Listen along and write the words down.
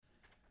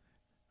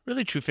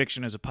Really True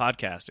Fiction is a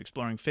podcast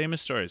exploring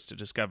famous stories to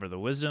discover the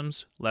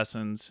wisdoms,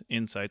 lessons,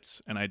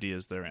 insights, and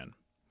ideas therein.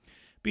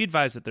 Be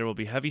advised that there will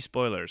be heavy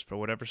spoilers for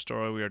whatever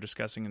story we are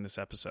discussing in this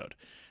episode,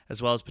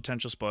 as well as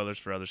potential spoilers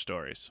for other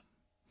stories.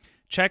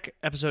 Check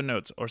episode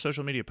notes or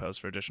social media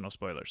posts for additional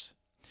spoilers.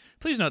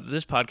 Please note that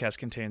this podcast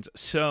contains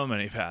so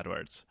many bad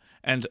words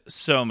and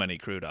so many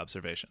crude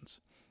observations.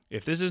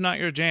 If this is not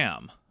your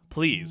jam,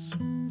 please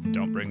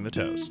don't bring the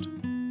toast.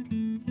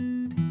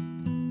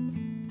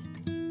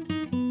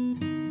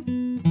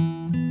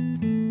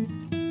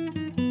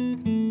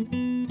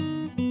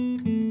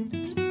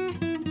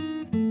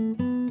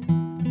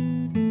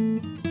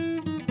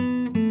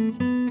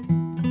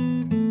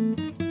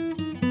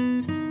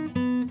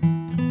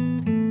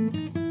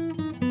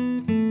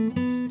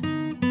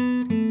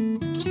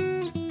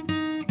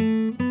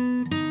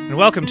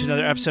 Welcome to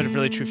another episode of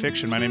Really True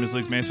Fiction. My name is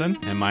Luke Mason.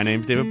 And my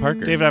name's David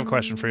Parker. David, I have a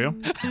question for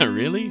you.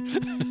 Really?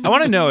 I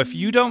want to know, if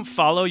you don't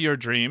follow your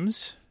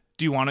dreams,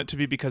 do you want it to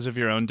be because of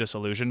your own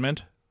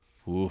disillusionment?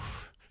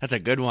 Oof. That's a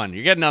good one.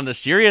 You're getting on the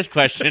serious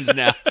questions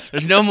now.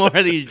 There's no more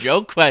of these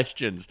joke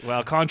questions.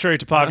 Well, contrary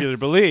to popular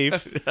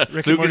belief, Rick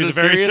and Luke Morty is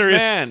a very serious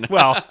man.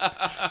 Well,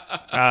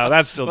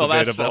 that's still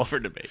debatable. That's up for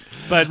debate.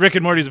 But Rick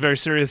and Morty is a very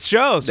serious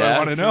show, so I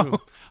want to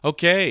know.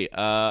 Okay.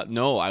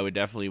 No, I would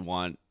definitely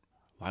want...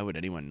 Why would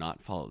anyone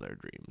not follow their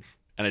dreams?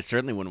 And I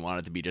certainly wouldn't want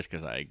it to be just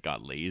because I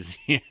got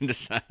lazy and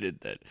decided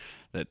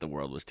that the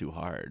world was too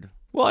hard.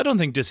 Well, I don't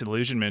think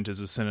disillusionment is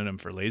a synonym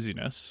for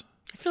laziness.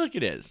 I feel like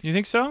it is. You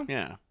think so?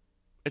 Yeah.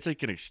 It's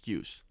like an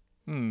excuse.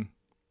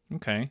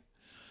 Okay.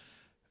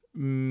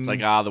 It's like,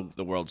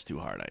 the world's too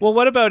hard. Well,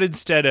 what about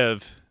instead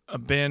of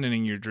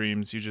abandoning your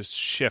dreams, you just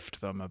shift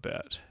them a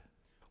bit?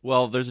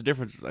 Well, there's a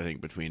difference, I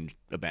think, between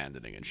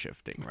abandoning and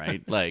shifting,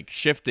 right? Like,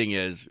 shifting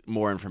is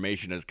more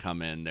information has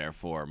come in,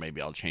 therefore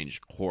maybe I'll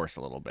change course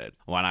a little bit.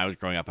 When I was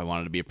growing up, I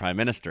wanted to be a prime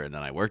minister, and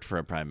then I worked for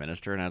a prime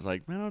minister, and I was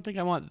like, I don't think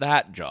I want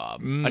that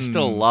job. I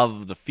still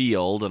love the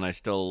field, and I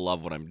still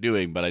love what I'm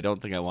doing, but I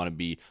don't think I want to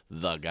be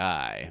the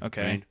guy.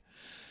 Okay. Right?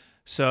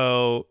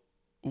 So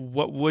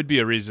what would be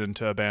a reason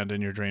to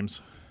abandon your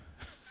dreams?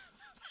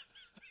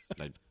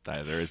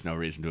 There is no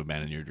reason to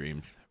abandon your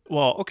dreams.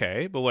 Well,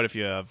 okay, but what if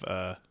you have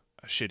a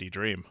shitty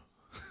dream?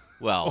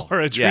 Well,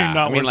 or a dream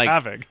not worth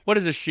having. What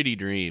is a shitty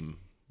dream?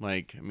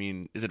 Like, I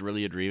mean, is it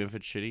really a dream if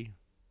it's shitty?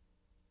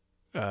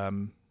 I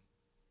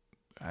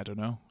don't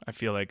know. I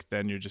feel like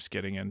then you're just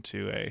getting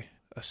into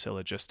a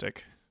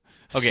syllogistic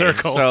Okay,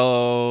 circle.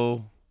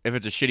 So if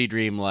it's a shitty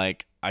dream,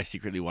 like I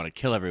secretly want to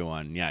kill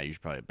everyone, yeah, you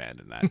should probably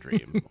abandon that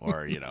dream.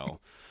 Or,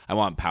 I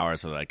want power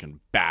so that I can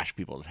bash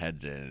people's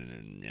heads in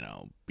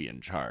and, be in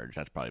charge.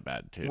 That's probably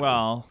bad too.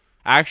 Well,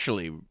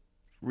 actually,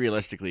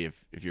 realistically,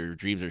 if your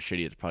dreams are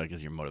shitty, it's probably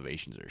because your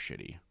motivations are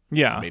shitty.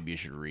 Yeah. So maybe you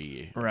should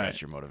readdress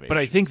your motivations. But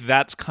I think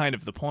that's kind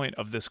of the point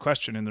of this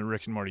question in the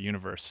Rick and Morty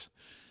universe.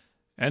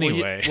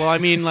 Anyway. Well, I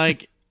mean,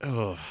 like...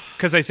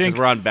 Because I think...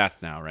 we're on Beth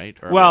now, right?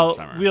 Or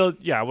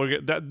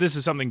this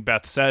is something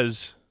Beth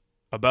says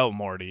about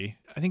Morty.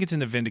 I think it's in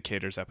the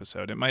Vindicators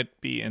episode. It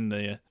might be in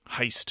the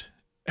Heist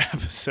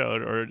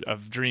episode or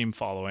of Dream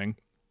Following.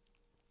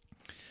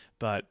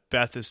 But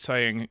Beth is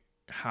saying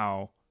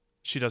how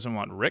she doesn't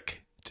want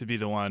Rick to be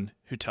the one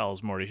who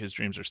tells Morty his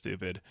dreams are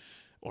stupid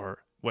or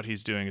what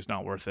he's doing is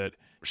not worth it.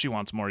 She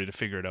wants Morty to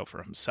figure it out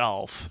for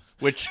himself.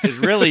 Which is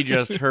really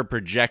just her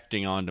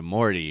projecting onto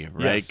Morty,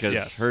 right?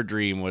 Because her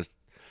dream was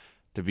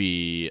to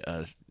be,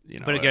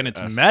 But again,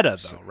 it's meta,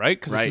 though, right?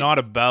 Because it's not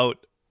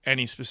about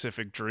any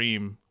specific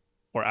dream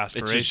or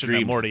aspiration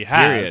that Morty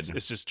has. Period.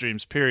 It's just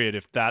dreams, period.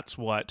 If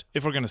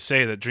we're going to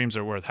say that dreams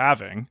are worth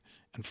having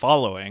and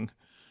following,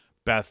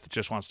 Beth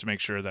just wants to make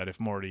sure that if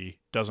Morty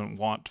doesn't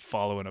want to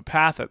follow in a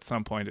path at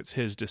some point, it's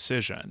his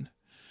decision.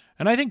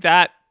 And I think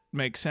that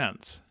makes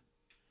sense.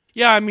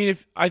 Yeah, I mean,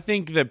 I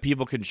think that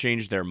people can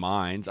change their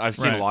minds. I've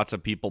seen lots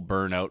of people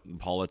burn out in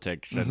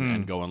politics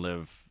and go and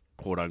live,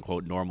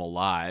 quote-unquote, normal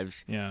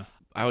lives. Yeah.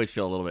 I always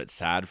feel a little bit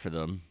sad for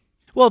them.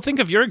 Well, think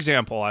of your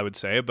example, I would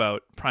say,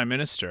 about Prime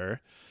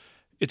Minister.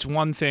 It's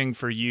one thing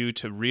for you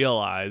to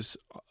realize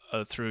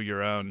through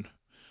your own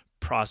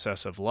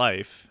process of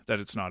life that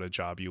it's not a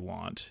job you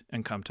want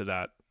and come to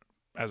that,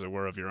 as it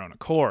were, of your own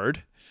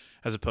accord,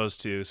 as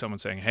opposed to someone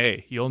saying,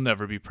 hey, you'll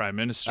never be prime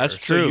minister. That's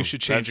true. So you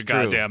should change your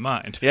goddamn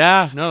mind.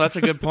 Yeah, no, that's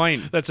a good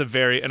point.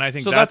 And I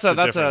think that's the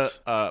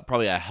difference.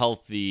 Probably a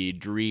healthy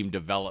dream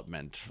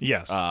development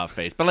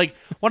phase. But like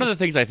one of the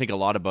things I think a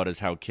lot about is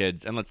how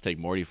kids, and let's take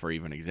Morty for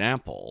even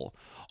example,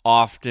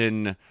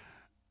 often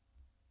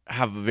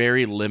have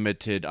very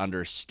limited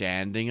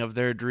understanding of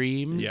their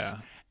dreams. Yeah.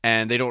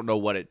 And they don't know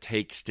what it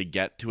takes to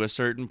get to a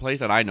certain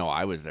place. And I know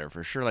I was there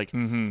for sure. Like,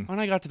 when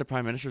I got to the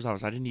Prime Minister's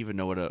office, I didn't even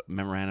know what a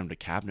memorandum to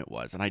cabinet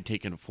was. And I'd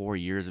taken 4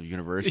 years of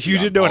university. You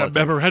didn't know what a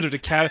memorandum to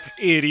cabinet?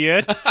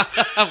 Idiot.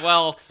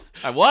 Well,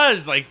 I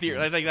was. I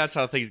think that's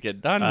how things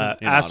get done.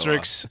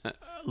 Asterisk.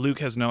 Luke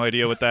has no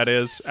idea what that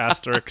is.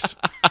 Asterisk.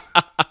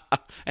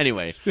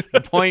 Anyway,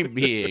 the point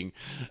being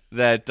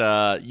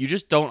that you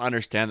just don't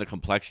understand the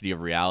complexity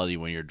of reality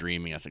when you're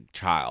dreaming as a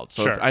child.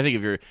 So I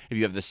think if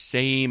you have the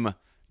same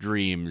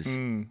dreams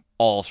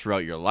all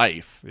throughout your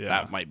life, Yeah.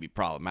 that might be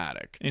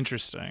problematic.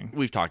 Interesting.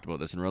 We've talked about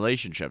this in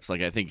relationships.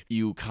 Like, I think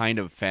you kind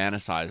of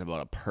fantasize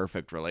about a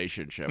perfect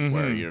relationship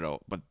where,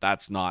 but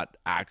that's not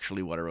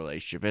actually what a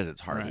relationship is.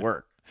 It's hard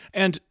work.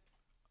 And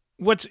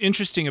what's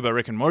interesting about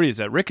Rick and Morty is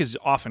that Rick is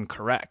often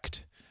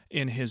correct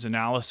in his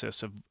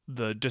analysis of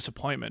the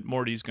disappointment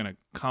Morty's going to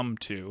come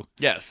to.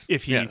 Yes.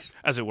 If he,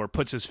 as it were,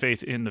 puts his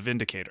faith in the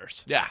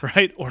Vindicators. Yeah.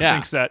 Right? Or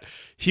thinks that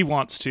he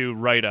wants to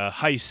write a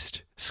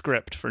heist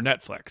script for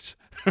Netflix.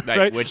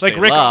 Right? Which like they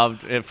Rick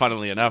loved,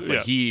 funnily enough, but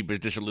he was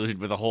disillusioned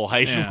with the whole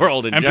heist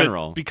world in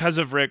general. Because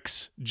of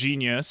Rick's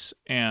genius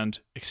and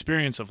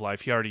experience of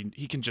life,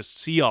 he can just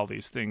see all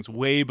these things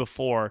way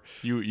before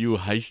you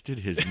heisted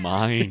his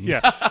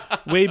mind.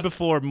 Way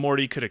before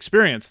Morty could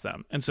experience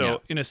them. And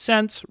so, in a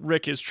sense,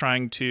 Rick is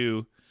trying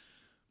to,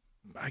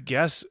 I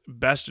guess,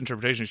 best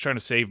interpretation, he's trying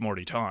to save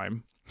Morty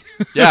time.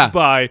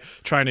 By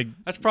trying to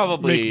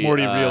make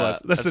Morty realize.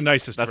 That's the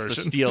nicest version. That's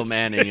the Steel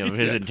Manning of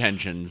his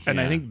intentions. And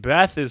I think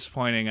Beth is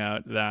pointing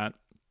out that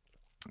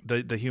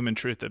the human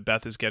truth that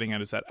Beth is getting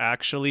at is that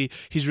actually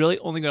he's really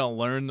only going to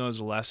learn those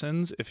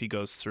lessons if he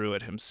goes through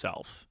it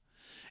himself.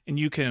 And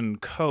you can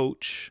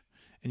coach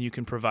and you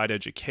can provide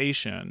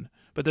education,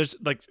 but there's,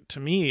 like,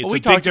 to me, it's a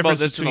big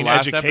difference between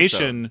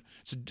education.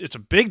 It's a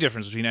big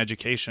difference between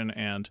education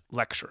and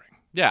lecturing.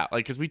 Yeah,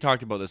 like, because we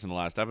talked about this in the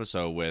last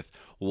episode with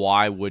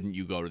why wouldn't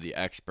you go to the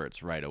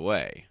experts right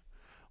away?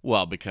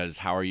 Well, because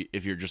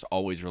if you're just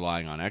always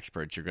relying on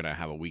experts, you're going to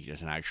have a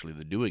weakness in actually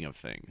the doing of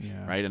things,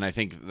 right? And I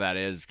think that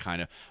is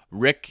kind of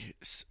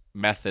Rick's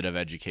method of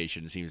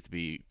education seems to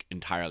be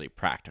entirely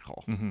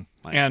practical.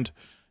 Like, and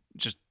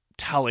just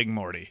telling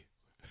Morty.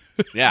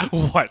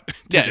 What to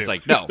do. It's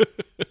like, no,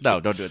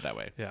 don't do it that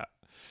way. Yeah.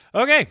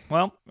 Okay,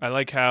 well, I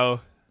like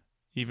how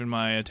even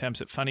my attempts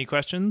at funny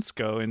questions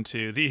go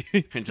into the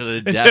into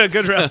a good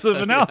depth of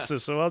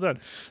analysis. So well done.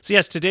 So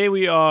yes, today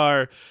we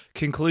are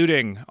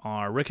concluding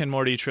our Rick and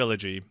Morty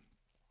trilogy,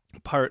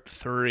 part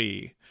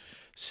 3.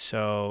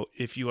 So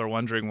if you are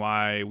wondering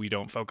why we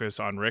don't focus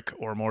on Rick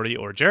or Morty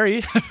or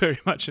Jerry very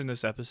much in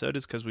this episode,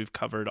 it's because we've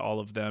covered all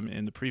of them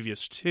in the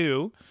previous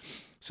 2.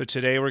 So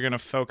today we're going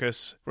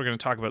to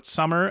talk about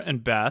Summer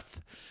and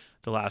Beth,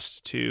 the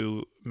last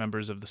 2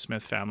 members of the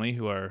Smith family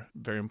who are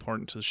very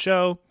important to the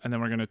show. And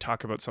then we're going to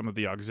talk about some of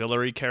the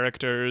auxiliary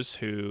characters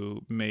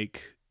who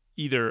make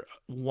either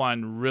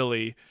one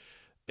really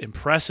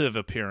impressive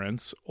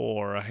appearance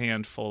or a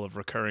handful of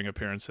recurring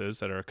appearances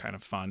that are kind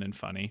of fun and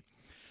funny.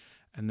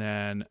 And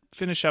then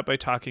finish up by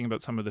talking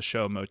about some of the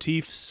show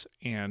motifs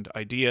and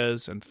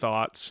ideas and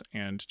thoughts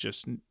and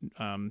just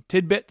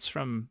tidbits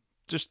from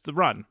just the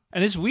run.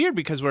 And it's weird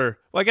because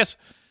I guess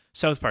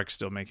South Park's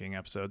still making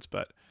episodes,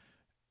 but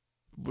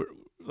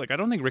I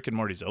don't think Rick and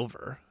Morty's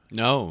over.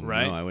 No,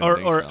 right? No, I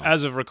wouldn't think so.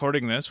 As of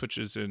recording this, which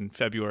is in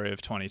February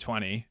of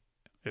 2020,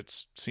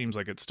 it seems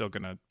like it's still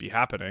going to be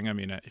happening. I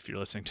mean, if you're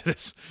listening to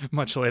this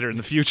much later in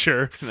the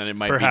future, then it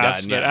might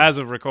perhaps, be done. But as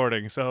of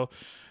recording, so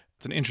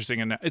it's an interesting,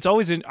 and it's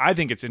always I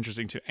think it's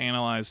interesting to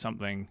analyze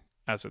something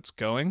as it's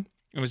going.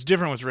 It was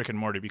different with Rick and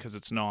Morty because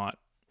it's not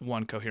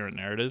one coherent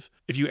narrative.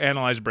 If you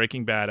analyze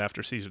Breaking Bad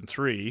after season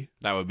 3,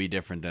 that would be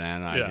different than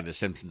analyzing The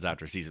Simpsons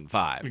after season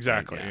 5.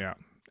 Exactly. Right? Yeah.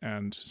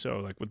 And so,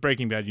 like with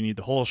Breaking Bad, you need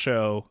the whole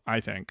show,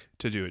 I think,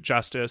 to do it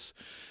justice.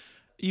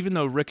 Even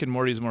though Rick and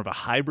Morty is more of a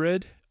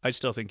hybrid, I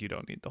still think you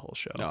don't need the whole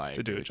show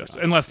to do it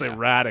justice, unless they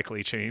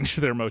radically change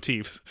their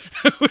motifs,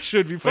 which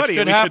would be funny. Which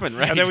could happen,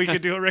 right? And then we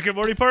could do a Rick and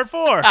Morty part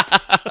 4.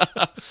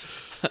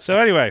 So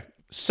anyway,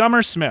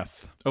 Summer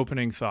Smith,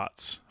 opening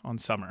thoughts on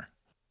Summer.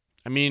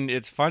 I mean,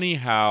 it's funny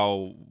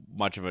how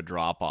much of a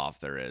drop-off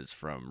there is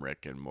from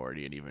Rick and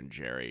Morty and even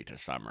Jerry to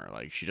Summer.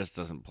 Like, she just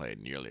doesn't play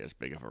nearly as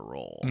big of a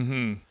role.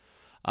 Mm-hmm.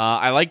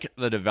 I like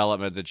the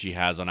development that she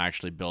has on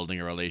actually building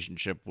a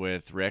relationship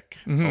with Rick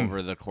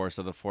over the course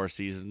of the 4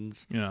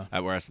 seasons. Yeah.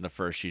 Whereas in the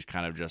first, she's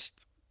kind of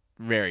just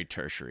very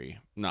tertiary,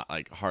 not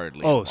like hardly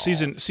involved.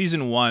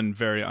 Season 1,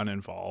 very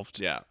uninvolved.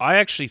 Yeah. I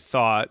actually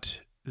thought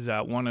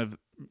that one of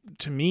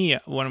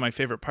my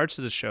favorite parts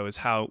of the show is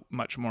how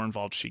much more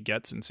involved she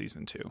gets in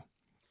season 2.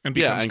 And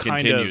becomes and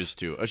kind continues of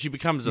to. She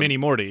becomes a mini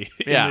Morty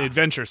in the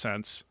adventure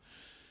sense.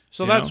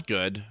 So that's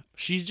good.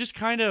 She's just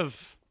kind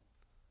of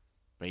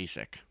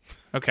basic.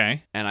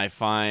 Okay. And I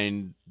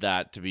find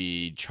that to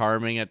be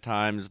charming at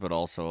times, but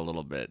also a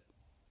little bit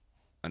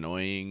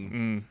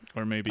annoying.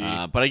 Or maybe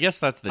but I guess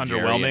that's the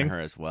Jerry underwhelming in her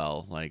as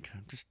well. Like,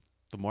 just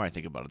the more I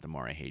think about it, the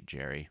more I hate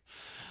Jerry.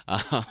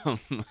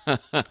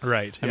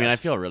 Right. I mean, I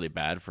feel really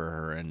bad for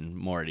her and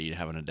Morty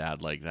having a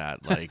dad like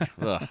that. Like,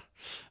 ugh. At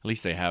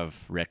least they have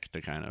Rick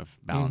to kind of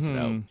balance it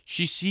out.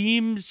 She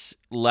seems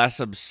less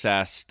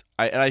obsessed.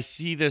 I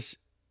see this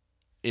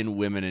in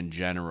women in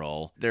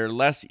general. They're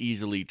less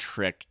easily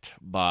tricked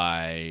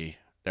by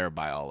their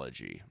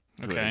biology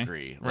to a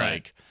degree. Right.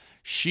 Like,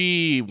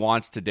 she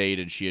wants to date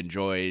and she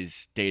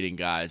enjoys dating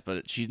guys,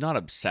 but she's not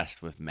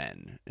obsessed with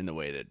men in the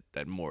way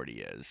that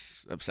Morty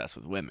is obsessed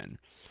with women,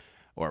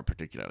 or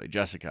particularly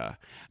Jessica.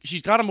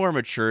 She's got a more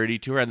maturity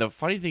to her, and the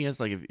funny thing is,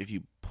 like, if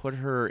you put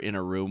her in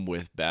a room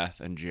with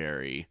Beth and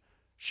Jerry,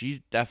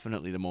 she's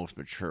definitely the most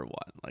mature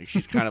one. Like,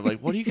 she's kind of like,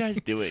 what are you guys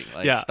doing?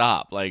 Like, Yeah.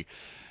 stop. Like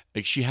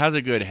she has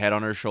a good head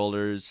on her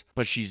shoulders,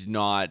 but she's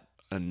not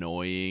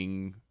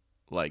annoying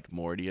like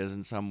Morty is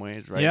in some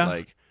ways, right? Yeah.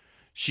 Like,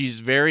 she's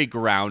very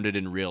grounded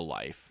in real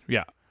life,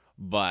 Yeah.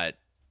 but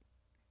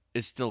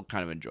it still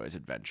kind of enjoys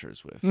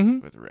adventures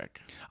with Rick.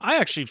 I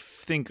actually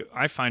think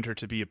I find her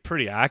to be a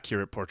pretty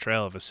accurate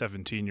portrayal of a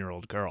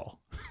 17-year-old girl.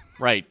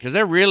 Right, because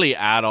they're really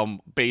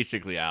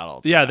basically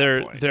adults. Yeah, at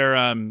that point.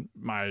 they're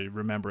my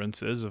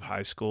remembrances of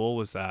high school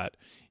was that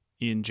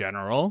in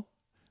general,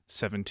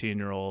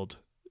 17-year-old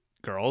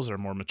girls are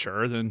more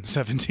mature than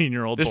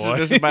 17-year-old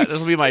boys. This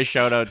will be my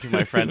shout out to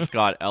my friend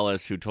Scott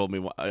Ellis, who told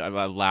me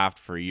I laughed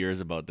for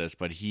years about this,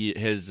 but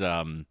his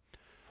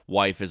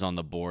wife is on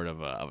the board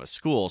of a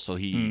school, so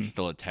he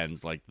still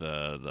attends like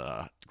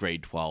the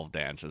grade 12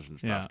 dances and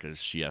stuff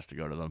because she has to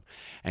go to them.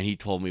 And he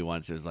told me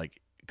once, is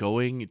like,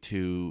 going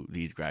to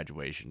these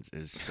graduations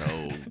is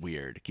so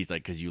weird. He's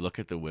like, because you look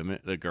at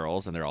the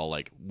girls, and they're all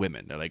like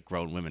women. They're like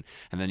grown women.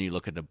 And then you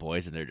look at the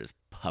boys, and they're just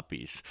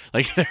puppies.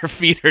 Like, their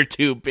feet are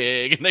too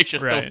big, and they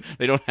just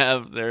don't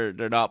have,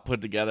 they're not put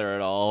together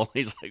at all.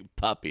 He's like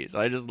puppies.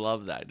 I just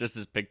love that. Just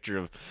this picture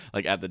of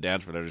like at the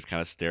dance where they're just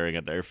kind of staring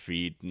at their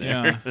feet, and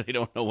they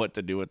don't know what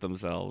to do with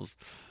themselves.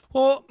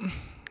 Well,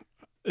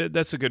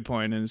 that's a good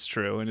point, and it's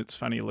true, and it's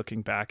funny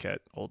looking back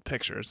at old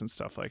pictures and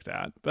stuff like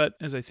that. But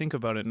as I think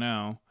about it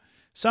now,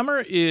 Summer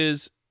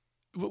is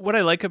what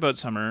I like about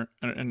Summer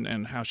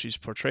and how she's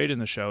portrayed in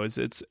the show is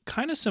it's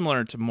kind of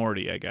similar to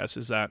Morty, I guess,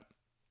 is that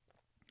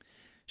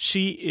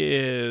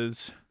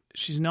she's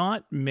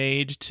not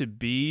made to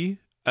be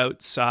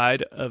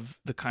outside of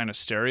the kind of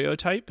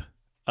stereotype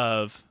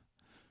of,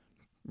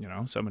 you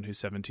know, someone who's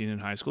 17 in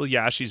high school.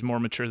 Yeah, she's more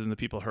mature than the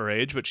people her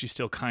age, but she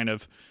still kind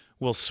of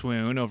will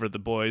swoon over the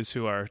boys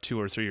who are 2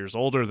 or 3 years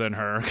older than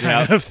her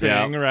kind of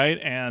thing, right?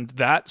 And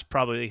that's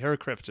probably her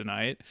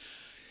kryptonite.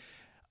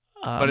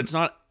 But it's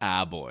not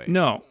a boy.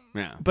 No.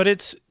 Yeah. But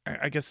it's,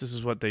 I guess this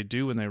is what they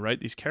do when they write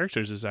these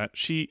characters, is that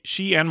she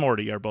and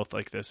Morty are both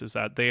like this, is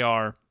that they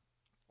are,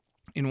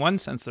 in one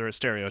sense, they're a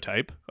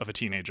stereotype of a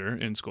teenager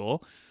in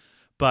school.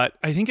 But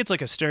I think it's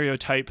like a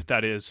stereotype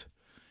that is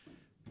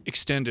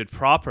extended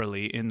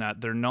properly in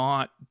that they're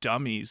not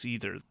dummies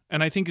either.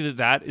 And I think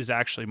that is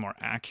actually more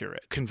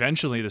accurate.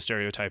 Conventionally, the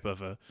stereotype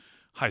of a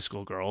high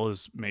school girl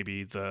is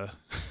maybe the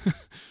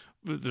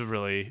the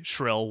really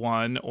shrill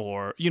one,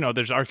 or, you know,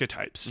 there's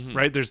archetypes,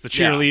 right? There's the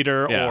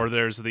cheerleader or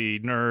there's the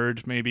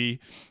nerd, maybe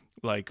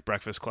like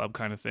Breakfast Club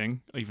kind of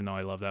thing, even though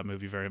I love that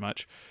movie very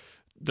much.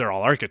 They're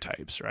all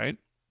archetypes, right?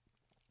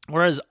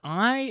 Whereas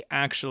I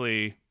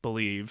actually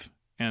believe,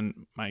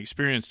 and my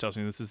experience tells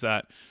me this, is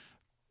that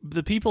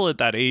the people at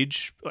that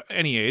age,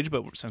 any age,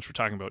 but since we're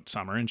talking about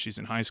Summer and she's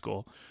in high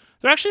school,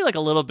 they're actually like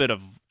a little bit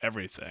of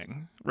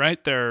everything,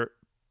 right? They're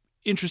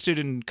interested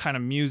in kind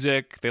of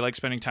music. They like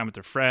spending time with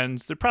their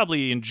friends. They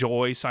probably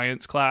enjoy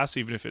science class,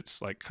 even if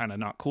it's like kind of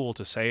not cool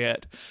to say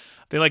it.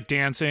 They like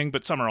dancing,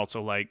 but Summer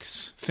also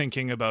likes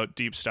thinking about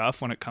deep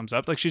stuff when it comes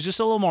up. Like, she's just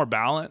a little more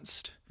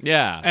balanced.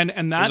 Yeah.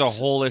 And that's there's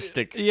a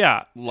holistic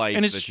life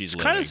and it's that she's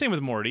kind of living. the same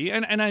with Morty.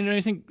 And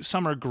I think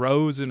Summer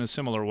grows in a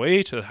similar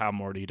way to how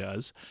Morty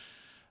does.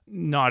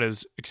 Not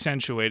as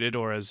accentuated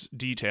or as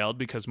detailed,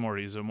 because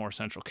Morty is a more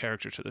central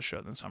character to the show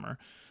than Summer.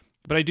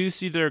 But I do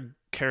see their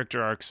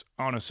character arcs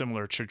on a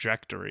similar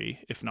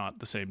trajectory, if not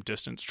the same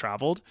distance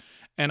traveled.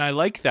 And I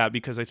like that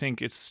because I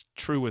think it's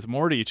true with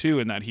Morty too,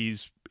 in that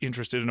he's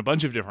interested in a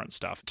bunch of different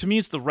stuff. To me,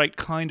 it's the right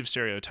kind of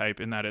stereotype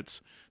in that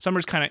it's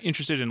Summer's kind of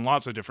interested in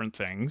lots of different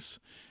things,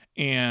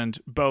 and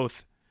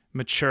both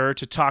mature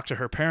to talk to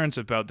her parents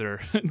about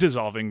their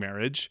dissolving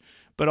marriage,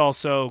 but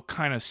also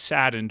kind of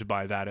saddened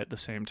by that at the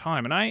same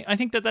time. And I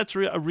think that that's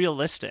a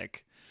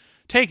realistic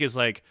take, is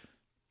like,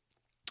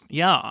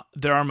 yeah,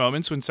 there are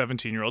moments when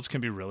 17-year-olds can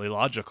be really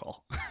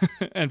logical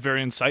and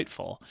very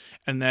insightful.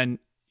 And then,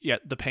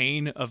 yet the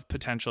pain of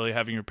potentially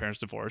having your parents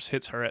divorce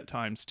hits her at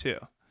times too.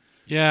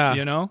 Yeah.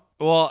 You know?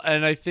 Well,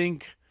 and I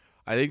think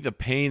the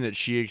pain that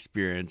she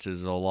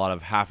experiences is a lot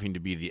of having to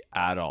be the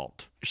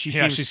adult. She's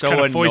she's so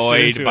kind of foisted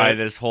annoyed into by it.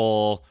 this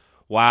whole,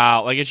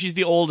 wow. Like, and she's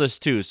the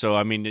oldest too. So,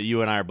 I mean,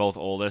 you and I are both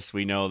oldest.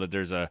 We know that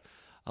there's a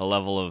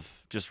level of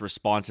just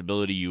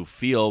responsibility you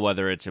feel,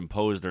 whether it's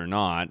imposed or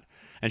not.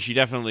 And she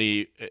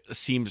definitely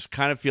seems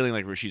kind of feeling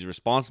like she's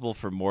responsible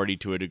for Morty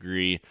to a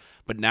degree,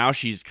 but now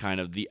she's kind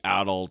of the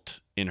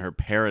adult in her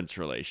parents'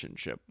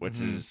 relationship,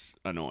 which is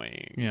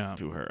annoying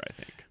to her, I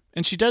think.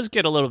 And she does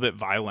get a little bit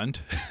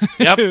violent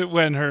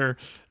when her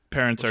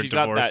parents are she's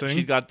divorcing.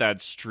 She's got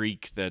that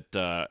streak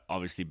that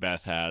obviously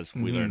Beth has.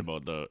 We learned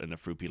about in the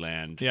Fruity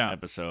Land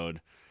episode.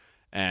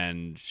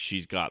 And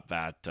she's got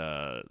that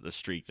the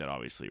streak that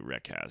obviously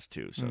Rick has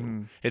too. So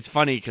it's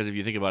funny because if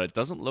you think about it, it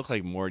doesn't look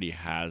like Morty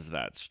has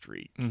that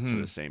streak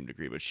to the same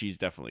degree, but she's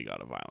definitely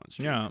got a violent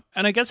streak. Yeah,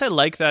 and I guess I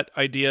like that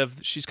idea of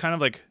she's kind of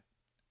like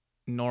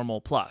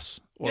normal plus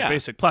or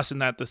basic plus, in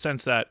that the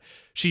sense that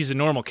she's a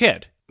normal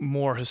kid.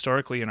 More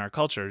historically in our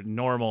culture,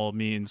 normal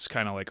means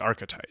kind of like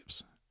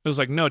archetypes. It was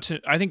like, no,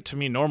 I think to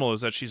me, normal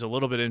is that she's a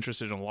little bit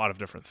interested in a lot of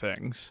different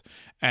things.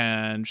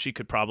 And she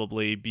could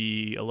probably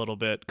be a little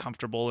bit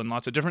comfortable in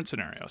lots of different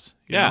scenarios.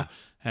 You know?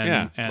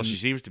 And well, she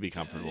seems to be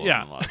comfortable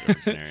yeah. in a lot of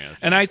different scenarios.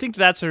 And I think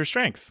that's her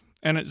strength.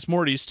 And it's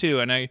Morty's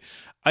too. And I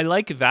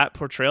like that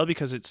portrayal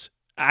because it's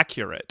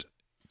accurate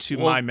to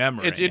my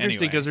memory. It's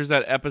interesting because there's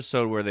that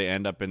episode where they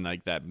end up in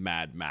like that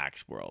Mad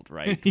Max world,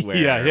 right?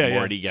 Where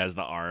Morty has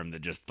the arm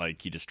that just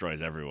like he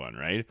destroys everyone,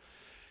 right?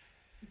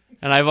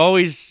 And I've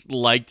always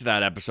liked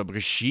that episode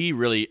because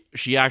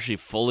she actually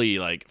fully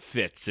like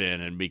fits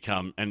in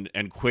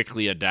and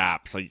quickly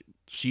adapts. Like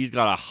she's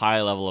got a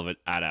high level of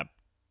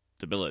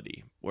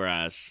adaptability,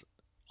 whereas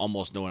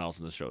almost no one else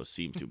in the show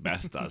seems to.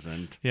 Beth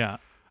doesn't. Yeah.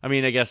 I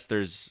mean, I guess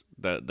there's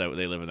that they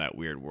live in that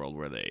weird world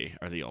where they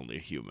are the only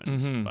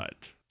humans,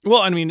 but.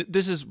 Well, I mean,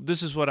 this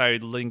is what I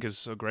think is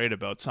so great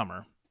about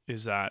Summer,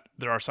 is that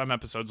there are some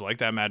episodes like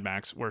that Mad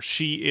Max where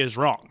she is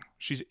wrong.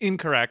 She's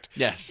incorrect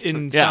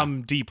in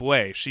some deep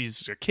way.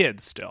 She's a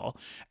kid still.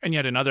 And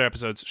yet in other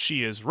episodes,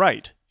 she is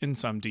right in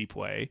some deep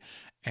way.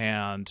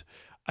 And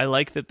I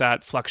like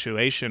that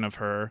fluctuation of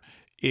her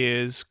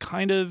is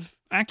kind of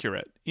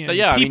accurate. But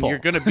I mean, you're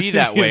going to be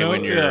that way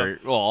when you're,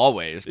 well,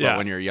 always, but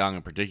when you're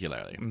young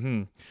particularly.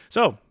 Mm-hmm.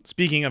 So,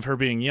 speaking of her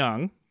being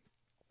young,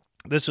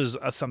 this was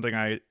something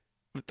I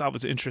thought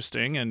was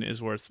interesting and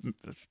is worth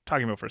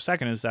talking about for a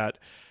second, is that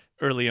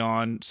early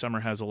on, Summer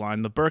has a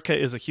line, "The burqa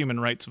is a human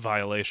rights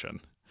violation,"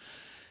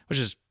 which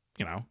is,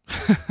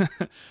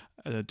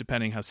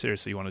 depending how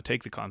seriously you want to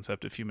take the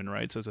concept of human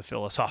rights as a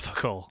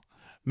philosophical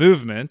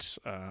movement,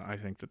 I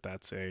think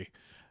that's a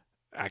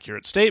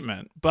accurate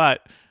statement.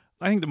 But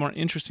I think the more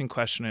interesting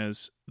question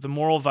is the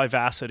moral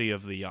vivacity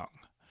of the young.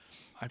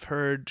 I've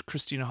heard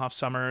Christina Hoff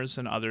Sommers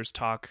and others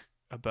talk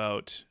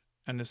about,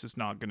 and this is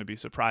not going to be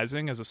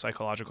surprising as a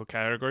psychological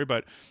category,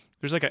 but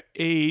there's like an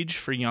age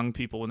for young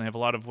people when they have a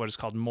lot of what is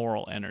called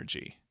moral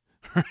energy,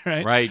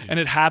 right? Right. And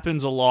it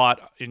happens a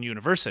lot in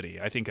university.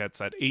 I think that's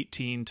that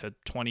 18 to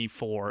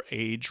 24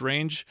 age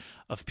range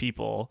of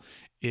people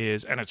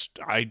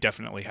I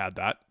definitely had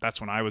that.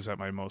 That's when I was at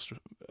my most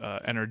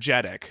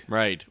energetic,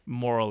 right,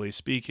 morally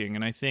speaking.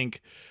 And I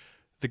think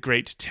the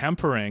great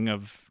tempering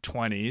of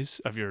 20s,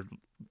 of your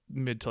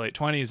mid to late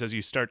 20s, as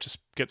you start to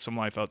get some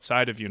life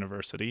outside of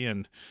university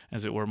and,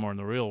 as it were, more in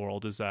the real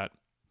world, is that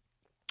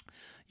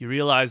you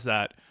realize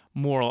that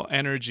moral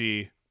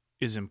energy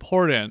is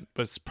important,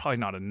 but it's probably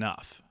not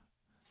enough,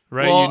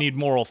 right? Well, you need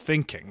moral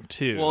thinking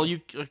too. Well,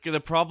 the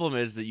problem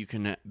is that you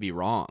can be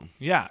wrong.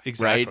 Yeah,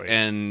 exactly. Right?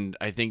 And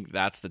I think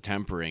that's the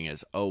tempering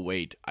is, oh,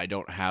 wait, I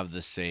don't have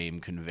the same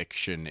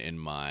conviction in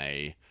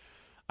my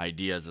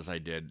ideas as I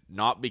did,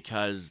 not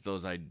because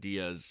those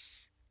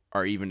ideas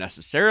are even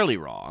necessarily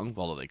wrong,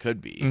 although they could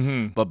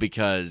be, but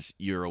because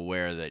you're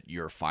aware that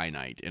you're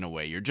finite in a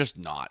way you're just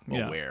not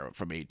aware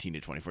from 18 to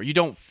 24. You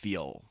don't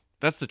feel.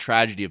 That's the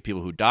tragedy of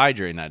people who die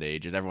during that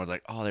age, is everyone's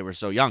like, oh, they were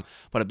so young.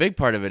 But a big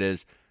part of it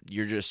is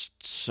you're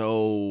just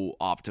so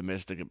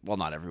optimistic. Well,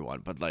 not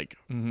everyone, but like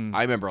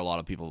I remember a lot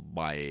of people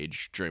my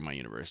age during my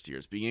university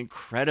years being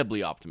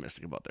incredibly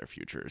optimistic about their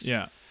futures.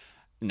 Yeah.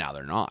 Now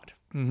they're not.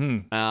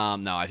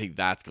 Now, I think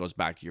that goes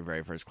back to your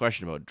very first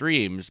question about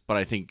dreams, but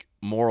I think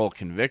moral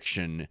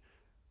conviction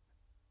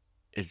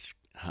is,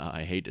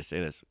 I hate to say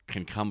this,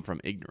 can come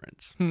from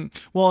ignorance.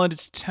 Well, and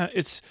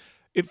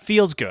it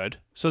feels good.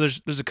 So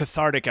there's a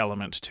cathartic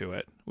element to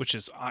it, which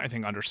is, I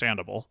think,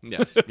 understandable.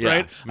 Yes. Right?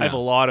 Yeah. I have a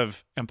lot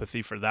of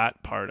empathy for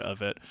that part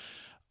of it.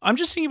 I'm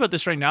just thinking about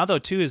this right now, though,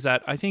 too, is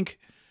that I think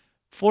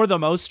for the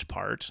most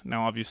part,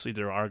 now obviously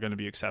there are going to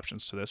be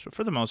exceptions to this, but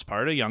for the most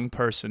part, a young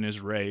person is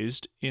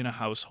raised in a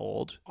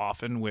household,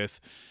 often with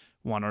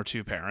one or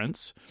two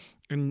parents.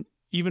 And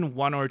even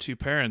one or two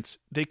parents,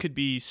 they could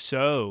be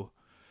so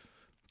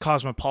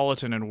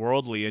cosmopolitan and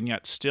worldly, and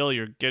yet still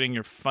you're getting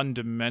your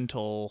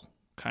fundamental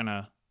kind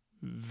of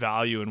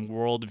value and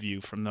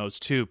worldview from those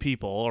two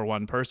people or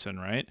one person,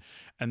 right?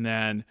 And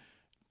then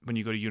when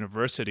you go to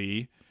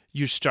university,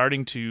 you're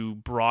starting to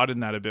broaden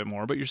that a bit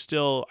more, but I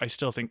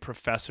still think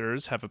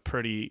professors have a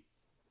pretty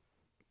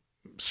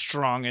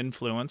strong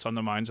influence on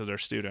the minds of their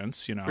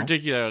students,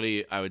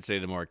 Particularly, I would say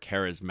the more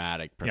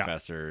charismatic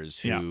professors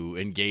who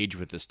engage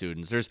with the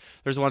students. There's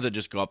the ones that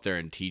just go up there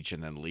and teach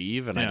and then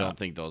leave, and I don't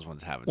think those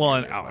ones have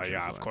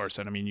of course.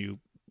 And I mean,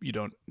 you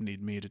don't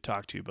need me to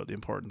talk to you about the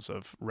importance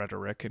of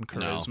rhetoric and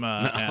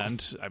charisma. No.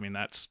 And I mean,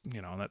 that's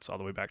all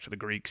the way back to the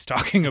Greeks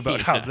talking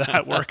about how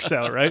that works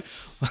out, right?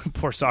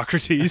 Poor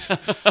Socrates.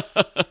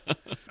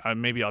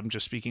 Maybe I'm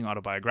just speaking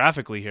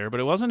autobiographically here, but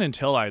it wasn't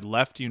until I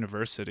left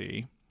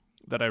university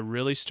that I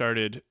really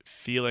started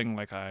feeling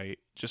like I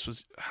just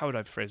was, how would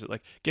I phrase it?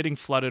 Like getting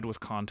flooded with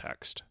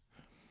context.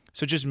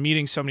 So just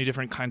meeting so many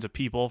different kinds of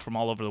people from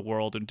all over the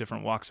world in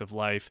different walks of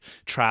life,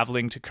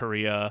 traveling to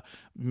Korea,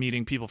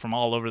 meeting people from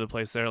all over the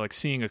place there, like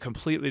seeing a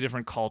completely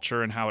different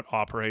culture and how it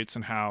operates,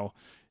 and how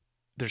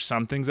there's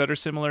some things that are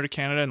similar to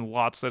Canada and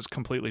lots that's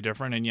completely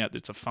different, and yet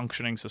it's a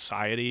functioning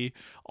society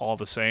all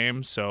the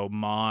same. So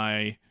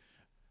my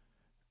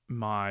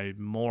my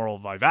moral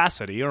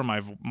vivacity or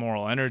my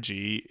moral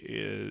energy,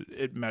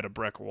 it met a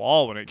brick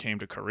wall when it came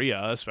to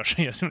Korea,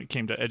 especially when it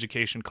came to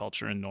education,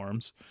 culture, and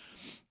norms.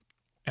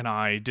 And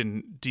I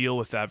didn't deal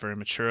with that very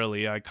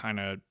maturely. I kind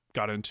of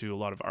got into a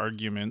lot of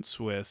arguments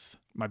with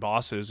my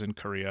bosses in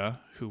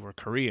Korea who were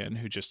Korean,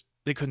 who just,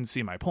 they couldn't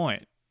see my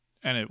point.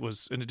 And it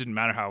didn't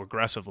matter how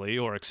aggressively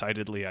or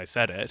excitedly I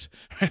said it.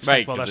 It's Right.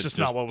 like, well, that's just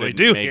not what we didn't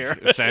do make here.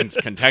 sense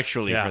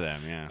contextually Yeah. for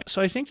them. Yeah.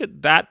 So I think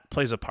that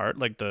plays a part,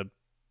 like the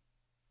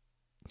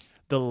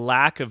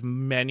lack of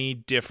many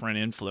different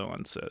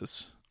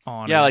influences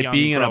on Yeah, a like young,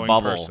 being in a growing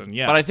bubble. person.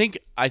 Yeah. But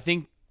I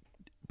think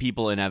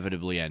people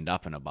inevitably end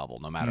up in a bubble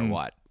no matter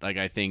what. Like,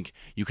 I think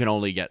you can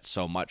only get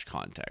so much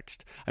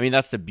context. I mean,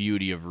 that's the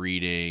beauty of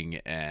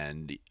reading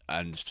and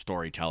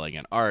storytelling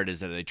and art, is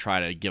that they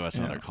try to give us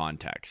another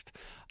context.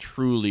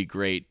 Truly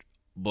great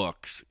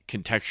books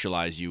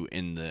contextualize you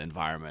in the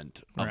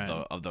environment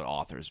of the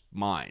author's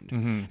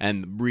mind.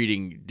 And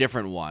reading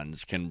different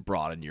ones can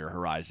broaden your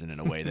horizon in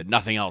a way that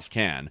nothing else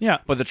can. Yeah.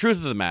 But the truth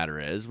of the matter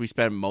is, we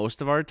spend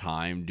most of our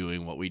time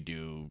doing what we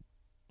do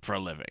for a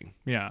living.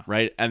 Yeah.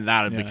 Right? And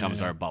that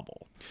becomes our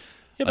bubble.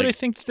 Yeah, but I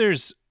think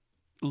there's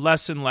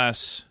less and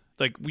less,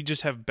 like, we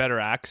just have better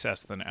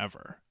access than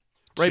ever.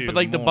 Right, but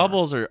like the more.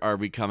 bubbles are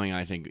becoming,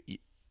 I think,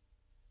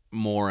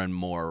 more and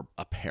more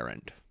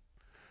apparent.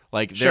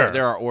 Like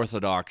there are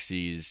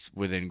orthodoxies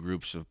within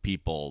groups of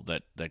people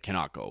that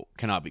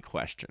cannot be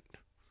questioned.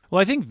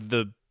 Well, I think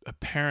the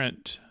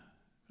apparentness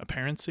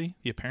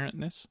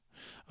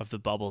of the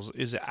bubbles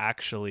is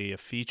actually a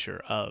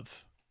feature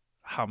of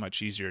how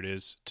much easier it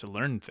is to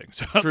learn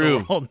things about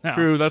the world now.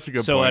 True, that's a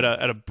good so point.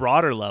 at a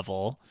broader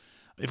level,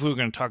 if we were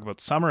going to talk about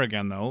Summer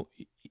again, though,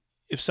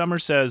 if Summer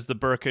says the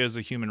burqa is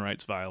a human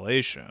rights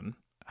violation,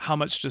 how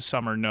much does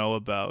Summer know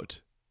about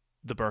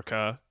the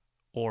burqa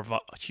or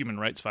human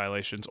rights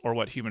violations, or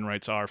what human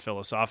rights are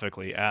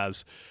philosophically?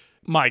 As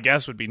my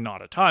guess would be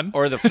not a ton.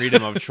 Or the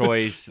freedom of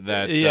choice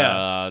that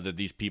that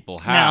these people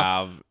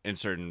have Now, in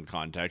certain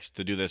contexts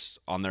to do this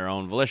on their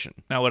own volition.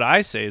 Now, what I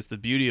say is the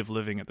beauty of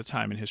living at the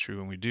time in history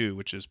when we do,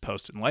 which is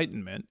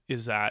post-Enlightenment,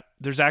 is that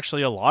there's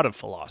actually a lot of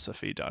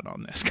philosophy done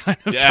on this kind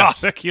of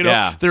topic. You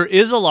know, there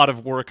is a lot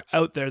of work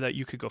out there that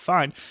you could go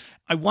find.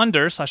 I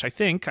wonder, I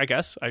think, I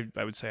guess,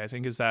 I would say, I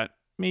think, is that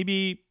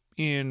maybe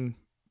in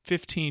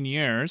 15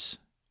 years,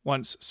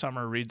 once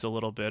Summer reads a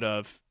little bit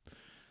of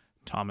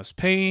Thomas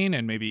Paine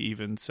and maybe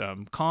even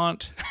some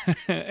Kant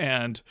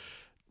and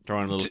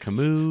throwing a little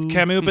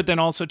Camus, but then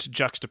also to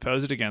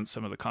juxtapose it against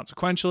some of the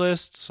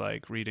consequentialists,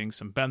 like reading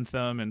some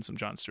Bentham and some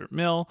John Stuart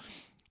Mill.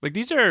 Like,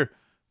 these are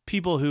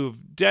people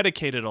who've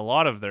dedicated a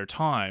lot of their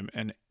time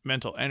and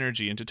mental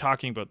energy into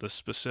talking about this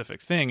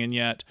specific thing, and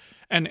yet,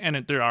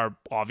 there are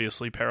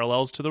obviously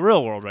parallels to the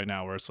real world right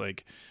now, where it's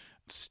like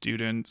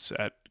students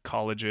at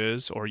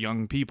colleges or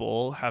young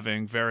people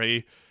having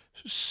very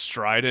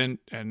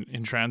strident and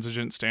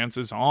intransigent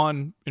stances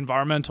on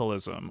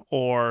environmentalism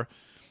or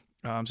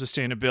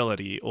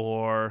sustainability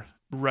or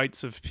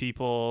rights of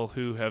people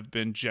who have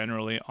been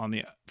generally on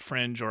the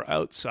fringe or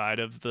outside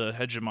of the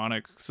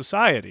hegemonic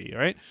society,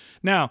 right?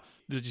 Now,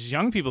 these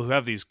young people who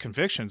have these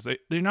convictions,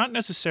 they're not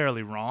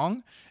necessarily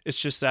wrong. It's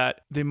just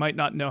that they might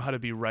not know how to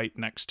be right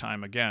next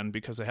time again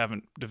because they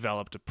haven't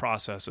developed a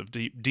process of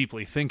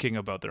deeply thinking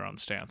about their own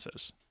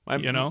stances.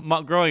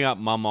 Growing up,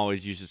 Mom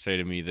always used to say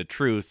to me, the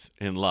truth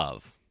in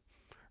love,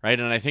 right?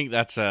 And I think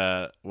that's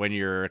when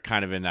you're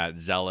kind of in that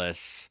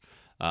zealous,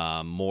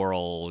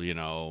 moral,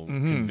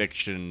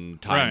 conviction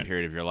time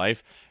period of your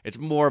life, it's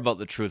more about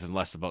the truth and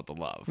less about the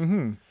love.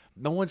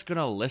 No one's going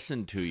to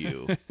listen to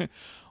you.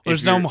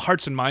 There's no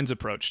hearts and minds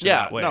approach to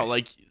that way. No,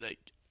 like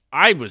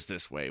I was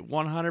this way,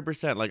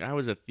 100%. Like, I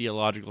was a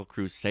theological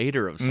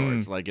crusader of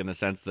sorts, like in the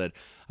sense that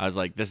I was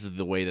like, this is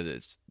the way that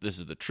this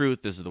is the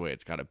truth, this is the way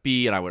it's got to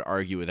be, and I would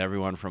argue with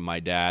everyone from my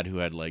dad, who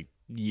had like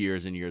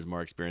years and years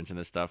more experience in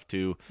this stuff,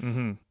 to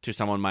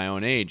someone my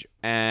own age.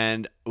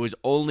 And it was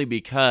only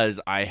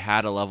because I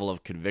had a level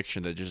of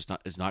conviction that just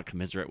is not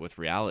commensurate with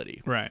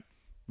reality. Right.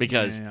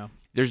 Because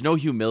there's no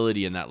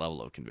humility in that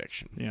level of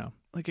conviction. Yeah.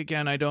 Like,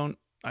 again, I don't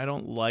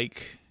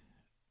like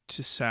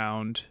to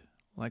sound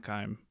like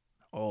I'm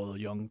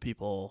young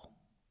people.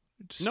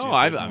 No,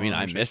 I mean,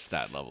 I miss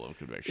that level of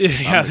conviction.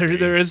 Yeah,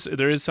 there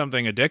is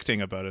something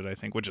addicting about it, I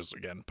think, which is,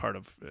 again, part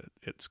of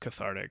its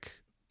cathartic,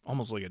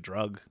 almost like a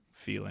drug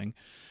feeling.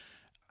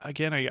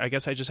 Again, I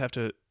guess I just have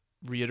to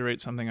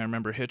reiterate something I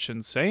remember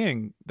Hitchens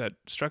saying that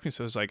struck me.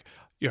 So it's like,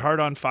 your heart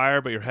on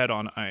fire, but your head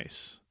on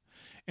ice.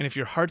 And if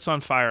your heart's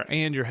on fire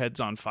and your head's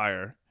on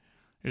fire,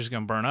 you're just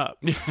going to burn up.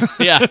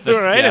 Yeah.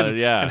 Right?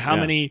 And how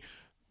many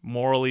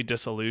morally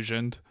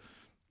disillusioned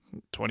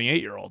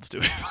 28-year-olds do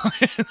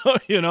it?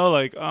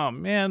 Like, oh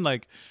man,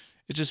 like,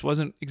 it just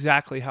wasn't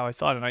exactly how I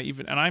thought. And I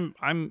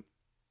don't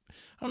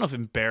know if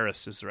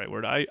embarrassed is the right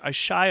word. I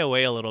shy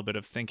away a little bit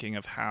of thinking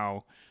of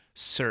how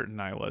certain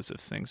I was of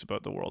things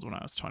about the world when I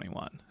was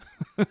 21.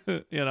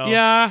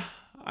 Yeah,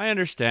 I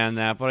understand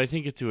that, but I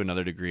think to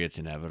another degree it's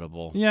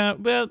inevitable. Yeah,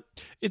 but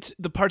it's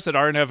the parts that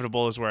are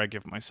inevitable is where I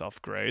give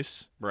myself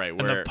grace. Right.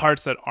 And the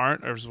parts that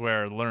aren't is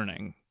where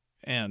learning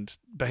and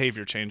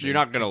behavior changing. You're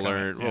not going to can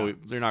learn. kinda- Well,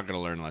 they're not going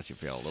to learn unless you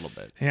fail a little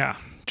bit. Yeah,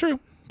 true.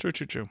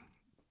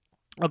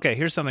 Okay,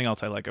 here's something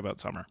else I like about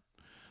Summer.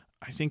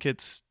 I think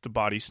it's the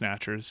Body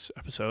Snatchers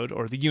episode,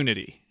 or the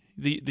Unity,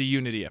 the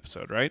Unity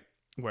episode, right?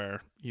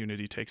 Where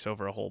Unity takes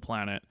over a whole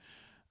planet.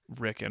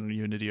 Rick and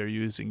Unity are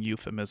using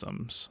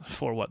euphemisms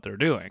for what they're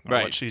doing, or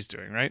Right. what she's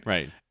doing, right?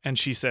 Right. And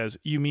she says,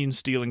 "You mean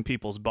stealing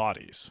people's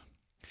bodies?"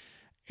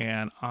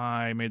 And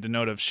I made the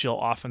note of she'll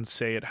often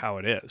say it how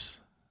it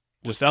is,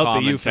 without the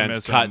Common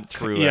euphemism. sense cut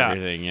through Yeah.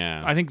 everything.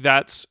 Yeah. I think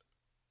that's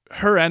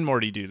her and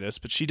Morty do this,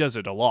 but she does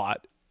it a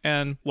lot.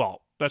 And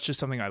well, that's just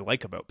something I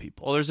like about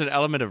people. Well, there's an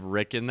element of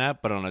Rick in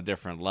that, but on a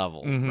different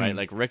level, Mhm. right?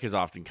 Like Rick is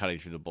often cutting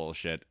through the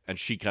bullshit, and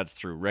she cuts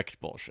through Rick's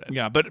bullshit.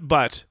 Yeah,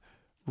 but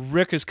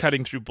Rick is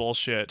cutting through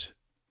bullshit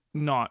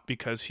not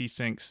because he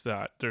thinks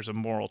that there's a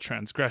moral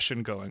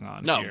transgression going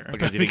on No, here.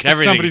 because he thinks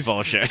everything's somebody's-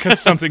 bullshit. because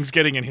something's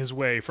getting in his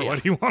way for what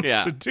he wants Yeah,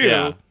 to do.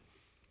 yeah.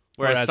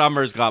 Whereas Whereas-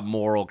 Summer's got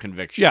moral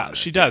conviction. Yeah, in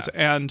she this, does.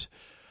 yeah. And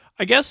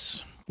I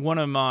guess one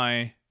of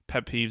my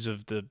pet peeves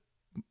of the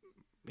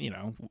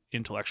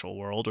intellectual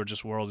world, or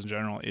just world in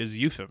general, is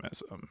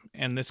euphemism.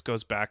 And this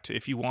goes back to,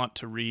 if you want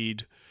to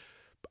read,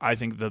 I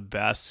think, the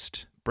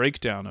best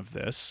breakdown of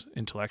this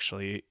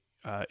intellectually,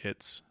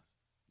 it's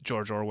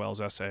George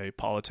Orwell's essay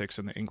 "Politics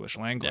in the English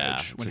Language," Yeah,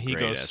 it's when a he great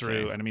goes essay.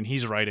 through, and I mean,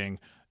 he's writing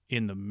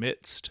in the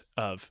midst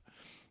of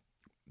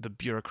the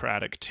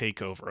bureaucratic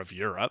takeover of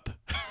Europe.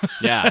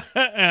 Yeah.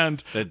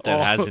 and That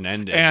all- hasn't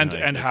ended. and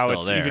Like, and it's how still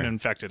it's there. even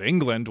infected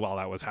England while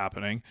that was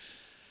happening.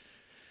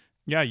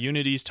 Yeah,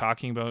 Unity's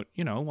talking about,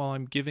 well,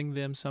 I'm giving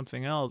them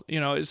something else.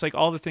 It's like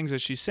all the things that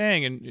she's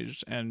saying,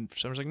 and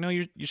someone's like, no,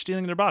 you're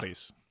stealing their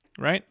bodies,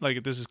 right?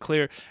 Like, this is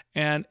clear.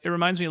 And it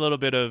reminds me a little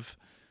bit of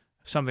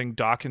something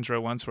Dawkins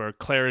wrote once, where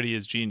clarity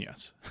is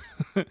genius.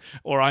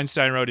 Or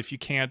Einstein wrote, if you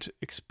can't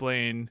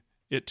explain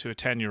it to a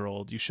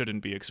 10-year-old, you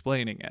shouldn't be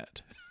explaining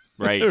it.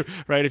 Right.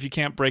 Right? If you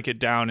can't break it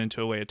down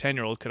into a way a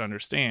 10-year-old could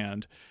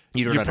understand,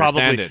 You don't you're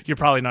understand probably, it. You're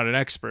probably not an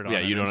expert on it.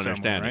 Yeah, you in don't some way,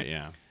 understand right? it.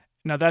 Yeah.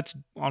 Now, that's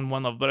on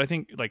one level, but I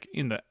think, like,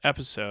 in the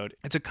episode,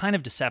 it's a kind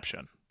of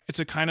deception. It's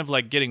a kind of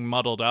like getting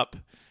muddled up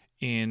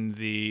in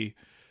the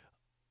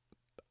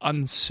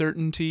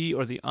uncertainty,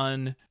 or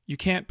you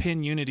can't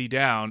pin Unity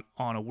down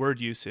on a word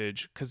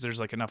usage because there's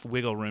like enough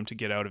wiggle room to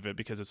get out of it,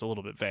 because it's a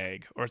little bit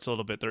vague, or it's a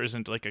little bit, there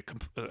isn't like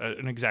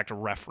an exact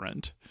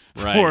referent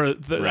for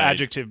Right, the right.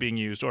 adjective being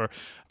used, or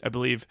I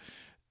believe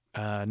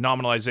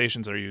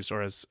nominalizations are used,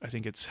 or as I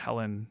think it's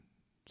Helen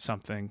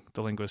something,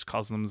 the linguist,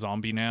 calls them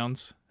zombie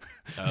nouns.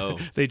 Oh.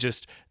 They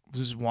just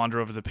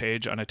wander over the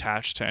page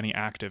unattached to any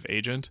active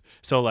agent.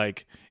 So,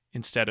 like,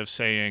 instead of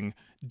saying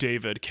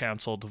David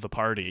canceled the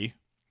party,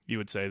 you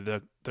would say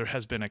there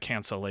has been a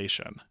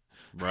cancellation.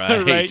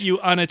 Right. Right? You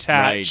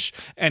unattach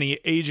any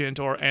agent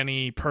or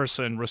any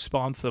person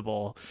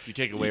responsible. You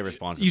take away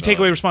responsibility. You take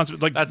away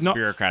responsibility. Like, That's no-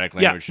 bureaucratic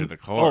language to the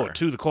core. Oh,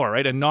 to the core,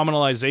 right? And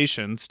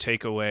nominalizations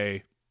take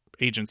away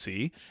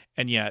agency,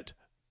 and yet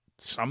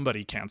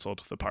somebody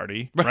canceled the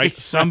party, right?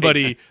 Right,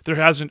 Somebody, right. there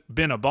hasn't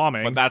been a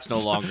bombing. But that's no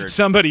longer-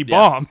 Somebody Yeah.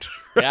 bombed,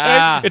 right?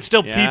 Yeah, It's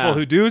still yeah. people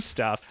who do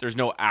stuff. There's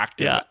no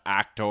active Yeah.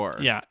 actor.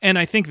 Yeah. And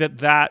I think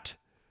that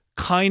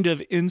kind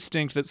of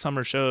instinct that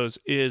Summer shows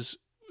is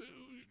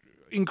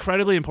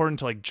incredibly important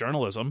to, like,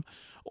 journalism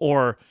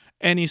or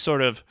any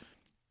sort of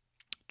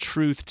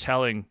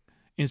truth-telling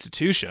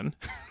institution.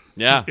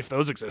 Yeah. If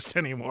those exist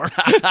anymore.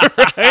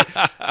 Right?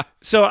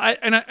 So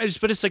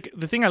but it's like,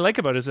 the thing I like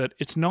about it is that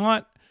it's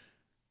not,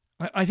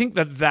 I think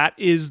that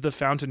is the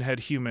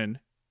fountainhead human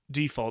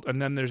default.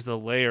 And then there's the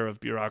layer of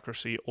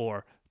bureaucracy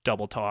or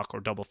double talk or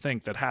double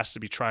think that has to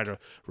be tried or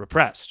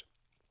repressed.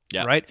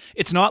 Yeah. Right?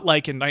 It's not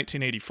like in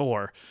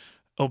 1984,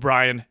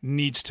 O'Brien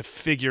needs to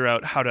figure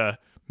out how to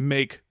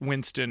make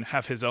Winston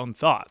have his own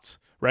thoughts.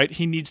 Right?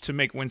 He needs to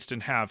make Winston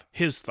have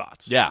his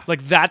thoughts. Yeah.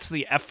 Like, that's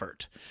the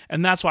effort.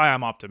 And that's why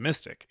I'm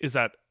optimistic, is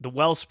that the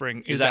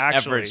wellspring is that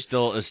actually...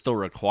 effort is still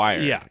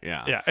required. Yeah.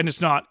 Yeah. Yeah. And it's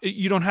not...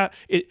 You don't have...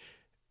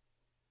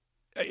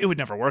 It would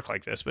never work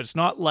like this, but it's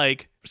not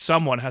like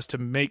someone has to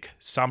make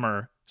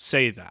Summer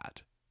say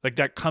that. Like,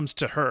 that comes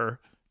to her,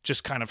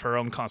 just kind of her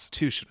own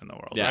constitution in the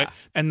world, Yeah. right?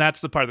 And that's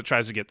the part that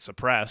tries to get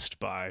suppressed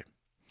by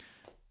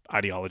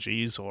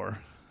ideologies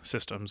or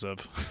systems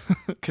of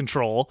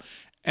control.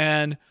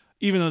 And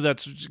even though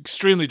that's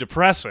extremely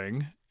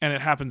depressing, and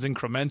it happens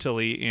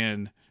incrementally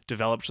in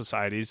developed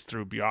societies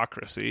through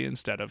bureaucracy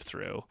instead of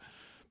through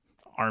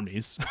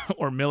armies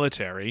or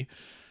military,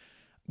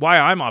 why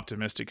I'm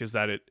optimistic is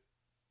that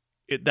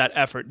that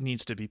effort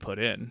needs to be put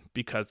in,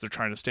 because they're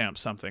trying to stamp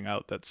something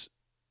out that's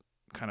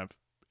kind of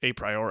a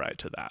priori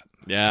to that.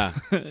 Yeah.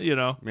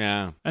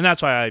 Yeah. And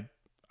that's why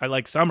I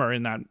like Summer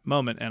in that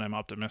moment, and I'm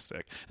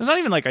optimistic. It's not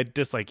even like I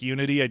dislike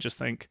Unity. I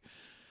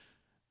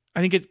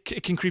think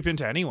it can creep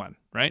into anyone,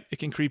 right? It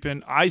can creep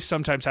in. I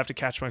sometimes have to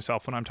catch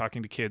myself when I'm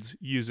talking to kids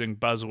using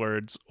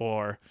buzzwords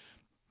or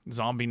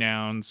zombie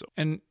nouns,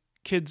 and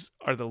kids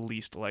are the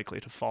least likely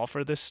to fall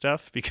for this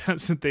stuff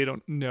because they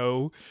don't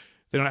know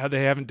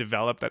They haven't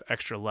developed that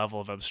extra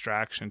level of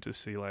abstraction to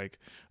see like,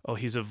 oh,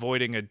 he's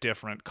avoiding a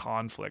different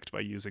conflict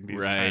by using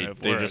these kind of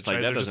They're words. just like,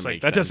 right? that They're doesn't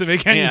make that sense. doesn't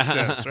make any Yeah.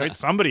 sense, right?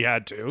 Somebody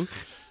had to,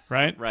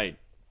 right? Right.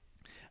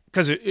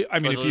 Because I mean, Or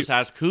if they'll you just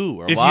ask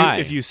who or why.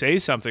 if you say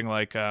something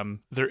like,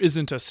 there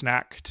isn't a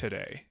snack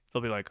today,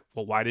 they'll be like,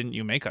 well, why didn't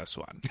you make us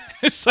one?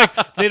 It's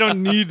like they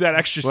don't need that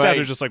extra step. Right.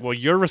 They're just like, well,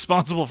 you're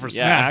responsible for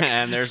Yeah, snack.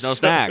 and there's no So-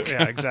 snack.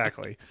 Yeah,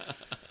 exactly.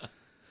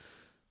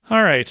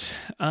 All right.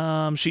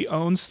 She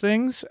owns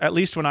things. At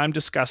least when I'm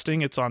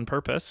disgusting, it's on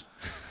purpose.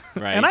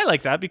 Right. And I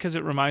like that because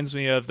it reminds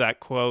me of that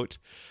quote,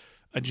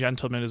 a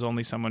gentleman is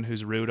only someone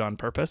who's rude on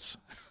purpose.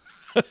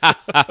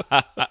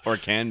 or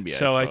can be.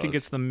 So I think suppose.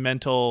 it's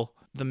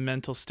the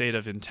mental state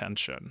of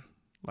intention.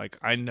 Like,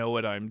 I know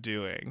what I'm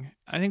doing.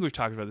 I think we've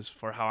talked about this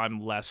before, how I'm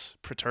less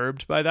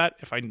perturbed by that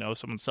if I know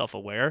someone's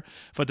self-aware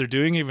of what they're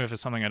doing, even if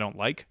it's something I don't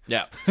like.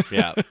 Yeah.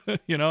 Yeah.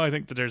 I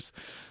think that there's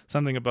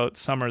something about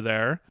Summer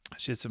there.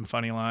 She had some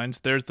funny lines.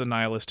 There's the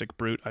nihilistic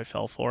brute I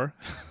fell for.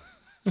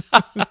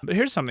 But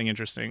here's something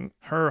interesting.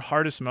 Her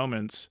hardest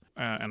moments,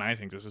 and I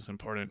think this is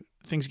important,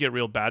 things get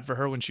real bad for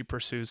her when she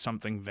pursues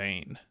something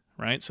vain,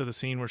 right? So the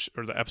scene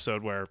or the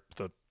episode where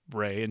the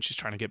Ray and she's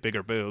trying to get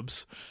bigger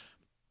boobs,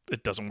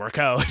 it doesn't work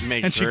out.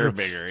 Makes And she her gr-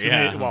 bigger, she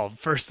yeah. made- well,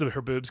 first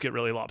her boobs get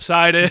really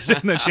lopsided,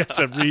 and then she has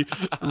to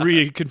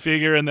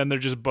reconfigure, and then they're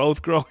just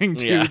both growing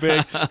too Yeah.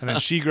 big, and then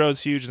she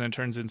grows huge, and then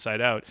turns inside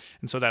out.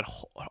 And so that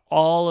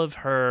all of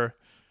her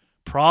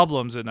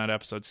problems in that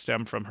episode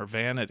stem from her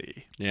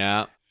vanity.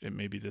 Yeah.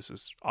 Maybe this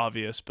is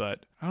obvious,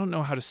 but I don't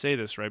know how to say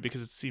this right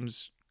because it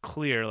seems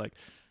clear. Like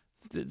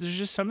there's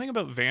just something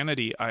about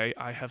vanity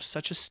I have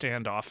such a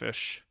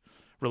standoffish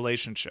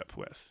relationship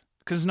with,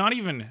 because it's not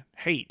even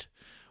hate,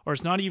 or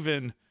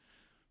it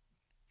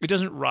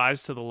doesn't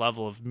rise to the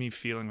level of me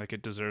feeling like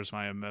it deserves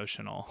my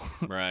emotional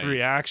Right.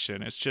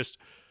 reaction. It's just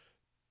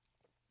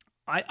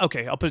I'll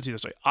put it to you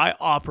this way. I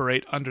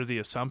operate under the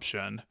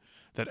assumption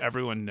that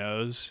everyone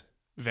knows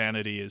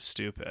vanity is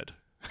stupid.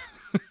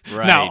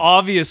 Right. Now,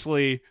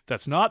 obviously,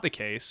 that's not the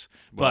case,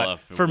 but Well,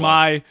 if it for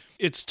was.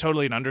 it's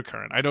totally an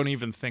undercurrent. I don't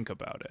even think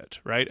about it,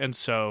 right? And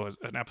so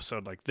an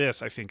episode like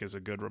this, I think, is a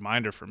good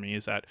reminder for me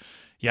is that,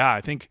 yeah,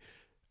 I think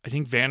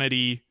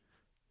vanity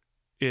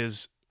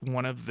is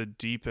one of the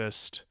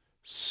deepest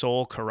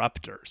soul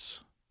corruptors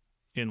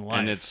in life.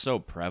 And it's so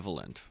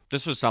prevalent.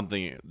 This was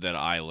something that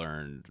I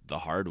learned the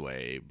hard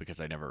way because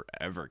I never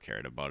ever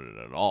cared about it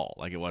at all.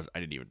 Like I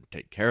didn't even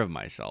take care of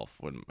myself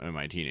in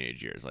my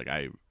teenage years. Like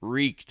I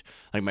reeked.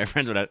 Like my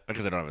friends would,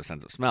 because I don't have a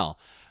sense of smell.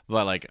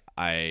 But like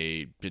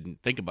I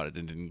didn't think about it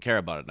and didn't care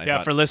about it. And I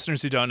thought, for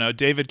listeners who don't know,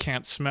 David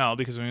can't smell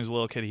because when he was a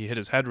little kid, he hit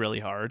his head really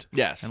hard.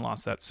 Yes. And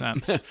lost that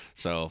sense.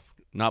 So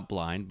not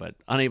blind, but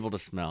unable to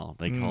smell.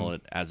 They call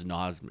it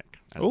anosmic.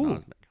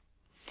 Ooh.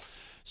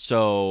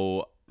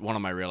 So one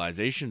of my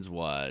realizations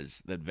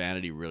was that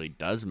vanity really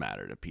does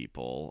matter to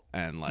people,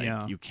 and like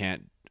Yeah. you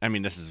can't. I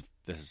mean, this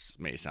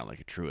may sound like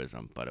a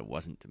truism, but it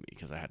wasn't to me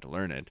because I had to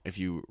learn it. If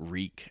you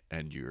reek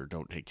and you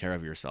don't take care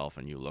of yourself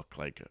and you look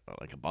like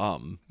a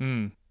bum,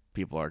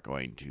 people are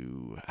going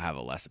to have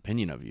a less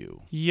opinion of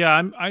you.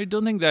 Yeah, I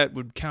don't think that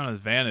would count as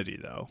vanity,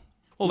 though.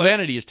 Well,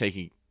 vanity is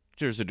taking.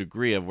 There's a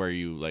degree of where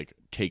you like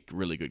take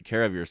really good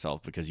care of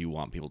yourself because you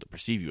want people to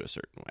perceive you a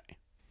certain way,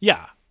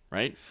 Yeah.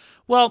 right?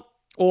 Well,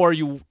 or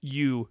you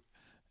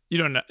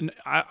don't know.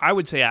 I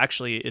would say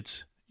actually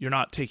you're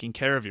not taking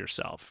care of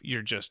yourself.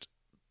 You're just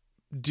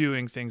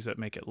doing things that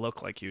make it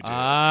look like you do.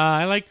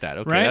 I like that.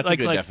 Okay, Right? that's Like-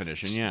 a good like,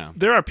 definition. Yeah.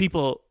 There are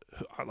people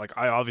who, like,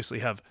 I obviously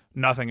have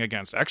nothing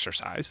against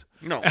exercise.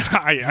 No.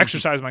 I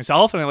exercise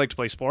myself, and I like to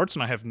play sports,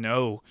 and I have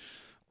no.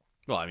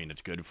 Well, I mean,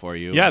 it's good for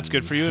you. Yeah, it's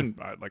good for you, and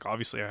like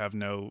obviously, I have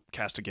no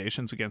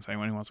castigations against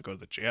anyone who wants to go to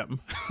the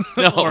gym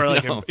No, or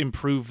like no.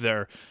 improve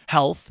their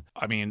health.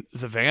 I mean,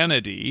 the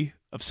vanity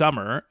of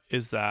Summer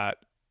is that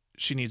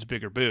she needs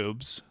bigger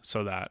boobs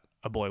so that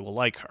a boy will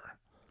like her.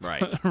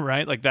 Right.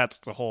 Right? Like that's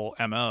the whole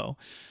MO.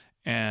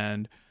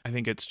 And I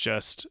think it's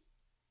just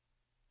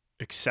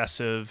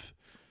excessive.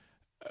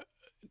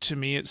 To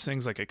me, it's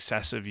things like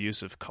excessive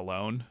use of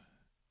cologne.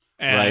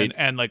 And, Right.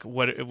 And like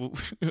what?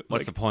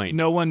 What's the point?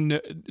 No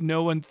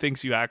one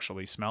thinks you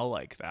actually smell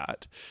like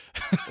that.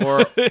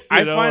 Or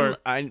I know, find or-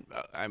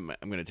 I'm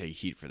going to take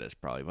heat for this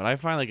probably, but I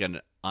find like an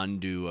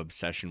undue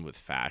obsession with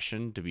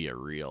fashion to be a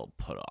real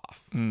put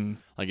off.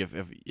 Like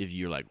if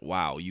you're like,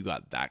 wow, you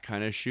got that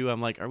kind of shoe,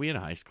 I'm like, are we in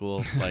high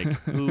school? Like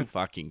who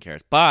fucking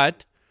cares?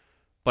 But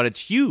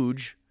it's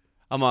huge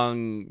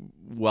among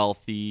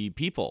wealthy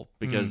people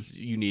because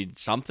you need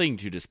something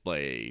to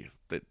display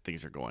that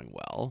things are going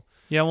well.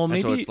 Yeah, well, And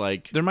maybe so it's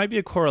like, there might be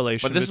a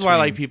correlation. but this is why I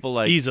like between people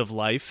like ease of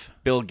life.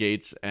 Bill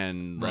Gates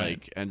and Right.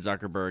 like and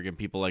Zuckerberg and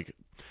people like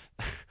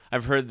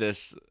I've heard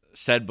this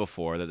said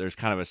before that there's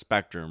kind of a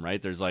spectrum,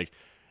 right? There's like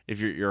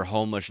if you're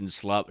homeless and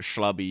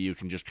schlubby, you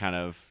can just kind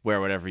of wear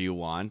whatever you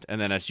want, and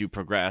then as you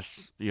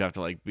progress, you have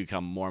to like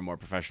become more and more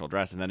professional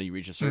dressed, and then you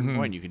reach a certain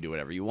point, you can do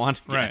whatever you want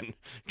again, Right.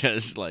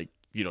 Because like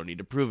you don't need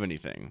to prove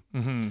anything.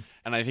 Mm-hmm.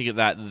 And I think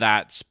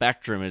that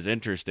spectrum is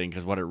interesting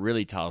because what it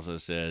really tells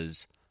us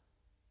is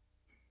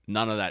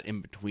none of that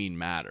in between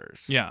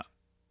matters. Yeah.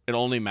 It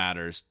only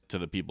matters to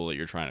the people that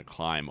you're trying to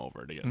climb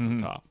over to get to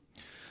the top.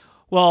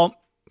 Well,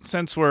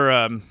 since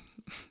we're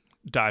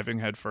diving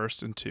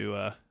headfirst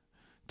into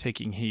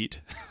taking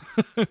heat,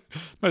 might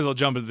as well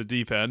jump into the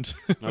deep end.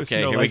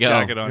 Okay, no here we life go.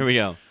 jacket on. Here we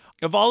go.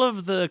 Of all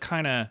of the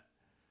kind of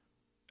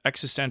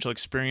existential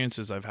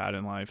experiences I've had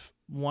in life,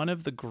 one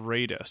of the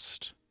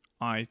greatest,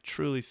 I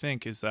truly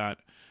think, is that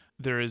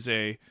there is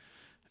a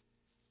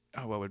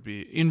what would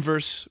be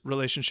inverse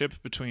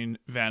relationship between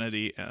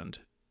vanity and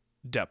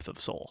depth of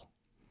soul.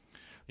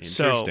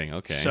 Interesting.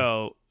 Okay.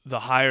 So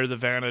the higher the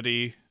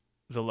vanity,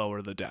 the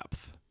lower the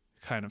depth,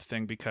 kind of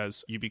thing,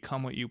 because you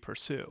become what you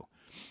pursue.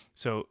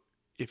 So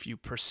if you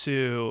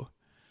pursue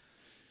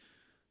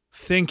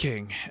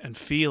thinking and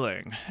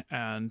feeling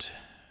and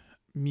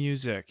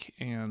music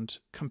and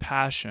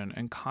compassion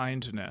and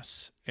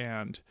kindness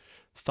and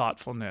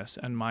thoughtfulness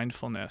and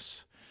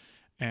mindfulness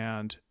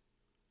and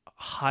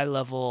high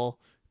level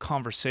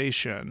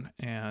conversation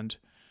and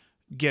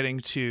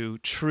getting to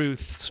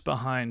truths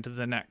behind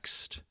the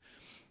next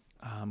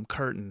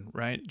curtain,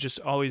 right? Just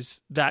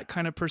always that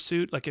kind of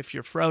pursuit. Like if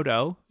you're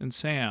Frodo and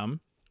Sam,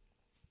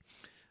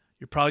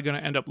 you're probably going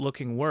to end up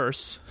looking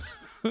worse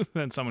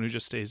than someone who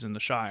just stays in the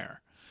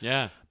Shire.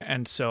 Yeah.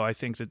 And so I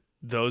think that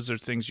those are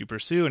things you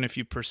pursue. And if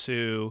you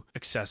pursue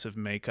excessive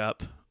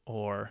makeup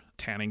or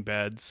tanning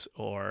beds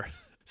or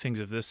things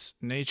of this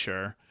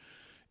nature,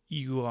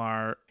 you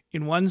are,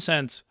 in one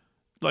sense,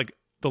 like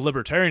the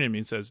libertarian in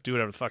me says, do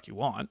whatever the fuck you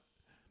want.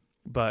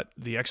 But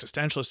the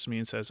existentialist in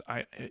me says,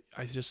 I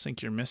just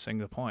think you're missing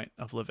the point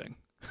of living.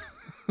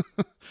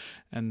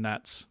 And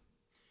that's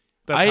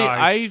how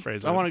I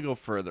phrase it. I want to go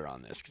further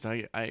on this because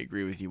I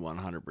agree with you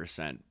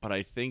 100%. But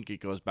I think it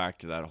goes back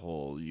to that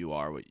whole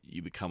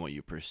you become what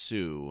you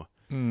pursue.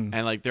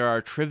 And like there are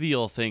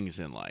trivial things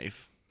in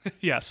life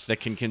yes,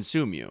 that can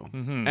consume you.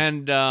 Mm-hmm.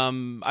 And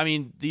I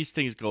mean, these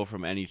things go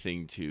from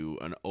anything to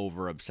an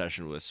over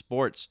obsession with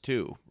sports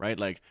too, right?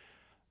 Like,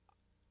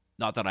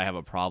 not that I have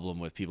a problem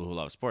with people who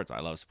love sports. I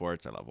love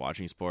sports. I love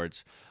watching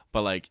sports.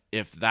 But like,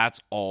 if that's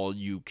all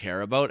you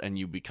care about and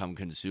you become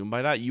consumed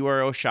by that, you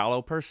are a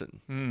shallow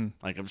person.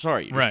 Like, I'm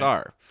sorry, you just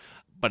are.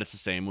 But it's the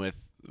same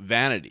with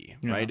vanity,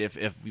 right?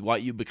 If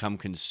what you become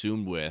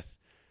consumed with,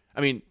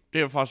 I mean,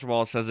 David Foster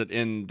Wallace says it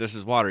in This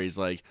Is Water. He's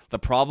like, the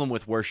problem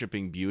with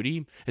worshiping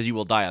beauty is you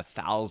will die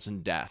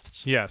 1,000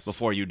 deaths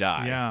before you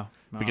die. Yeah.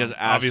 Because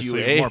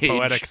obviously as you age, more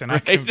poetic than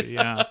right? I can be,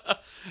 yeah.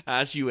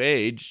 As you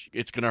age,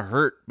 it's going to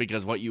hurt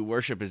because what you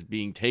worship is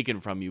being taken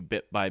from you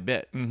bit by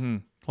bit. Mm-hmm.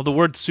 Well, the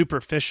word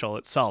superficial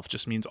itself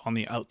just means on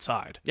the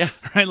outside. Yeah.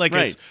 Right? Like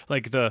it's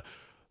like the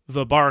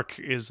bark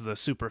is the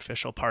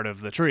superficial part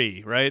of the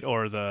tree, right?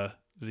 Or the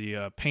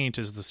paint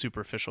is the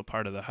superficial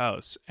part of the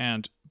house.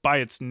 And by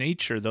its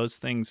nature, those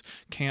things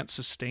can't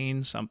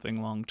sustain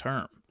something long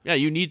term. Yeah,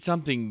 you need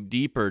something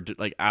deeper to,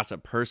 like, as a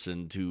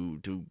person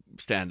to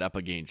stand up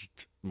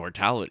against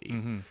mortality.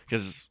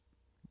 Because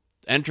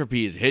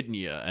entropy is hitting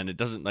you, and it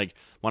doesn't, like,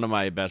 one of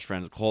my best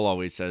friends, Cole,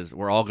 always says,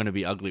 we're all going to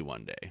be ugly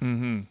one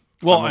day.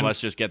 Some of us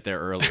just get there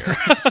earlier.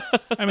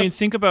 I mean,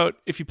 think about,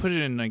 if you put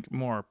it in like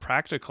more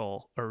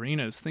practical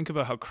arenas, think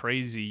about how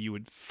crazy you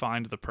would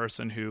find the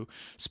person who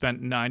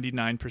spent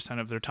 99%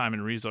 of their time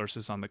and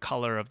resources on the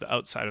color of the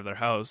outside of their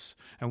house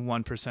and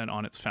 1%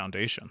 on its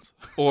foundations.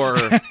 Or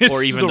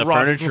even the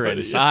furniture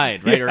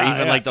inside, right? Or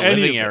even like the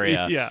living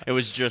area. Yeah. It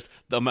was just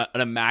an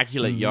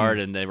immaculate yard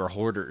and they were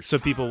hoarders. So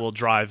people will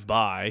drive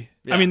by.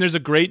 Yeah. I mean, there's a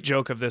great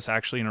joke of this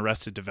actually in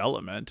Arrested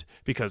Development,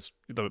 because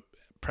the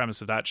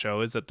premise of that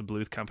show is that the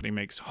Bluth Company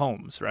makes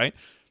homes, right?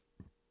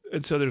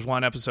 And so there's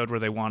one episode where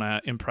they want to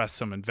impress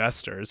some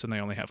investors and they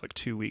only have like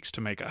 2 weeks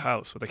to make a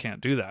house. Well, they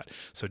can't do that.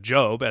 So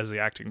Job, as the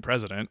acting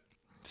president,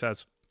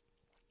 says,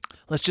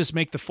 let's just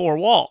make the 4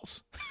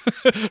 walls,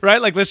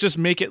 right? Like, let's just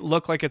make it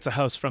look like it's a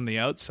house from the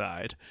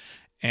outside.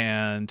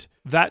 And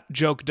that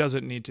joke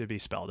doesn't need to be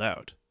spelled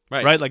out.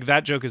 Right? Like,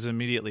 that joke is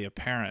immediately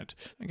apparent.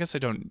 I guess I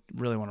don't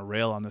really want to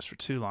rail on this for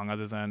too long,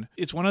 other than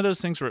it's one of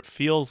those things where it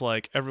feels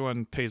like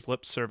everyone pays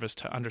lip service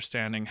to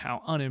understanding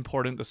how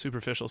unimportant the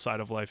superficial side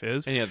of life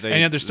is. And yet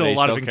there's still a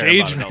lot of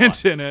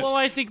engagement in it. Well,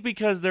 I think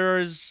because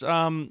there's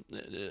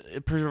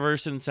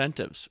perverse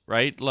incentives,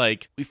 right?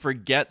 Like, we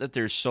forget that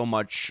there's so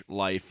much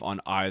life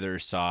on either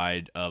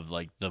side of,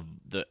 like,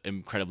 the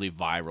incredibly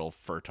viral,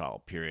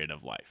 fertile period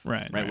of life.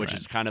 Right? Which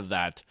is kind of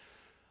that...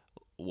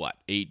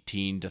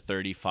 18 to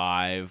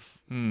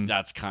 35,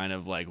 that's kind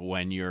of like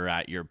when you're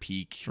at your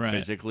peak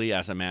physically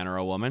as a man or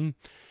a woman.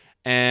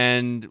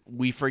 And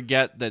we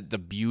forget that the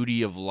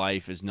beauty of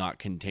life is not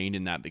contained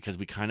in that, because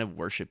we kind of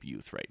worship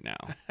youth right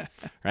now,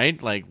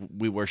 right? Like,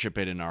 we worship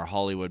it in our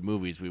Hollywood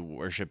movies. We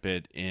worship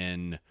it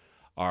in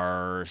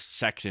our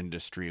sex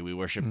industry. We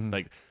worship,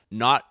 like,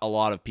 not a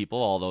lot of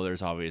people, although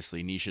there's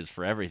obviously niches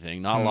for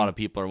everything, not a lot of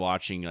people are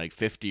watching like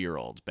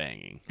 50-year-olds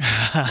banging,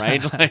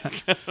 right?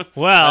 Like,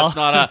 well,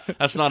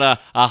 that's not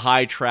a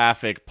high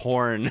traffic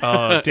porn.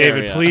 Oh,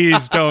 David,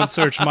 please don't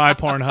search my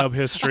Pornhub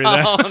history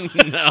then. Oh,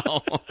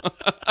 no.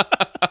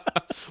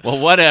 Well,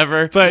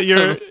 whatever. But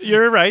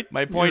you're right.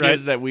 My point You're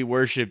is that we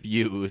worship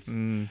youth,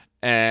 right.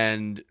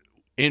 and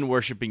in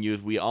worshiping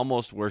youth, we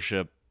almost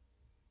worship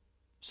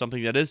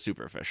something that is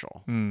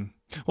superficial.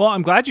 Well,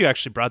 I'm glad you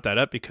actually brought that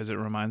up because it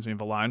reminds me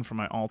of a line from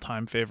my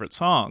all-time favorite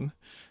song,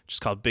 which is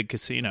called Big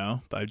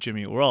Casino by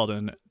Jimmy Eat World,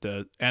 and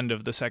the end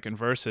of the second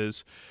verse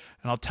is,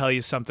 and I'll tell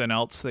you something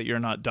else that you're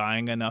not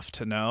dying enough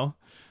to know.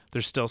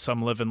 There's still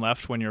some living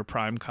left when your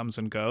prime comes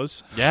and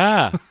goes.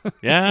 Yeah,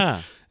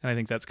 yeah. And I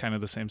think that's kind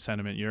of the same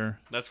sentiment you're...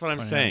 That's what I'm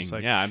saying.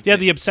 Like, yeah,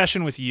 the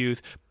obsession with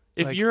youth.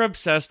 If you're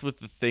obsessed with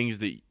the things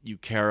that you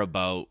care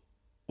about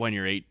when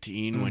you're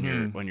 18,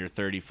 Mm-hmm. when you're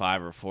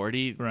 35 or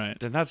 40, right,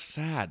 then that's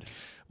sad.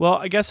 Well,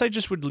 I guess I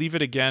just would leave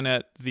it again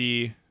at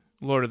the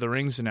Lord of the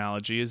Rings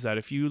analogy, is that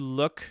if you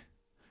look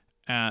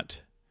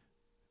at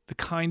the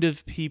kind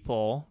of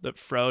people that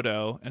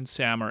Frodo and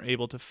Sam are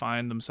able to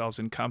find themselves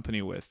in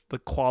company with, the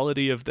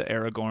quality of the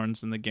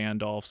Aragorns and the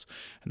Gandalfs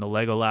and the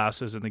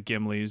Legolasses and the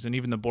Gimlis and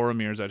even the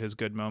Boromirs at his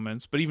good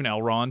moments, but even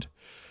Elrond,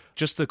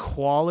 just the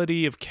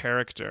quality of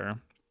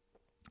character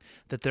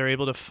that they're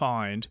able to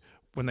find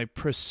when they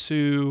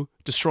pursue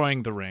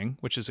destroying the ring,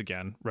 which is,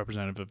 again,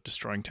 representative of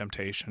destroying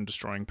temptation,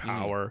 destroying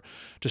power,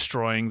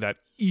 destroying that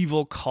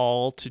evil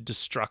call to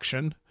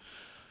destruction,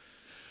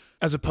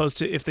 as opposed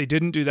to if they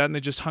didn't do that and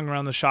they just hung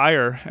around the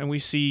Shire. And we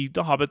see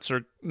the hobbits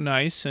are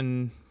nice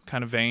and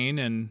kind of vain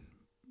and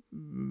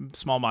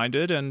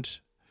small-minded, and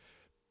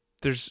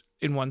there's,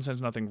 in one sense,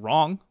 nothing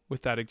wrong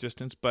with that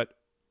existence, but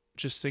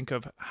just think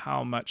of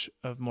how much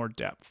of more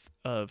depth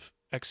of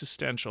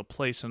existential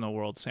place in the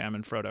world Sam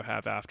and Frodo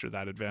have after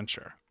that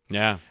adventure.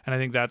 Yeah. And I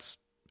think that's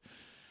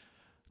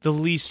the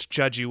least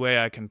judgy way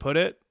I can put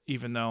it,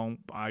 even though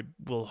I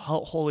will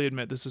wholly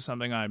admit this is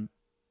something I'm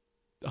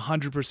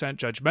 100%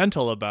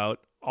 judgmental about.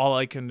 All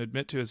I can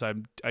admit to is I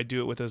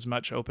do it with as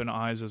much open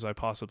eyes as I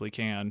possibly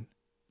can,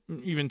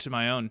 even to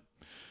my own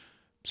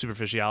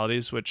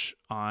superficialities, which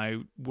I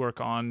work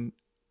on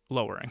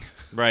lowering.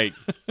 Right.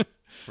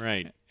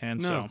 Right.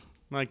 And I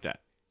like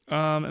that.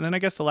 And then I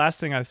guess the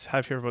last thing I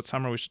have here about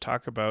Summer we should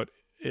talk about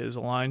is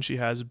a line she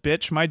has,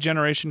 "Bitch, my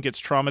generation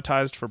gets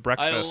traumatized for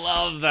breakfast." I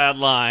love that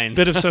line.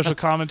 Bit of social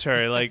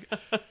commentary. Like,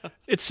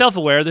 it's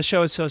self-aware. The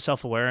show is so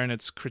self-aware in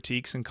its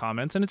critiques and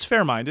comments, and it's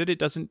fair-minded. It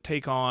doesn't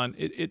take on...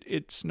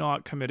 It's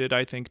not committed,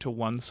 I think, to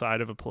one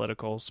side of a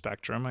political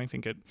spectrum. I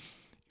think it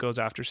goes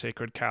after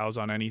sacred cows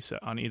on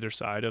either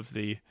side of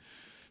the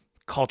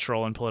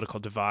cultural and political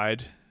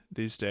divide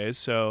these days.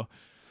 So...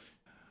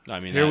 I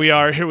mean, here we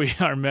are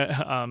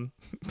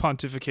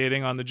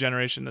pontificating on the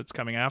generation that's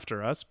coming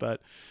after us,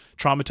 but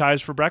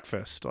traumatized for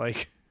breakfast.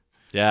 Like,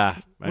 yeah.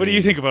 What do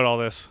you think about all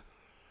this?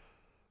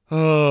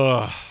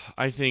 Oh,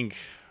 I think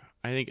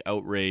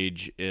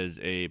outrage is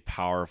a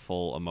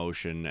powerful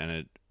emotion, and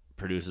it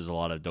produces a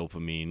lot of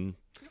dopamine.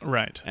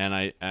 Right. And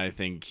I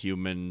think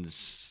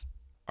humans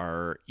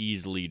are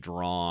easily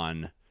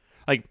drawn.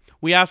 Like,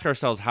 we ask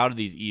ourselves, how do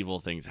these evil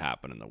things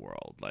happen in the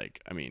world?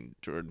 Like, I mean,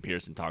 Jordan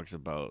Peterson talks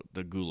about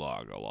the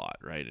Gulag a lot,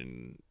 right?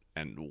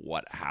 And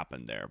what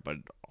happened there, but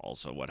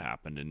also what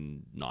happened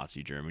in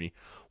Nazi Germany.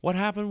 What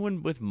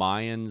happened with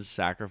Mayans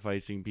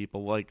sacrificing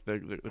people? Like,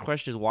 the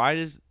question is, why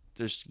does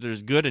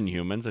there's good in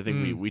humans? I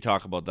think we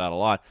talk about that a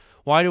lot.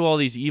 Why do all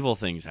these evil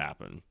things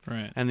happen?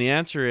 Right. And the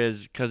answer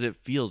is because it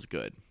feels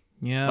good.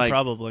 Yeah, like,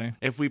 probably.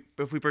 If we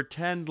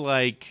pretend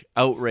like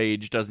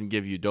outrage doesn't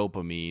give you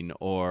dopamine,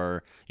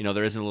 or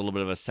there isn't a little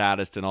bit of a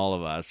sadist in all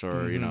of us,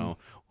 or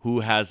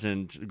who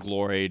hasn't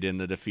gloried in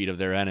the defeat of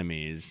their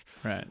enemies,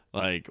 right?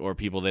 Like, or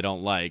people they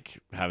don't like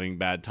having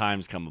bad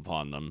times come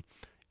upon them.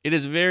 It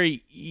is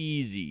very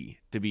easy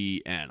to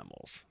be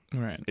animals.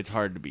 Right. It's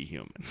hard to be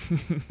human.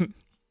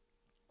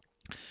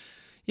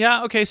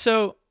 Yeah. Okay.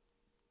 So,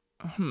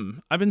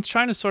 I've been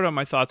trying to sort out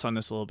my thoughts on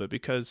this a little bit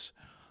because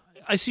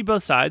I see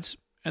both sides.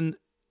 And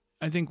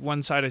I think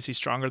one side I see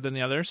stronger than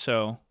the other.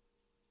 So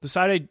the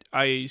side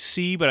I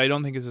see, but I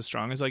don't think is as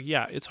strong, is like,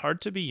 yeah, it's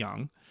hard to be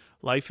young.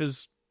 Life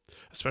is,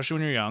 especially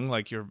when you're young,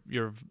 like your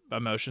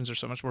emotions are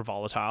so much more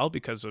volatile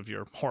because of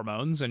your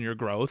hormones and your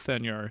growth,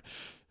 and you're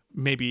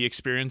maybe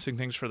experiencing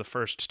things for the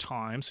first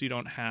time. So you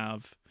don't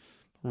have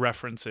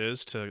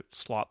references to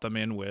slot them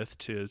in with,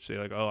 to say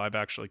like, oh, I've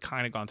actually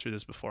kind of gone through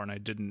this before and I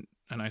didn't,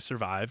 and I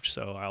survived,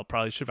 so I'll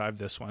probably survive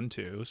this one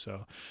too.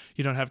 So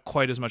you don't have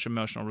quite as much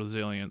emotional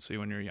resiliency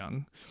when you're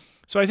young.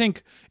 So I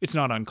think it's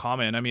not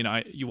uncommon. I mean,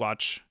 you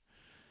watch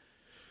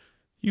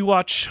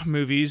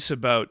movies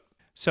about,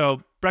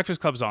 so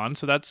Breakfast Club's on,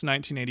 so that's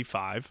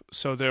 1985.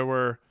 So there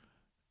were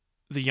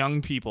the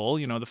young people,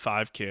 the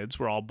 5 kids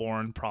were all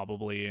born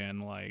probably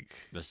in like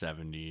the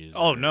 70s.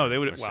 Oh no, they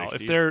would, well,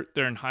 60s. if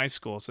they're in high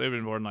school, so they've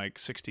been born like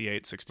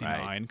 68, 69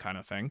 right. kind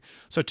of thing.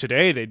 So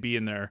today they'd be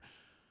in their,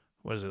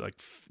 what is it, like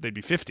they'd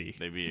be 50.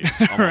 They'd be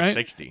almost right?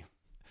 60.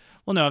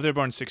 Well, no, if they're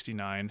born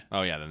 69.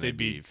 Oh yeah, then they'd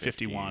be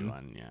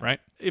 51, yeah. right?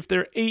 If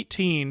they're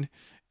 18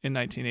 in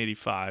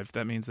 1985,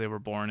 that means they were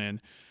born in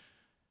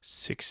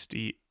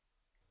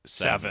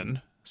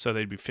 67. So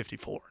they'd be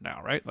 54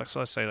 now, right? Like, so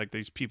let's say like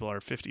these people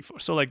are 54.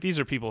 So like these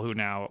are people who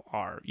now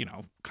are,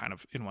 kind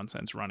of in one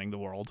sense running the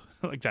world.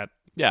 Like that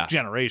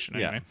generation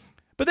Yeah. anyway.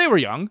 But they were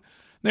young,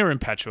 they were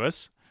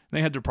impetuous,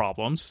 they had their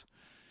problems.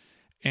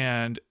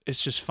 And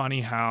it's just funny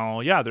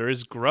how, there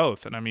is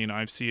growth. And I mean,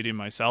 I see it in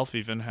myself,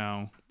 even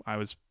how I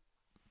was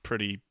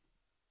pretty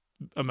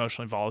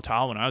emotionally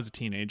volatile when I was a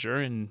teenager,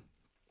 and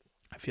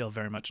I feel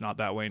very much not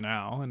that way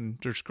now, and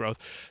there's growth.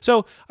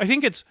 So I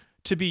think it's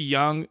to be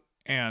young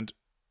and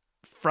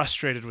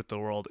frustrated with the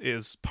world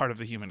is part of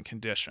the human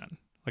condition.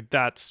 Like,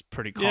 that's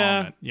pretty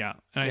common. Yeah.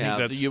 And I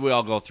think that's... we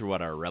all go through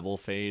our rebel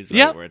phase,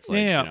 right? Where it's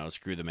like,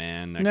 screw the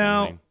man, that kind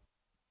of thing.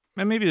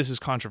 And maybe this is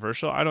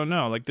controversial. I don't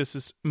know. Like, this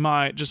is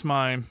my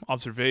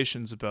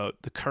observations about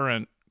the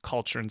current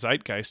culture and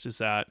zeitgeist is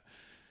that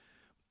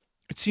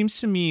it seems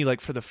to me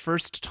like for the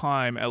first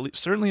time, at least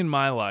certainly in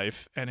my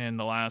life and in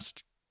the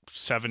last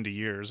 70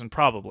 years and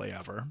probably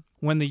ever,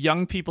 when the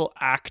young people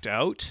act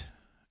out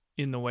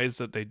in the ways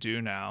that they do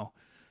now,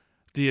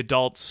 the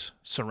adults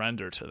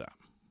surrender to them.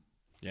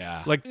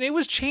 Yeah. Like, it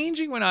was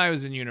changing when I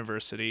was in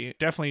university.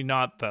 Definitely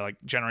not the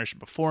generation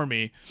before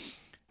me.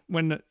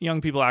 When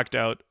young people act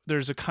out,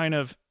 there's a kind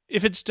of,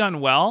 if it's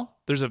done well,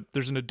 there's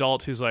an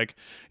adult who's like,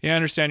 yeah, I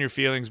understand your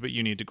feelings, but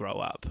you need to grow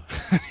up.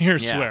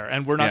 Here's where,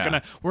 and we're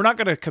not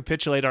gonna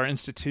capitulate our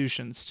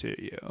institutions to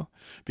you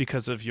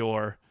because of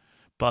your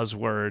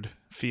buzzword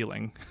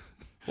feeling.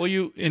 Well,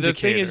 the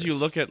thing is, you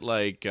look at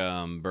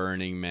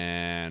Burning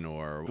Man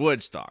or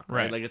Woodstock,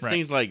 right?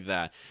 Things like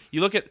that.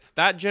 You look at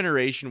that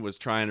generation was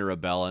trying to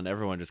rebel, and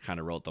everyone just kind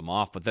of wrote them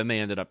off. But then they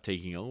ended up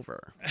taking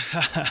over,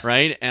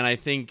 right? And I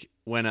think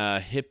when a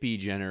hippie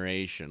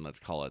generation, let's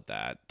call it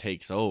that,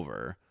 takes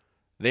over,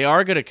 they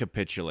are going to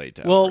capitulate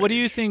to Well, outrage. what do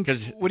you think?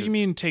 What do you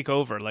mean take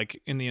over?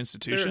 Like in the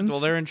institutions?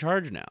 They're in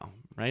charge now,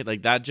 right?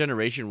 Like that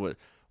generation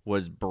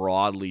was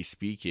broadly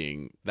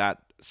speaking that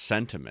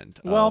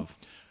sentiment of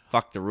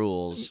fuck the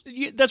rules.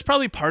 That's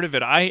probably part of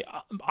it.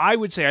 I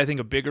would say I think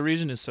a bigger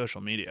reason is social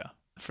media.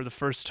 For the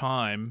first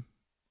time,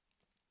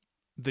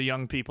 the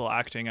young people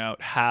acting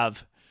out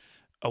have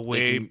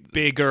a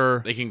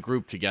bigger... They can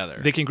group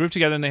together. They can group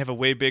together, and they have a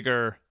way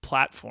bigger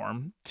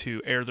platform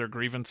to air their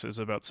grievances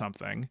about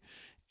something.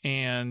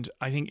 And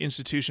I think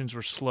institutions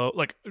were slow,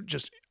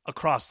 just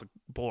across the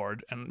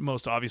board, and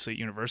most obviously at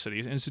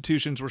universities,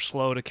 institutions were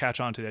slow to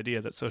catch on to the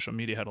idea that social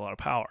media had a lot of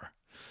power.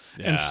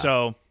 Yeah. And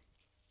so...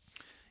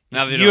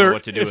 Now they don't know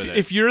what to do with it.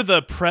 If you're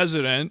the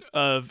president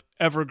of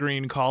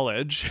Evergreen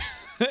College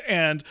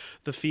and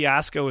the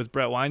fiasco with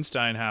Brett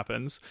Weinstein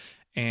happens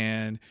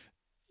and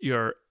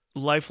your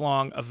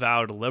lifelong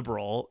avowed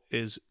liberal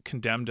is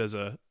condemned as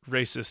a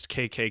racist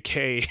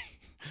KKK,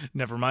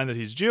 never mind that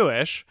he's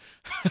Jewish.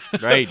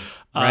 Right.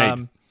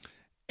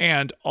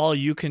 And all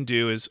you can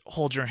do is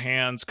hold your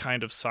hands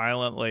kind of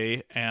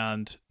silently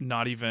and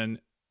not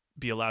even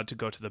be allowed to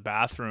go to the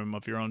bathroom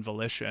of your own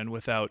volition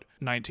without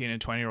 19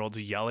 and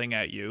 20-year-olds yelling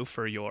at you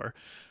for your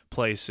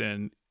place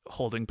in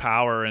holding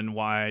power and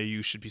why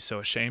you should be so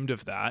ashamed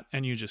of that,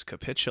 and you just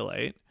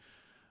capitulate.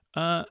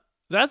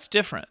 That's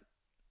different.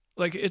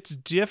 Like, it's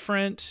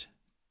different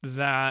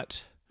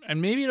that, and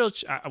maybe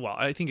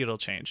I think it'll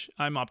change.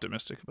 I'm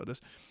optimistic about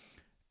this.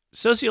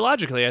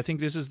 Sociologically, I think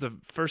this is the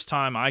first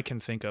time I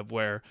can think of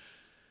where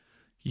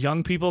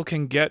young people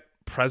can get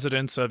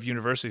presidents of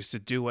universities to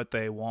do what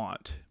they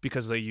want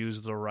because they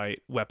use the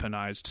right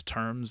weaponized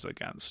terms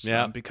against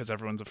them, because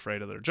everyone's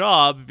afraid of their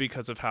job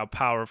because of how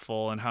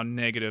powerful and how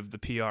negative the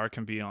PR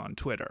can be on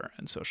Twitter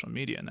and social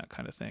media and that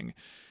kind of thing.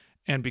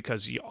 And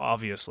because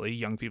obviously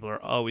young people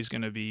are always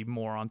going to be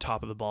more on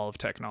top of the ball of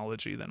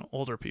technology than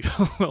older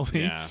people will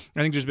be. Yeah.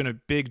 I think there's been a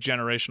big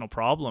generational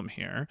problem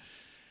here.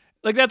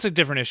 Like, that's a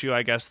different issue,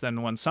 I guess,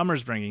 than one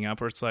Summer's bringing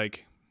up, where it's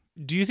like,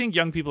 do you think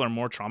young people are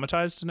more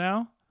traumatized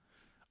now?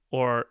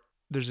 Or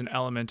there's an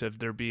element of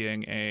there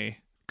being a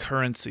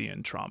currency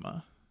in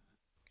trauma?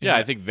 Yeah,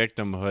 I think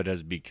victimhood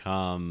has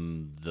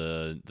become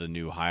the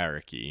new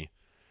hierarchy.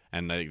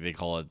 And they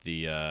call it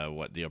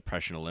the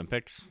oppression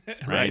Olympics,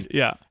 right?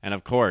 Yeah. And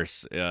of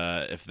course,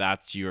 if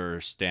that's your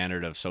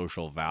standard of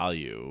social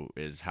value,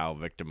 is how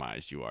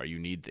victimized you are. You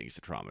need things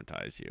to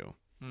traumatize you.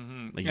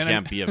 Mm-hmm. Like, you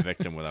can't be a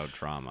victim without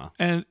trauma.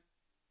 And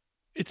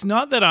it's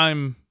not that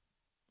I'm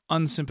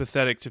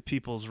unsympathetic to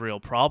people's real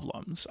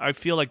problems. I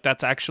feel like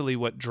that's actually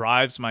what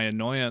drives my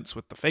annoyance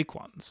with the fake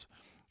ones.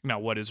 Now,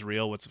 what is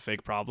real? What's a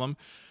fake problem?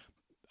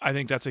 I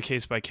think that's a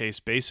case-by-case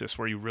basis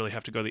where you really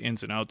have to go the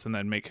ins and outs and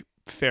then make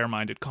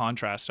fair-minded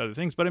contrast to other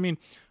things. But I mean,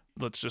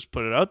 let's just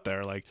put it out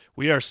there. Like,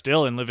 we are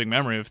still in living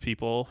memory of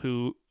people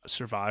who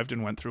survived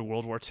and went through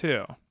World War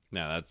II.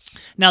 Now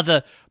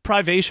the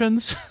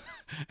privations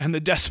and the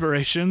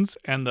desperations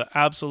and the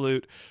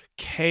absolute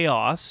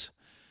chaos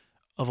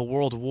of a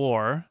world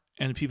war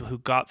and people who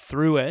got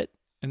through it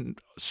and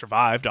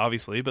survived,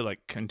 obviously, but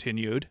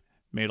continued,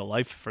 made a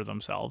life for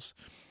themselves.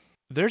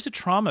 There's a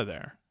trauma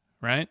there,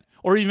 right?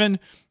 Or even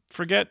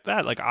forget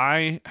that.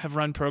 I have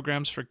run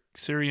programs for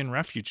Syrian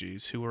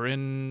refugees who were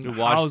who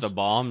watched the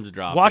bombs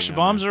drop. Watched the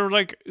bombs, or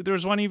there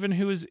was one even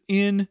who was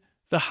in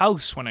the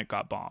house when it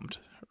got bombed,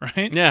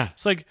 right? Yeah.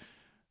 It's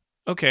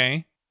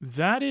okay,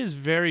 that is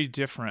very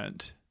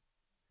different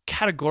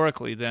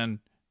categorically than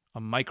a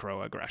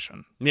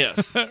microaggression.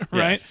 Yes.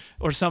 Right? Yes.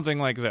 Or something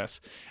like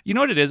this. You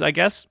know what it is? I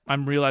guess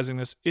I'm realizing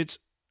this.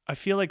 I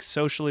feel like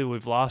socially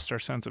we've lost our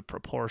sense of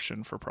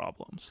proportion for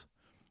problems.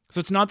 So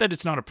it's not that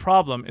it's not a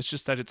problem, it's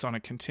just that it's on a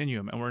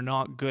continuum, and we're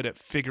not good at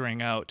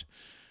figuring out.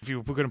 If you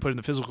were going to put it in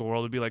the physical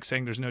world, it'd be like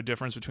saying there's no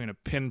difference between a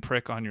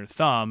pinprick on your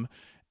thumb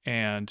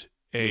and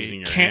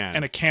a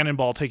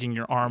cannonball taking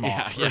your arm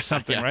off or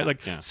something, right?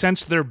 Like,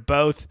 since they're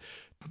both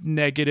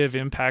negative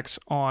impacts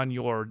on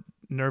your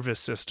nervous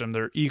system,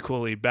 they're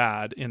equally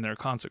bad in their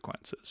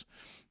consequences.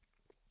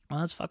 Well,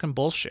 that's fucking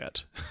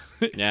bullshit.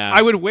 Yeah.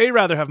 I would way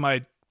rather have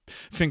my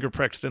finger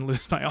pricked than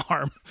lose my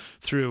arm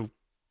through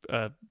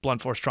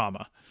blunt force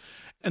trauma.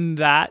 And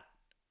that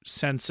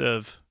sense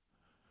of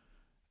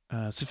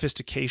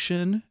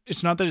sophistication,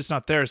 it's not that it's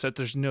not there, it's that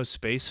there's no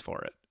space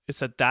for it. It's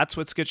that that's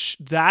what gets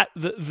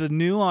the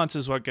nuance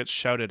is what gets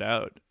shouted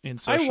out in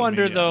social media. I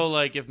wonder though,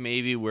 like, if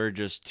maybe we're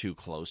just too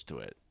close to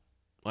it.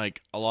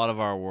 Like, a lot of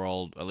our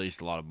world, at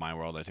least a lot of my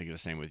world, I think the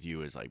same with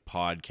you, is like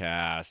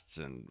podcasts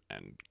and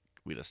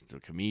we listen to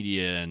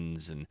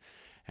comedians and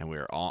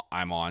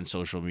I'm on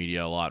social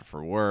media a lot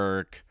for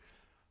work.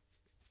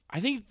 I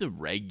think the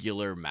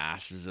regular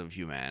masses of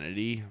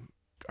humanity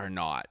are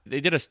not. They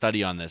did a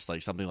study on this,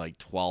 like something like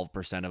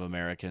 12% of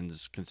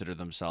Americans consider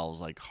themselves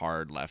like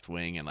hard left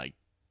wing and like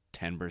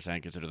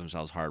 10% consider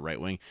themselves hard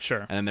right wing. Sure.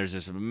 And then there's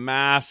this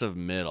massive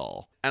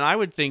middle. And I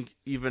would think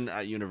even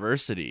at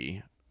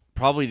university,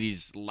 probably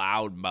these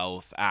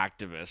loudmouth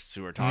activists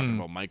who are talking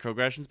about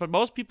microaggressions, but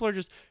most people are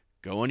just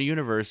going to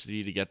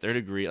university to get their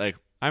degree. Like,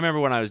 I remember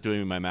when I was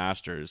doing my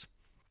master's,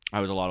 I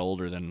was a lot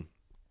older than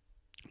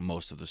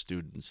most of the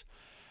students.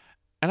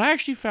 And I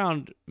actually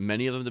found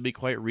many of them to be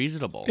quite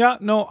reasonable. Yeah,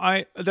 no,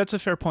 that's a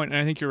fair point,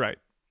 and I think you're right.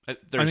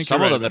 There's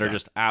some of them that are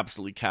just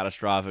absolutely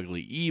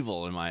catastrophically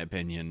evil, in my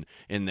opinion,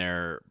 in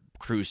their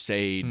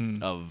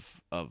crusade of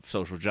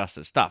social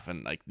justice stuff.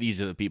 And like, these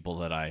are the people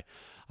that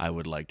I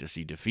would like to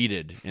see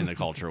defeated in the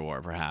culture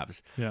war,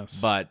 perhaps.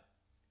 Yes. But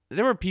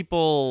there were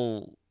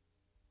people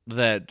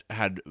that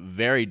had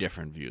very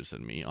different views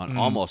than me on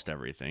almost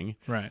everything,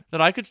 right, that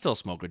I could still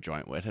smoke a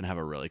joint with and have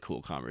a really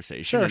cool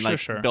conversation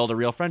and build a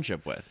real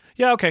friendship with.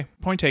 Yeah, okay.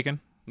 Point taken.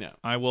 Yeah.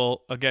 I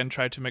will, again,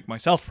 try to make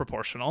myself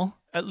proportional.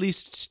 At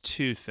least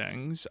two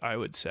things, I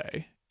would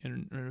say,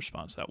 in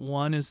response to that.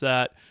 One is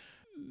that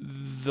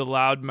the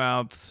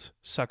loudmouths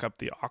suck up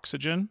the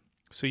oxygen.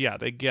 So, yeah,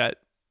 they get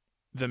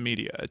the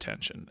media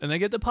attention, and they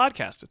get the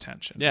podcast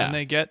attention. Yeah. And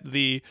they get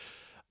the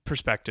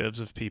perspectives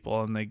of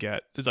people, and they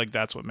get, like,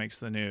 that's what makes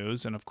the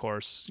news. And, of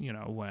course, you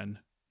know,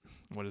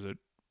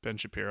 Ben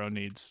Shapiro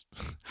needs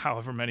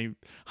however many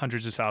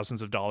hundreds of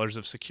thousands of dollars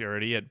of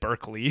security at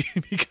Berkeley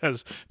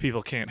because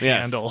people can't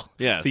handle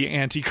the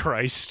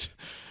Antichrist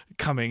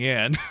coming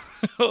in.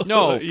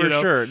 No, for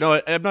sure.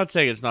 No, I'm not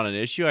saying it's not an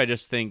issue. I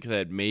just think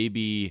that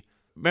maybe,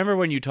 remember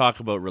when you talk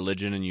about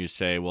religion and you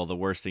say, well, the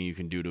worst thing you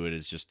can do to it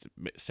is just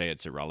say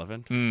it's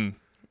irrelevant?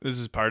 This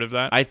is part of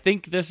that? I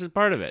think this is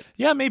part of it.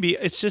 Yeah, maybe.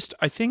 It's just,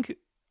 I think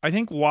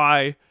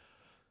why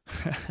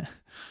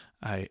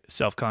I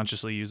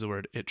self-consciously use the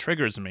word, it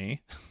triggers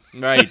me.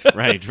 Right.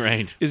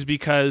 Is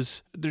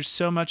because there's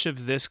so much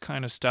of this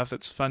kind of stuff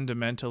that's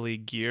fundamentally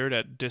geared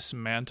at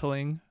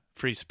dismantling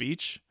free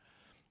speech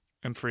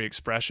and free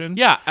expression.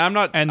 Yeah, I'm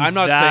not saying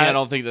I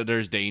don't think that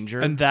there's danger.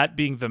 And that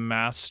being the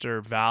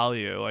master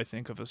value, I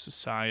think, of a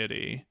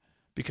society,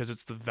 because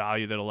it's the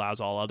value that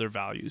allows all other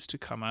values to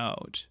come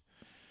out.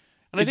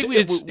 And I think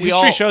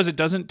history shows it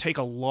doesn't take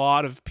a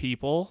lot of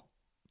people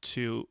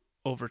to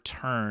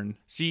overturn.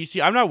 See,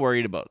 I'm not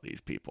worried about these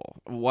people.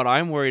 What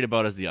I'm worried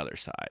about is the other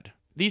side.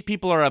 These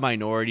people are a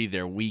minority.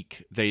 They're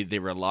weak. They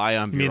rely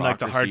on bureaucracies. You mean like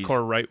the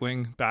hardcore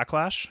right-wing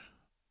backlash?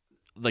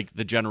 Like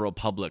the general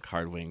public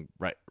right-wing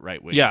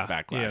backlash. Yeah,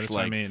 that's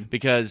what I mean.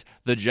 Because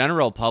the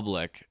general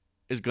public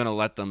is going to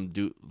let them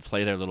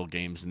play their little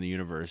games in the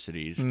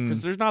universities,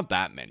 because there's not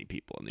that many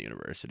people in the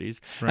universities.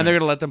 Right. And they're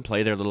going to let them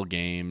play their little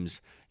games,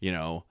 you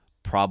know,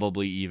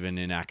 probably even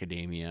in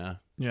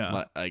academia,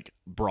 like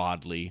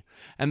broadly.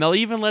 And they'll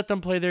even let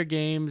them play their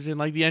games in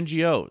like the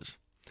NGOs.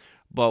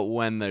 But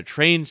when the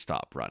trains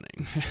stop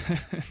running,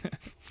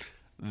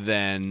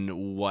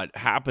 then what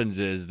happens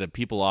is that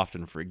people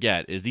often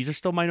forget is these are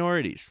still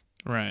minorities.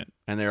 Right.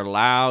 And they're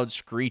loud,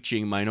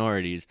 screeching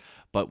minorities.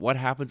 But what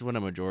happens when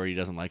a majority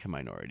doesn't like a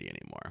minority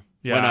anymore?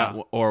 Yeah.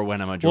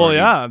 When a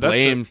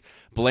majority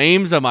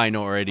blames a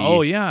minority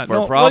for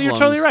problems. Well, you're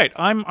totally right.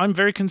 I'm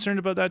very concerned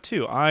about that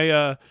too.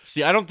 I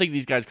don't think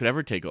these guys could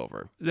ever take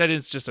over. That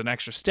is just an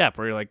extra step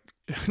where you're like,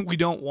 we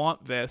don't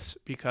want this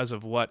because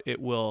of what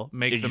it will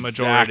make the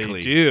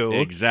majority do.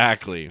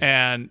 Exactly.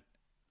 And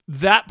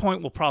that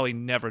point will probably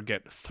never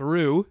get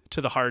through to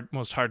the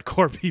most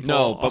hardcore people.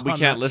 No, but we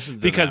can't listen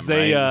to because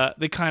them,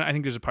 they kind of, I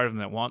think there's a part of them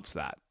that wants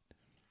that.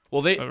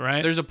 Well,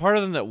 right? there's a part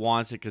of them that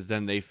wants it because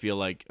then they feel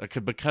like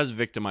because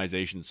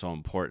victimization is so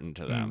important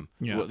to them,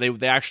 yeah.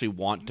 they actually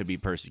want to be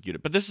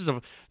persecuted. But this is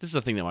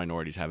a thing that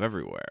minorities have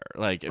everywhere.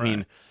 Like, I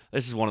mean,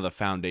 this is one of the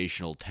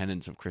foundational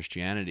tenets of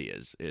Christianity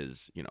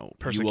is you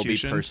will be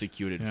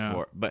persecuted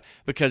for, but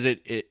because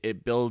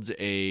it builds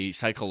a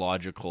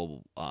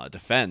psychological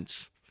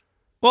defense.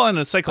 Well, and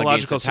a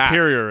psychological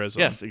superiorism.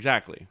 Yes,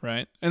 exactly.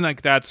 Right, and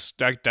like that's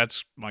like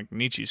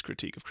Nietzsche's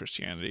critique of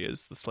Christianity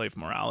is the slave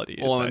morality.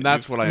 Well, and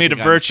that's what I made a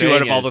virtue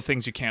out of all the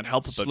things you can't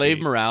help.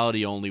 Slave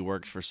morality only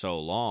works for so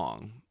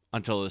long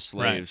until the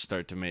slaves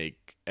start to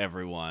make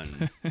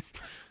everyone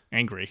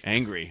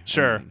angry.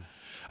 Sure.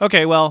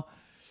 Okay. Well,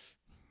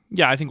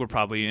 yeah, I think we're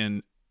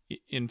probably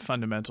in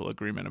fundamental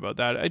agreement about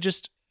that.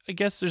 I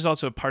guess there's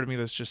also a part of me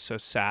that's just so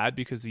sad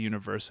because the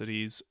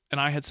universities, and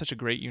I had such a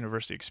great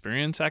university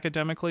experience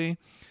academically.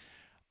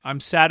 I'm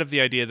sad of the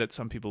idea that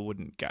some people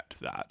wouldn't get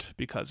that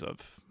because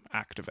of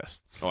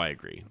activists. Oh, I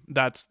agree.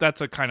 That's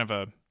a kind of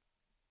a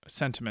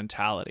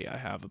sentimentality I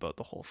have about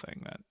the whole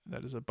thing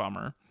that is a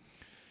bummer.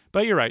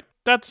 But you're right.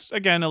 That's,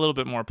 again, a little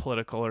bit more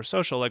political or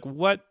social. Like,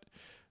 what,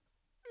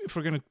 if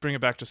we're going to bring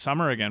it back to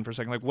Summer again for a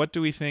second, like, what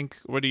do you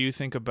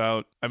think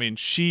about, I mean,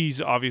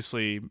 she's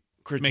obviously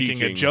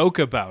making a joke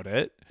about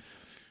it.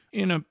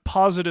 In a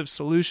positive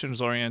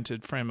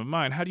solutions-oriented frame of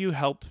mind, how do you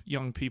help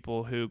young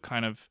people who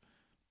kind of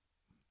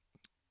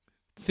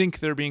think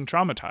they're being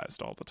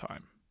traumatized all the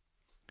time?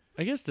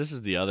 I guess this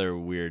is the other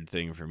weird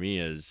thing for me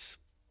is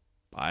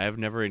I have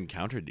never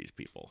encountered these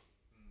people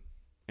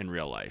in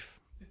real life.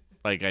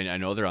 Like, I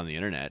know they're on the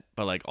internet,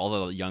 but like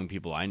all the young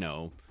people I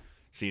know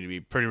seem to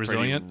be pretty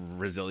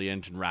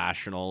resilient and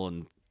rational,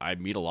 and I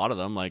meet a lot of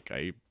them. Like,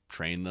 I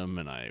train them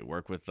and I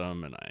work with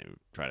them and I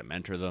try to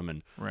mentor them,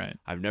 and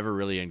I've never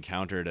really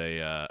encountered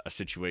a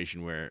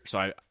situation where, so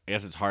I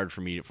guess it's hard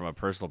for me from a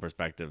personal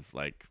perspective,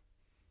 like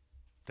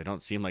they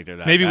don't seem like they're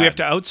that maybe bad. We have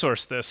to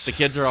outsource this. The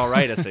kids are all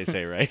right, as they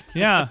say, right?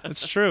 Yeah,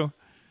 it's true.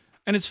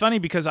 And it's funny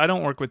because I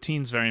don't work with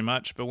teens very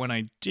much, but when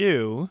I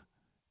do,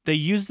 they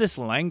use this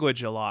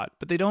language a lot,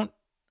 but they don't,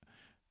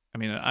 I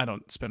mean, I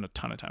don't spend a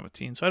ton of time with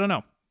teens, so I don't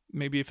know.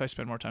 Maybe if I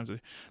spend more time with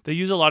them. They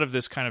use a lot of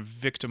this kind of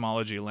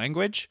victimology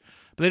language,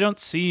 but they don't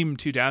seem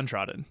too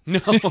downtrodden. No,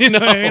 you know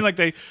what I mean? Like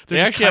they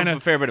actually have a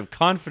fair bit of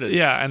confidence.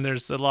 Yeah, and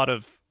there's a lot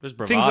of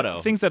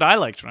bravado. Things that I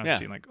liked when I was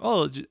a teen, like,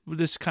 oh,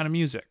 this kind of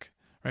music,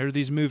 right? Or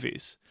these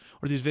movies,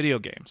 or these video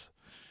games.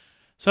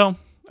 So,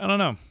 I don't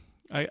know.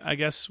 I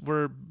guess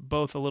we're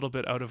both a little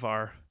bit out of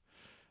our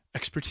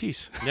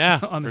expertise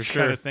on this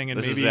kind of thing, and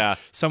maybe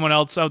someone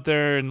else out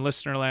there in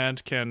listener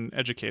land can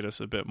educate us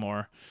a bit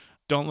more.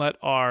 Don't let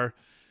our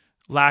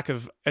lack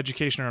of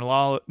education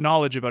or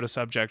knowledge about a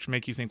subject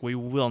make you think we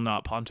will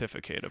not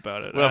pontificate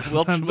about it. Well,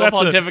 we'll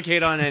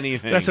pontificate on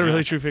anything. That's a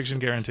really true fiction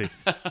guarantee.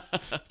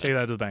 Take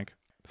that to the bank.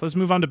 So let's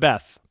move on to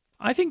Beth.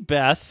 I think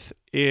Beth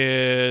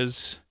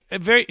is a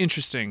very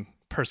interesting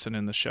person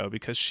in the show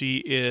because she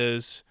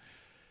is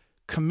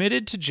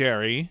committed to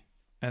Jerry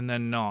and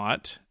then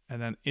not,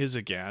 and then is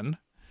again.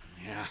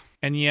 Yeah.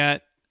 And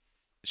yet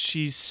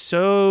she's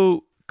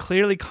so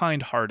clearly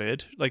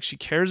kind-hearted. Like, she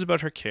cares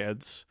about her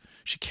kids.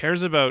 She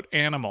cares about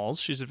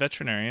animals. She's a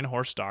veterinarian,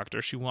 horse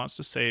doctor. She wants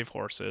to save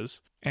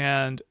horses.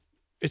 And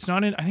it's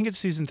not in, I think it's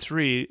season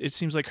 3. It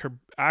seems like her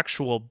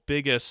actual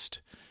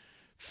biggest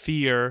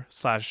fear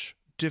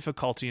 /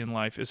 difficulty in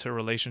life is her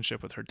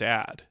relationship with her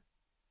dad.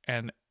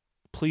 And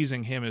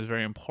pleasing him is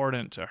very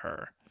important to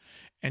her.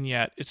 And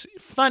yet it's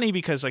funny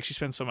because like she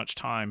spends so much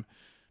time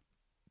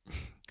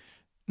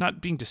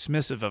not being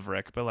dismissive of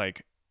Rick, but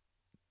like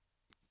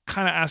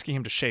kind of asking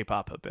him to shape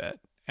up a bit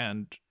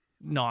and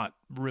not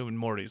ruin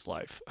Morty's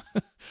life.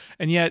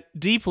 And yet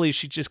deeply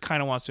she just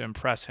kind of wants to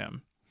impress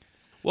him.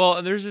 Well,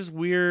 and there's this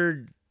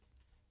weird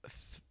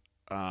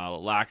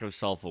lack of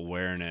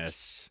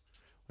self-awareness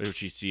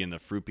which you see in the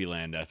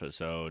Fruipyland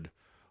episode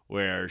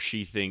where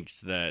she thinks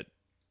that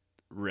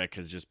Rick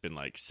has just been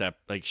like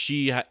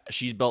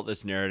she's built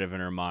this narrative in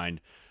her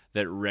mind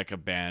that Rick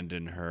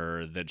abandoned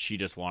her, that she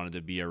just wanted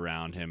to be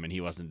around him and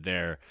he wasn't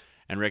there.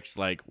 And Rick's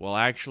like, well,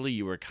 actually,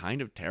 you were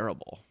kind of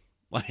terrible.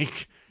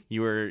 Like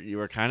you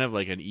were kind of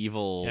like an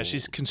evil. Yeah,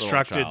 she's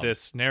constructed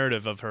this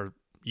narrative of her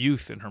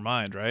youth in her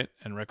mind, right?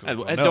 And Rick, like,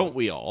 well, no. Don't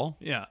we all?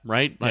 Yeah,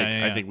 right. Like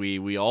I think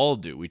we all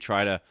do. We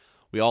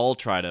all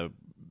try to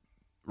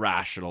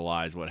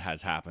rationalize what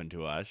has happened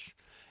to us.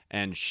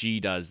 And she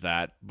does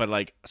that, but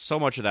like so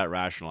much of that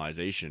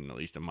rationalization, at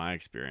least in my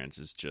experience,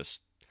 is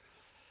just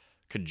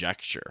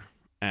conjecture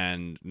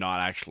and not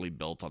actually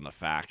built on the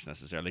facts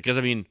necessarily. Because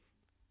I mean,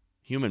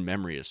 human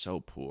memory is so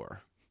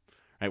poor,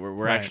 right?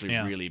 We're actually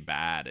really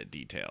bad at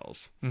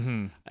details,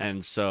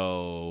 and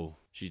so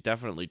she's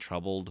definitely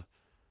troubled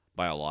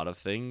by a lot of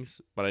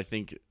things. But I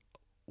think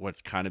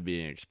what's kind of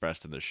being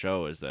expressed in the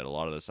show is that a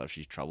lot of the stuff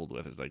she's troubled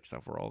with is like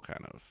stuff we're all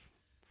kind of.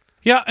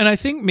 Yeah, and I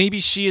think maybe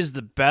she is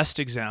the best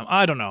example.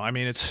 I don't know. I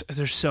mean,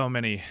 there's so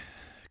many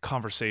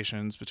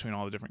conversations between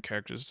all the different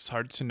characters. It's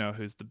hard to know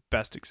who's the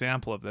best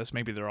example of this.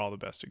 Maybe they're all the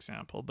best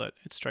example, but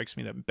it strikes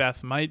me that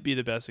Beth might be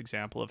the best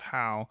example of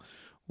how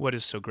what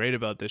is so great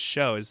about this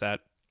show is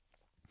that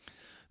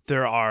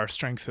there are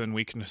strengths and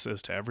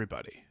weaknesses to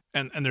everybody,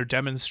 and they're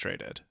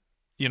demonstrated.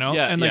 You know,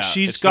 Yeah, and like yeah.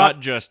 she's it's got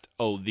not just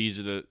these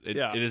are the.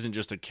 It isn't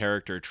just a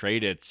character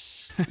trait.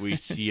 It's we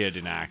see it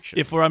in action.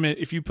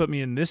 if you put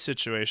me in this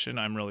situation,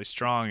 I'm really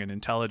strong and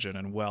intelligent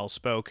and well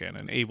spoken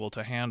and able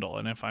to handle.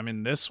 And if I'm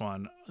in this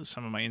one,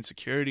 some of my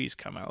insecurities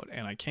come out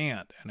and I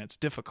can't, and it's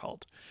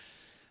difficult.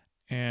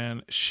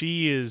 And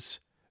she is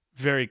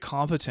very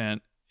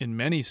competent in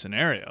many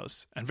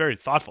scenarios and very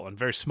thoughtful and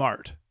very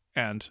smart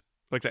and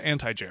like the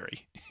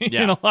anti-Jerry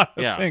in a lot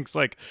of things,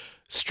 like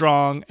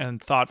strong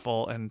and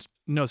thoughtful and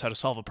knows how to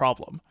solve a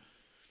problem.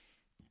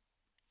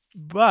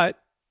 But,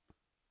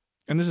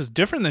 and this is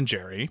different than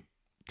Jerry,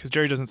 because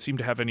Jerry doesn't seem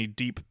to have any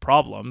deep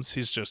problems.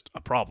 He's just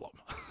a problem.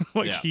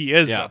 He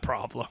is a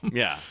problem.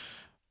 Yeah.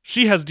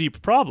 She has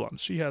deep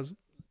problems. She has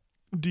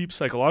deep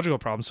psychological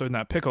problems. So in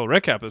that Pickle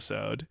Rick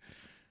episode,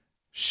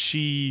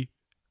 she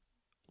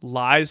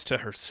lies to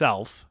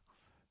herself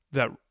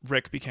that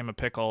Rick became a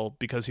pickle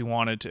because he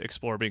wanted to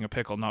explore being a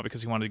pickle, not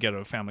because he wanted to get out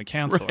of family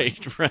counseling.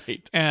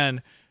 Right.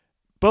 And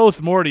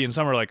both Morty and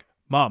Summer are like,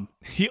 Mom,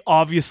 he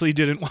obviously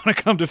didn't want to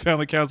come to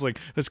family counseling.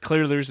 That's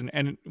clear.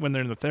 And when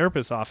they're in the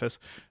therapist's office,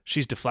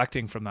 she's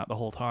deflecting from that the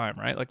whole time,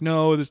 right? Like,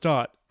 no, it's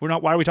not. We're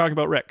not. Why are we talking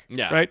about Rick?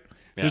 Yeah. Right?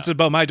 Yeah. It's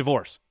about my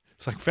divorce.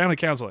 It's like family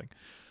counseling.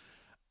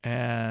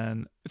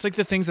 And it's like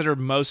the things that are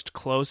most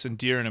close and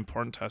dear and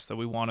important to us that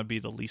we want to be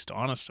the least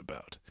honest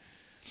about.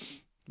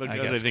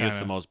 Because I think it's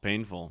the most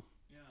painful.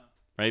 Yeah.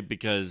 Right?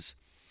 Because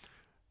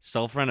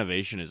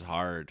self-renovation is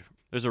hard.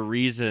 There's a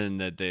reason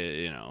that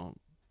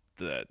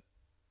that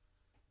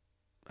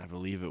I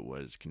believe it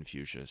was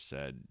Confucius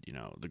said,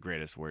 the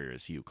greatest warrior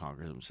is he who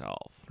conquers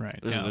himself. Right.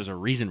 There's a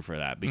reason for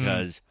that,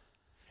 because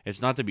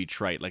it's not to be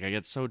trite. Like, I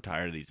get so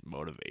tired of these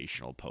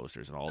motivational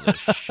posters and all this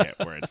shit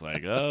where it's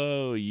like,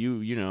 oh,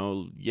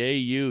 yay,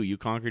 you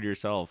conquered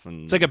yourself.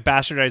 And it's like a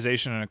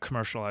bastardization and a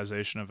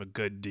commercialization of a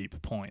good, deep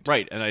point.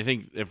 Right. And I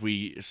think if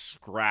we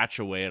scratch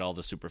away at all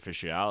the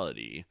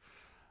superficiality,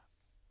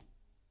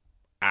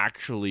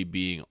 actually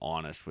being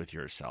honest with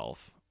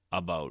yourself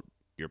about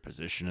your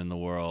position in the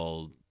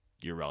world,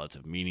 your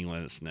relative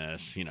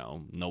meaninglessness,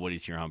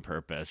 nobody's here on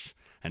purpose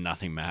and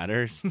nothing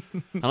matters.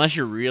 Unless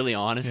you're really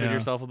honest with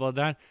yourself about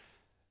that,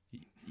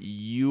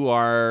 you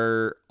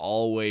are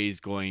always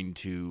going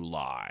to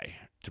lie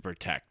to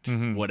protect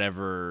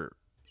whatever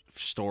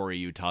story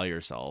you tell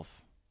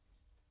yourself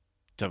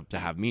to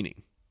have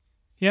meaning.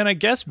 Yeah, and I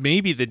guess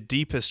maybe the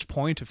deepest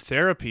point of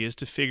therapy is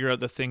to figure out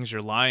the things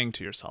you're lying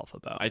to yourself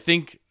about. I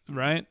think,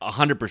 right,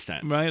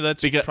 100%. Right,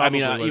 that's because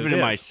probably even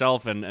in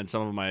myself and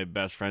some of my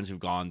best friends who've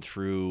gone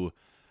through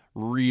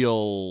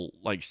real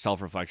like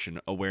self-reflection,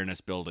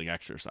 awareness building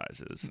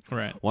exercises.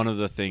 Right. One of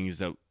the things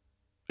that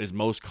is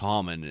most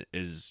common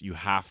is you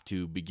have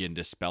to begin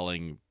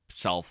dispelling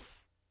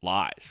self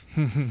lies.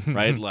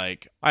 Right?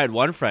 Like, I had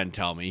one friend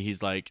tell me,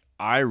 he's like,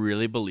 I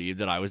really believed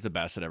that I was the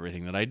best at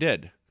everything that I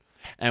did.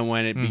 And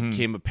when it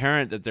became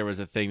apparent that there was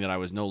a thing that I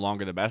was no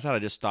longer the best at, I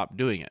just stopped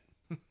doing it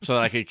so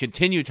that I could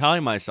continue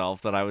telling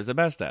myself that I was the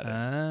best at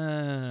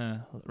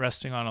it.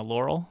 Resting on a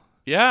laurel?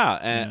 Yeah,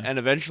 and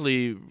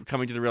eventually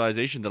coming to the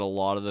realization that a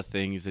lot of the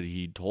things that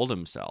he told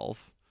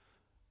himself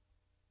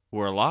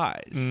were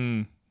lies.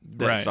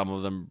 That some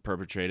of them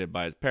perpetrated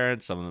by his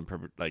parents, some of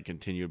them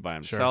continued by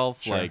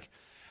himself. Sure. Like,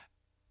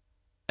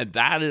 and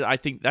that is, I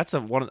think that's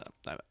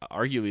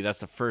arguably that's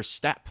the first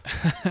step.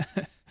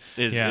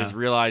 Is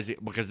realizing,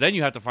 because then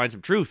you have to find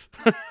some truth.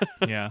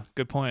 Yeah,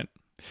 good point.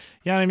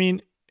 Yeah, I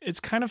mean, it's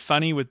kind of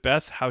funny with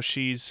Beth how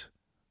she's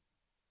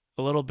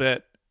a little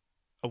bit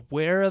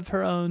aware of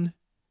her own.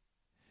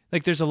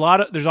 Like, there's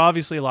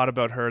obviously a lot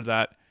about her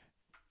that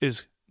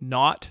is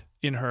not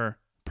in her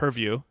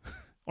purview,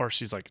 or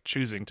she's like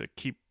choosing to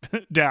keep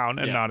down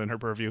and not in her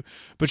purview,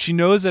 but she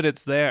knows that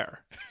it's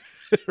there.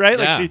 Right?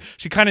 Yeah. Like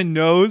she kind of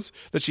knows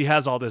that she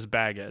has all this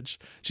baggage.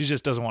 She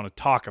just doesn't want to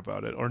talk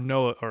about it or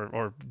know it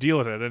or deal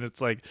with it. And it's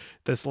like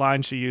this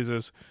line she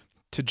uses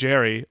to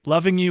Jerry: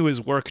 "Loving you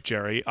is work,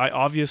 Jerry. I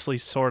obviously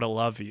sort of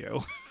love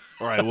you."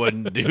 Or I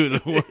wouldn't do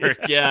the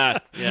work. Yeah.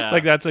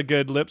 Like, that's a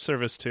good lip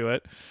service to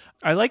it.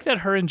 I like that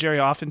her and Jerry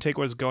often take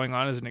what's going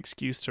on as an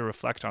excuse to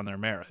reflect on their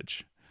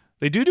marriage.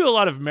 They do a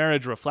lot of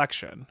marriage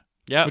reflection,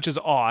 which is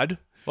odd,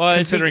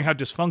 considering how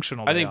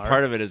dysfunctional they are. I think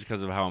part of it is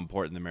because of how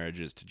important the marriage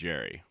is to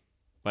Jerry.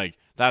 Like,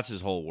 that's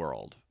his whole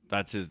world.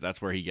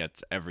 That's where he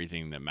gets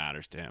everything that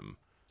matters to him.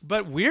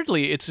 But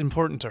weirdly, it's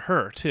important to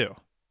her too.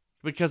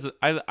 Because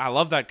I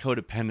love that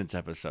codependence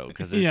episode,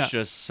 because it's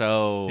just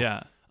so...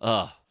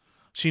 Yeah.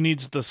 She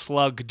needs the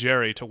slug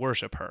Jerry to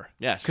worship her.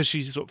 Yes. Because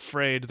she's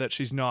afraid that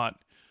she's not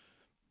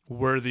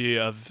worthy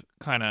of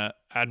kind of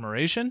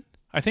admiration.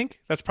 I think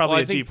that's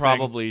probably a deep thing.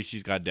 Probably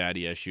she's got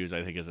daddy issues.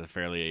 I think is a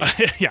fairly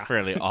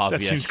fairly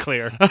obvious. That seems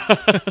clear.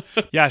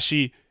 Yeah,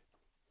 she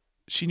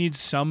needs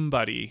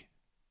somebody.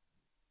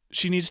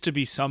 She needs to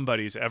be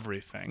somebody's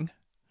everything,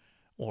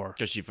 or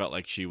because she felt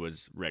like she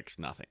was Rick's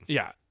nothing.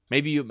 Yeah,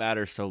 maybe you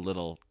matter so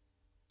little.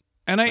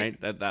 And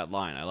that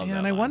line, I love that.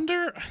 And line. I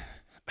wonder.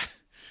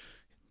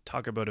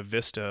 Talk about a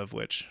vista of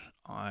which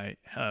I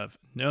have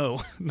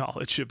no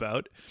knowledge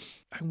about.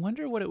 I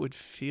wonder what it would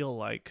feel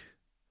like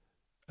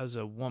as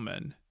a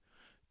woman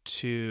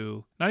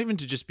to not even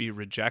to just be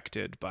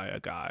rejected by a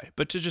guy,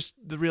 but to just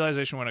the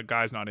realization when a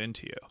guy's not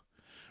into you,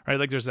 right?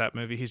 Like there's that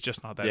movie, He's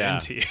Just Not That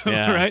Into You,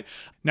 right?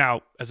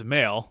 Now, as a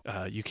male,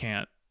 you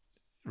can't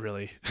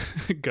really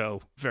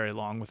go very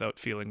long without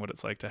feeling what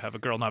it's like to have a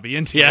girl not be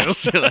into you.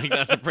 Like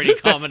that's a pretty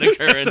common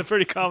occurrence. That's a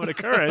pretty common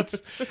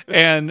occurrence.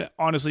 And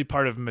honestly,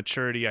 part of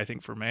maturity, I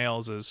think, for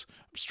males is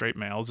straight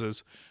males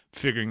is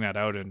figuring that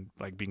out and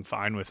like being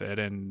fine with it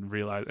and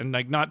realize and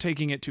like not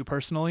taking it too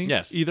personally.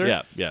 Yes.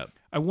 Either. Yeah.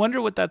 I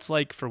wonder what that's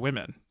like for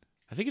women.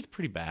 I think it's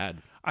pretty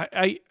bad.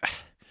 I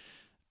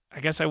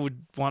guess I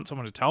would want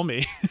someone to tell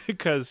me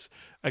because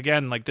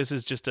again, like this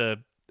is just a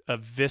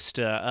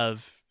vista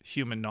of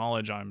human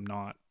knowledge I'm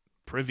not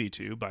privy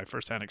to by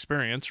firsthand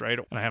experience, right?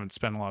 And I haven't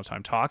spent a lot of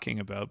time talking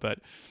about, but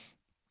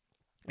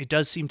it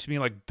does seem to me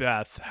like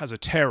Beth has a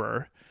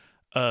terror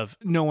of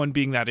no one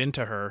being that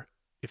into her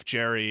if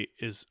Jerry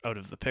is out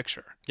of the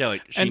picture. Yeah,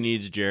 like she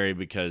needs Jerry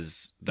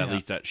because at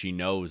least that she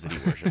knows that he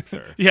worships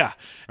her. Yeah.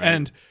 Right?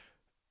 And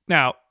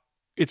now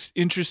it's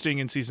interesting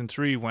in season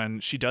 3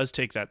 when she does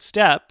take that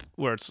step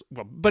where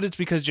but it's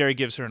because Jerry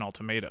gives her an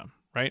ultimatum,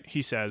 right?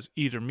 He says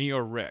either me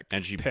or Rick.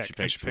 And she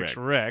picks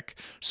Rick.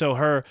 So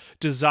her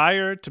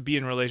desire to be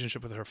in a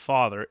relationship with her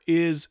father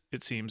is,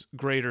 it seems,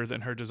 greater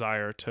than her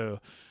desire to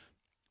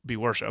be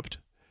worshipped,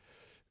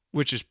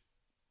 which is,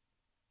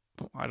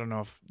 I don't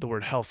know if the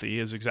word healthy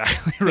is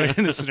exactly right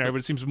in this scenario,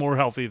 but it seems more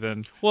healthy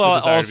than well, the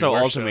desire also to be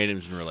worshipped.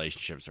 ultimatums in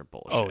relationships are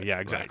bullshit. Oh, yeah,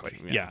 exactly.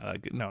 Like, yeah,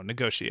 no,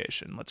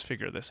 negotiation. Let's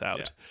figure this out.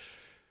 Yeah.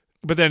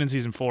 But then in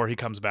season 4, he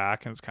comes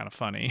back, and it's kind of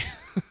funny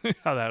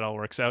how that all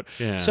works out.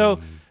 Yeah.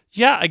 So,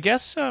 yeah, I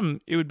guess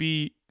it would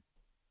be,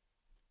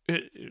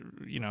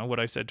 what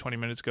I said 20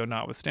 minutes ago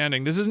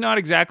notwithstanding. This is not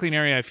exactly an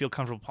area I feel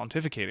comfortable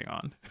pontificating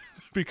on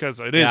because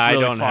it is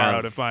really far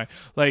out of my,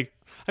 like...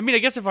 I mean, I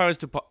guess if I was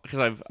to... Because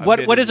I've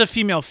what is a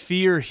female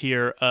fear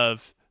here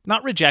of,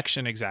 not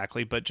rejection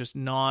exactly, but just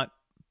not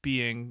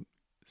being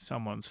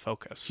someone's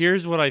focus?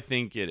 Here's what I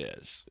think it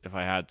is, if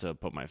I had to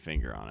put my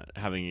finger on it.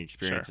 Having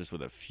experienced this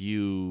with a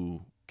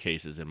few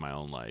cases in my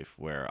own life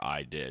where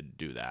I did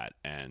do that,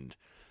 and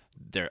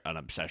an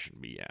obsession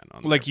began.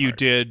 On like you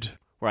did?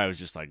 Where I was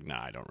just like,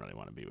 nah, I don't really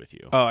want to be with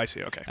you. Oh, I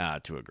see, okay.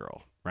 To a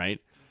girl, right?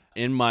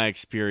 In my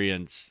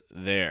experience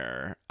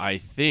there, I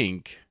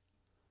think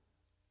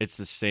it's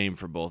the same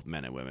for both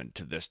men and women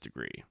to this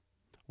degree,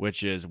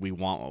 which is we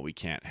want what we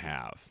can't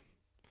have.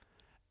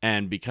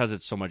 And because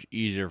it's so much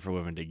easier for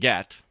women to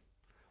get,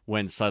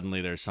 when suddenly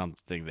there's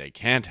something they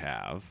can't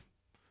have,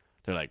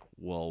 they're like,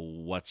 well,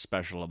 what's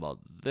special about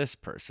this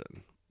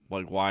person?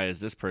 Like, why is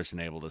this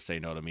person able to say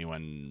no to me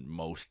when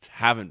most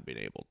haven't been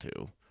able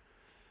to?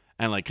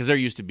 And like, because they're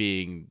used to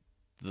being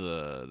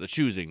the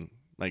choosing,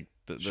 like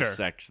the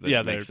sex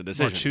that makes the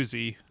decision. More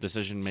choosy.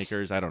 Decision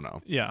makers, I don't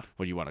know. Yeah.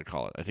 What do you want to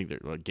call it? I think they're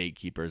like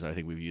gatekeepers, I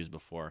think we've used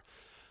before.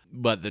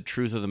 But the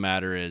truth of the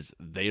matter is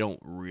they don't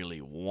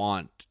really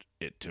want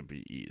it to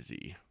be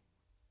easy,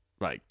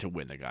 like to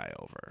win the guy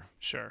over.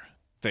 Sure.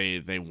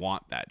 They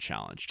want that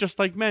challenge, just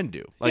like men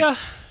do. Like,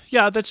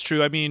 yeah, that's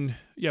true. I mean,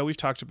 yeah, we've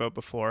talked about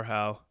before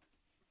how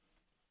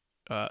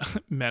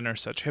men are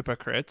such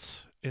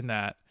hypocrites in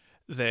that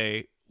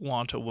they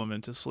want a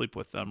woman to sleep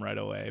with them right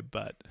away,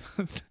 but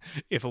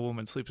if a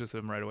woman sleeps with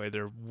them right away,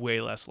 they're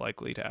way less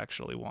likely to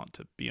actually want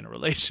to be in a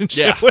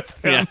relationship with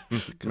them. Yeah.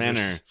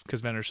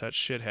 Because men are such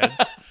shitheads.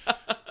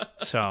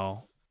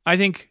 So I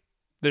think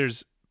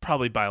there's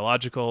probably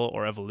biological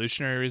or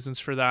evolutionary reasons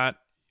for that,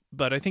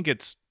 but I think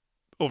it's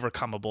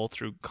overcomable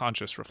through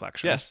conscious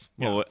reflection. Yes.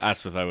 Well, Yeah.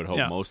 that's what I would hope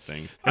Yeah. most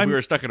things. If we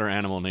were stuck in our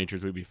animal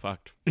natures, we'd be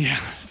fucked. Yeah,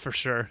 for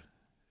sure.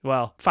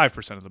 Well,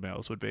 5% of the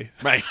males would be.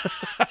 Right.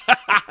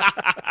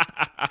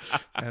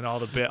 And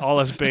all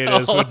us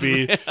betas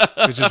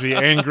would just be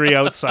angry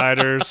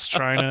outsiders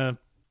trying to.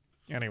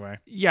 Anyway,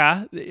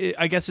 yeah,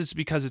 I guess it's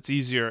because it's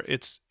easier.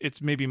 It's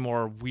maybe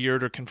more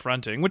weird or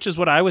confronting, which is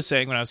what I was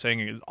saying when I was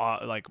saying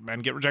like men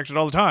get rejected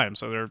all the time,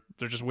 so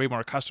they're just way more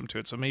accustomed to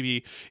it. So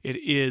maybe it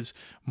is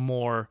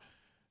more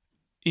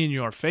in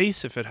your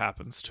face if it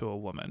happens to a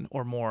woman,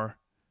 or more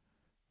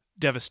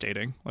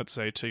devastating, let's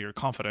say, to your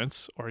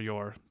confidence or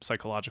your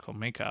psychological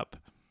makeup.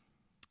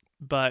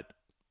 But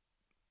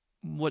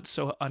what's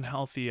so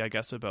unhealthy, I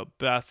guess, about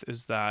Beth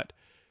is that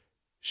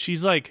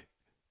she's like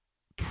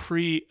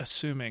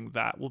pre-assuming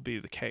that will be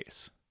the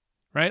case,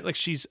 right? Like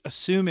she's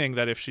assuming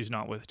that if she's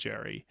not with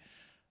Jerry,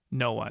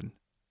 no one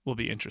will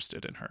be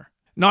interested in her.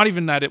 Not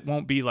even that it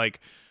won't be like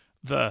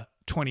the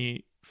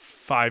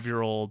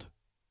 25-year-old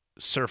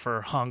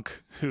surfer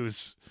hunk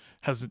has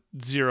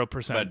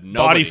 0%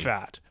 body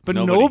fat, but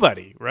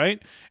nobody,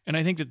 right? And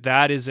I think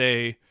that is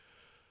I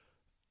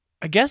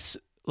guess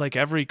like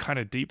every kind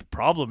of deep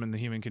problem in the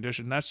human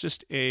condition, that's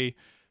just a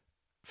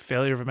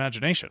failure of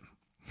imagination.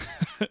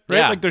 Right?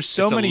 Yeah, like there's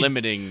so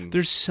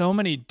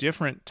many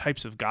different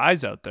types of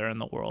guys out there in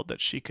the world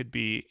that she could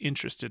be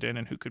interested in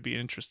and who could be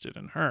interested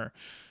in her,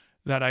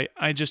 that I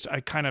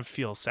kind of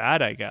feel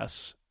sad, I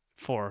guess,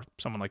 for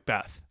someone like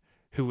Beth,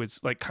 who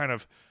was like kind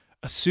of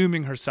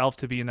assuming herself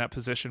to be in that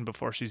position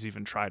before she's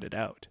even tried it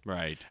out.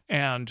 Right.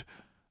 And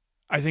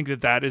I think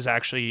that is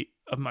actually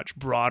a much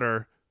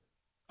broader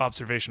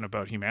observation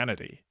about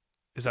humanity,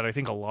 is that I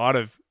think a lot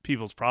of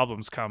people's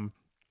problems come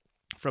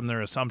from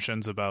their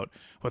assumptions about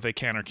what they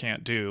can or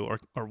can't do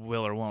or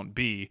will or won't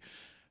be.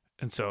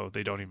 And so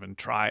they don't even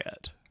try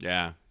it.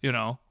 Yeah.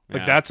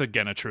 Like that's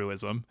again a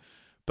truism.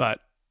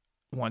 But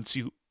once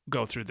you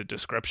go through the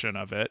description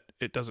of it,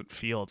 it doesn't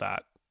feel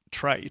that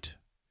trite,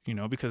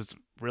 because it's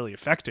really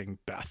affecting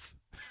Beth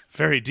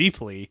very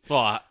deeply.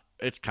 Well,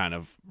 it's kind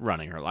of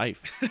running her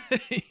life.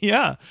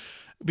 Yeah,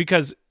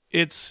 because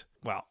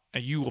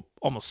you will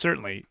almost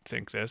certainly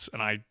think this,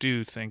 and I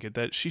do think it,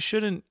 that she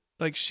shouldn't,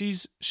 like,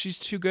 she's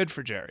too good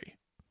for Jerry.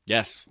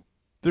 Yes.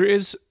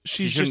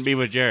 She shouldn't be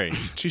with Jerry.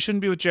 She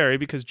shouldn't be with Jerry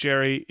because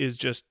Jerry is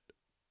just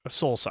a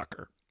soul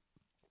sucker.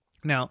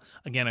 Now,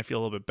 again, I feel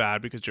a little bit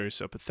bad because Jerry's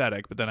so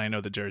pathetic, but then I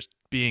know that Jerry's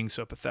being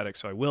so pathetic,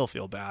 so I will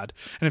feel bad.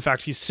 And in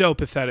fact, he's so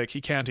pathetic,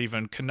 he can't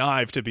even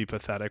connive to be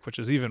pathetic, which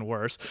is even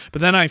worse.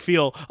 But then I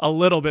feel a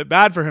little bit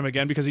bad for him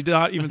again because he's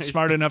not even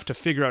smart enough to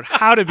figure out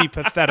how to be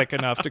pathetic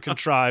enough to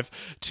contrive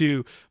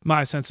to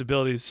my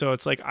sensibilities. So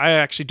it's like, I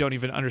actually don't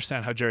even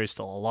understand how Jerry's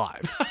still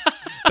alive.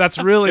 That's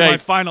really my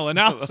final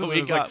analysis.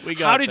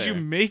 How did you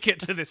make it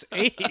to this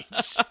age?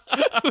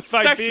 It's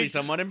actually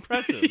somewhat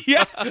impressive.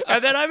 Yeah,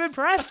 and then I'm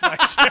impressed by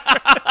Jerry.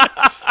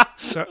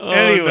 So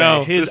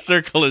anyway, the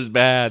circle is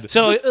bad.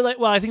 So,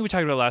 I think we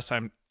talked about it last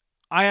time.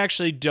 I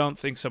actually don't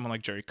think someone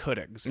like Jerry could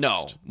exist.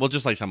 No, well,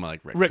 just like someone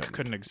like Rick. Rick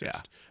couldn't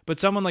exist, but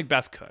someone like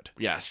Beth could.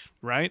 Yes,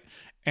 right.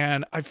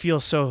 And I feel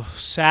so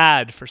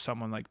sad for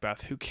someone like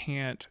Beth who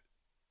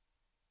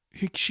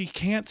she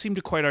can't seem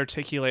to quite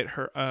articulate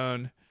her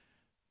own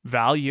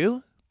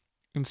value,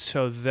 and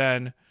so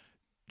then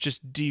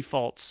just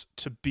defaults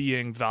to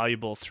being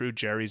valuable through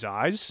Jerry's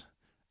eyes,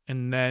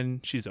 and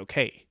then she's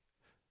okay,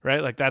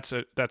 right? Like that's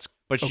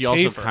but she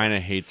okay also kind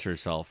of hates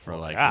herself for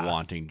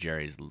wanting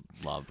Jerry's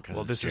love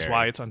because this Jerry. Is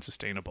why it's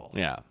unsustainable.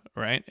 Yeah,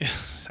 right.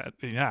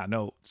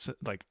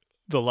 Like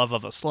the love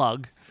of a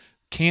slug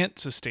can't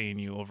sustain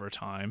you over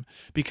time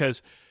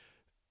because,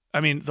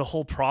 I mean, the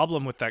whole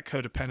problem with that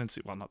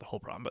codependency, well, not the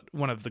whole problem, but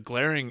one of the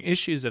glaring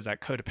issues of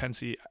that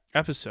codependency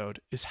episode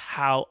is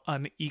how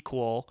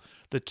unequal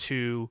the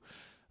two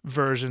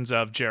versions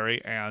of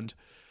Jerry and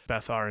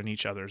Beth are in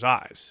each other's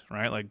eyes,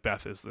 right? Like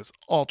Beth is this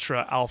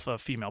ultra alpha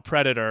female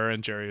predator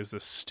and Jerry is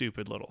this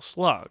stupid little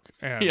slug.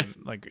 And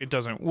like it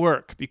doesn't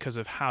work because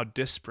of how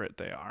disparate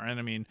they are. And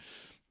I mean,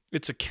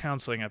 it's a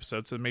counseling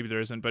episode, so maybe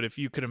there isn't, but if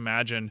you could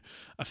imagine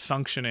a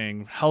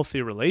functioning,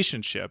 healthy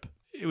relationship,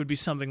 it would be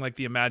something like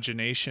the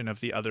imagination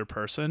of the other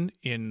person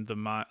in the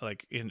mind,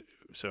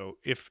 so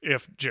if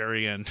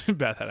Jerry and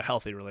Beth had a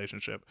healthy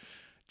relationship,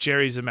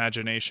 Jerry's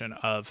imagination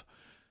of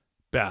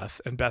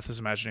Beth and Beth's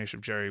imagination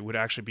of Jerry would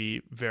actually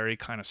be very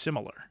kind of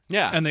similar.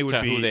 Yeah, and they would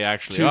to be who they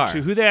actually are.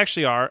 To who they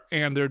actually are,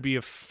 and there'd be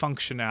a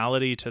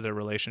functionality to their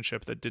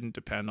relationship that didn't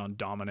depend on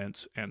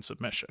dominance and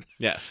submission.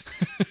 Yes,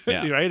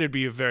 yeah, right. It'd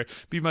be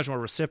be much more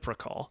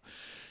reciprocal.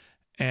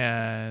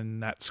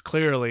 And that's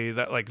clearly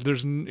that, like,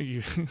 there's, I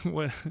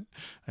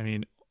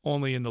mean,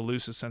 only in the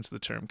loosest sense of the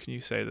term can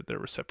you say that they're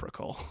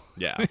reciprocal.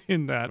 Yeah.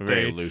 In that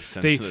very loose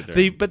sense of the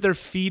term. But they're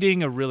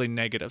feeding a really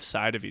negative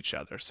side of each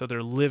other. So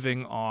they're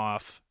living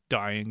off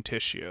dying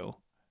tissue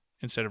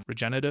instead of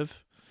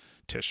regenerative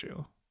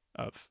tissue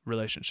of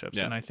relationships.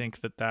 Yeah. And I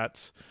think that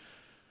that's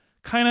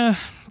kind of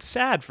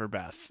sad for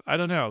Beth. I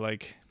don't know.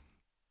 Like,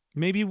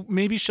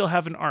 maybe she'll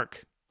have an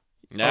arc.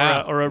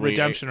 Yeah, or a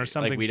redemption or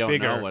something we don't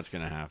bigger. know what's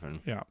going to happen.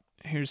 Yeah.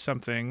 Here's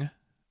something.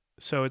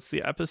 So it's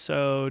the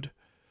episode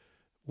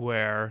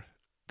where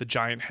the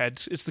giant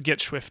heads, it's the Get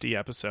Swifty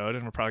episode,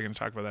 and we're probably going to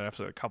talk about that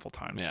episode a couple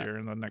times here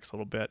in the next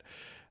little bit.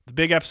 The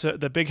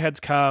big heads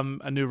come,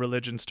 a new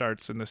religion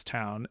starts in this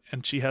town,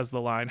 and she has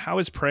the line, "How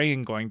is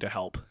praying going to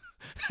help?"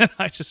 And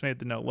I just made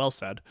the note, well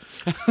said.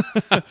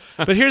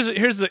 But here's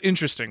the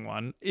interesting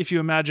one. If you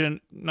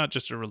imagine not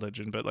just a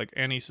religion, but like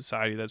any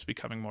society that's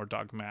becoming more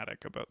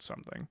dogmatic about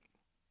something.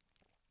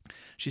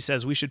 She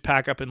says, "We should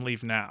pack up and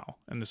leave now."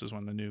 And this is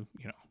when the new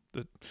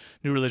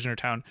religion or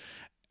town.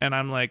 And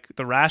I'm like,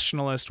 the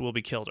rationalist will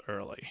be killed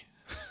early.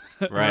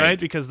 Right?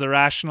 Because the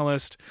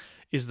rationalist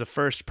is the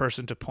first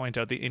person to point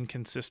out the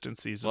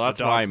inconsistencies of the dogma. Well,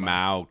 that's why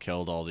Mao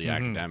killed all the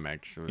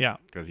academics.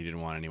 Because he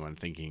didn't want anyone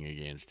thinking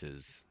against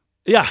his...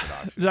 Yeah.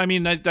 I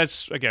mean,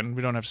 that's, again,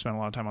 we don't have to spend a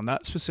lot of time on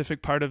that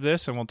specific part of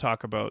this, and we'll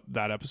talk about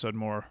that episode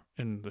more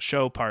in the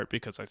show part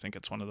because I think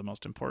it's one of the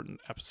most important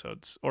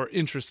episodes, or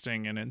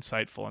interesting and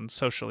insightful and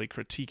socially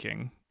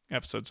critiquing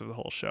episodes of the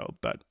whole show.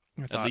 But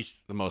at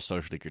least the most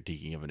socially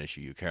critiquing of an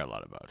issue you care a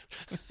lot about.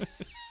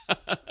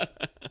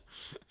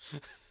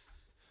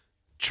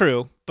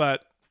 True,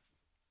 but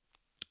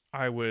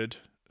I would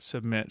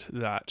submit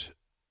that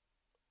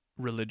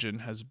religion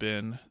has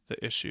been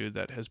the issue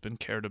that has been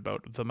cared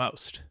about the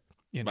most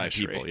in by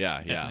history. People.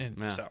 Yeah.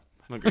 So.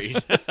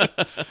 Agreed.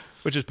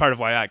 Which is part of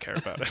why I care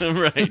about it.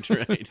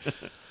 Right.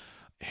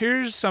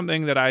 Here's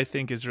something that I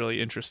think is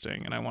really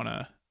interesting, and I want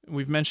to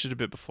we've mentioned it a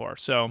bit before.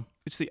 So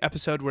it's the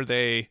episode where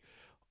they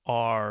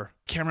are,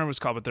 can't remember what it's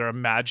called, but they're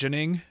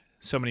imagining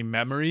so many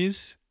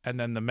memories, and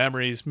then the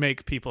memories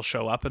make people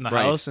show up in the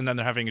house, and then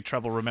they're having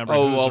trouble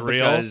remembering who's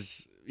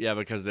real.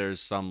 Because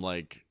there's some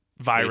like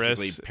virus,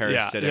 basically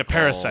parasitic,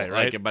 parasite,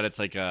 right? But it's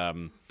like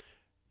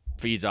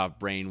feeds off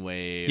brain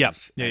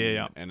waves.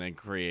 Yeah. And then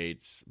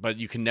creates, but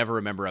you can never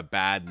remember a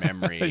bad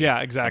memory.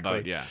 Yeah,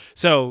 exactly.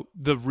 So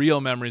the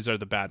real memories are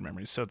the bad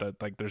memories. So that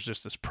like there's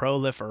just this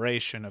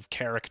proliferation of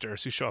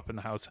characters who show up in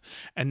the house,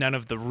 and none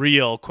of the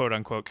real quote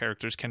unquote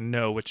characters can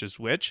know which is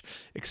which,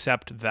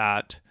 except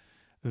that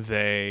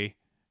they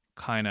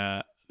kind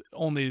of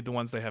only the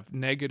ones they have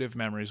negative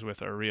memories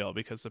with are real,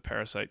 because the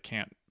parasite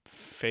can't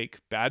fake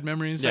bad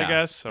memories, I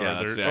guess,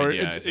 or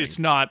it's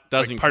not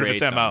doesn't like part of its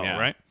them, MO,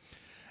 right?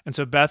 And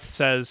so Beth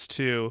says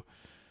to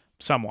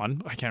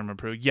someone, I can't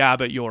remember who, yeah,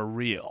 but you're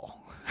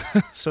real.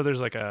 So there's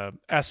like a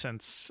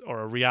essence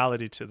or a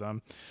reality to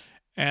them.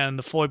 And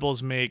the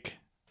foibles make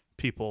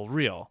people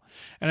real.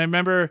 And I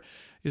remember,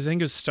 I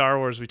think it was Star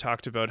Wars, we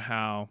talked about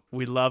how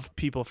we love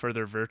people for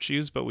their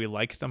virtues, but we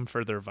like them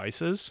for their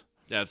vices.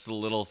 Yeah, it's the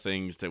little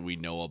things that we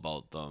know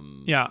about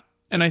them. Yeah.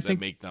 And I think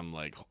make them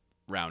like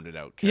rounded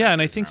out. Yeah,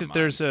 and I think that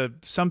there's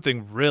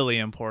something really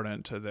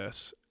important to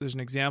this. There's an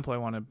example I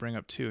want to bring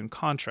up too in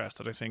contrast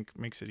that I think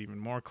makes it even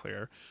more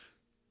clear,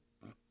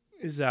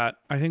 is that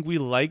I think we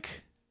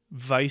like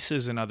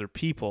vices in other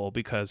people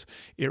because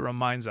it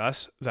reminds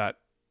us that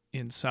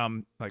in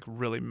some like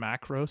really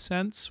macro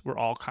sense, we're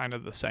all kind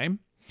of the same,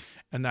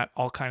 and that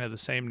all kind of the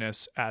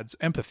sameness adds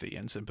empathy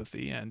and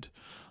sympathy and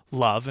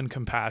love and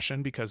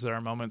compassion, because there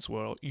are moments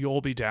where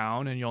you'll be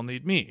down and you'll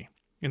need me.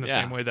 In the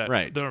same way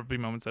that there will be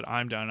moments that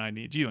I'm down and I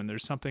need you. And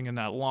there's something in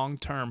that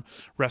long-term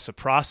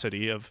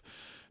reciprocity of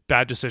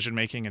bad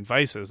decision-making and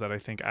vices that I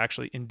think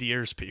actually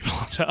endears people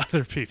to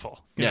other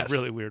people in a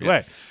really weird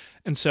way.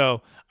 And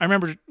so I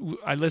remember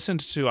I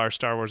listened to our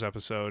Star Wars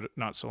episode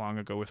not so long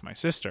ago with my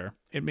sister.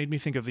 It made me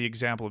think of the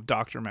example of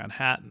Dr.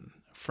 Manhattan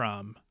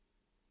from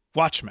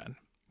Watchmen.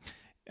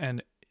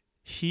 And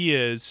he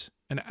is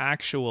an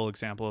actual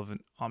example of an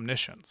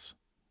omniscience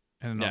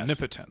and an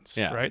omnipotence,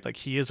 right? Like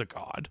he is a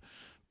god.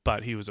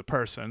 But he was a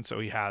person, so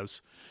he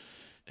has,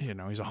 he's a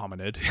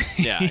hominid.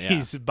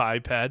 He's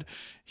biped.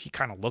 He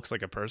kind of looks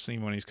like a person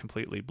even when he's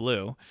completely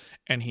blue.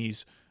 And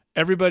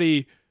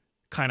everybody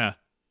kind of,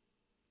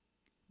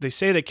 they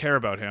say they care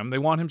about him. They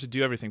want him to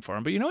do everything for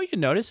him. But you know what you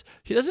notice?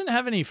 He doesn't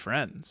have any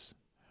friends,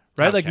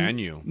 right? How can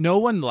you? No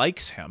one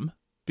likes him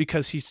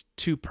because he's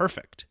too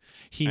perfect.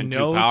 Too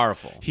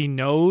powerful. He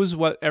knows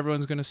what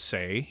everyone's going to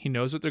say. He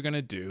knows what they're going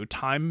to do.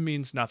 Time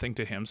means nothing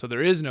to him, so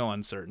there is no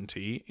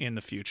uncertainty in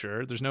the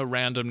future. There's no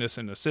randomness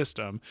in the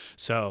system,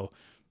 so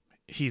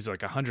he's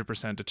like 100%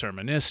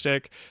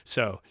 deterministic.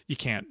 So you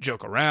can't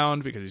joke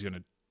around because he's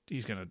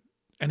gonna,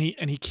 and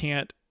he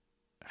can't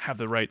have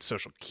the right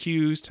social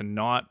cues to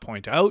not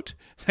point out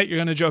that you're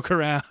going to joke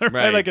around.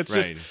 Right? Like it's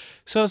just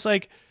so it's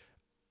like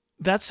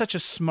that's such a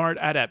smart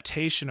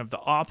adaptation of the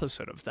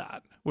opposite of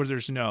that, where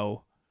there's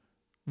no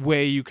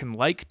way you can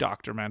like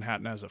Dr.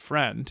 Manhattan as a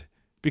friend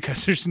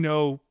because there's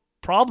no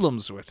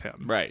problems with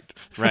him. Right.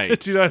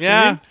 Do you know what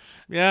I mean?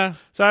 Yeah.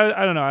 So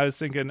I don't know. I was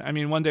thinking,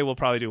 one day we'll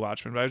probably do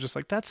Watchmen, but I was just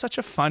like, that's such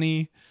a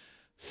funny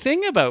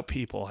thing about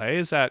people, hey?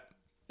 Is that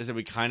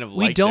we kind of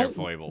like their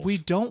foibles. We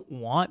don't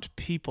want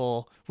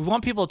people, we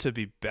want people to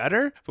be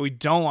better, but we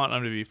don't want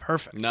them to be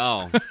perfect.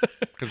 No,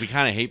 because we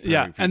kind of hate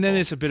perfect people. And then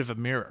it's a bit of a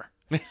mirror,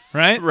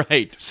 right?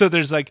 Right. So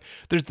there's the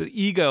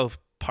ego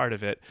part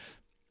of it.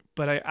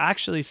 But I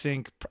actually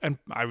think, and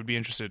I would be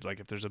interested, like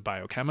if there's a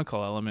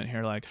biochemical element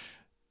here, like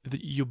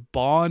you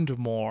bond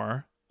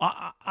more.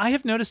 I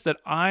have noticed that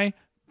I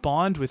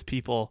bond with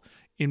people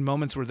in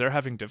moments where they're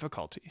having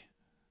difficulty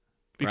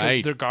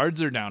because their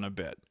guards are down a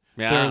bit.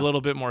 Yeah. They're a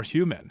little bit more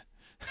human,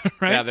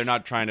 right? Yeah, they're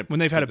not trying to, when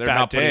they've had a bad day. They're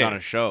not putting on a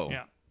show.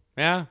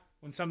 Yeah.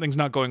 When something's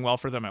not going well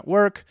for them at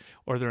work,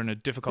 or they're in a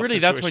difficult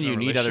situation. Really, that's when you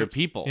need other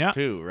people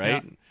too,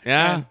 right?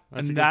 Yeah.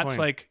 And that's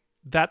point.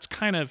 That's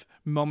kind of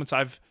moments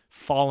I've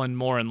fallen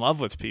more in love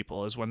with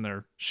people, is when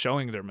they're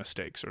showing their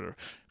mistakes or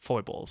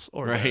foibles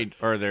or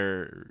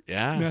their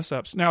mess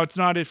ups. Now it's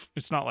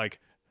not like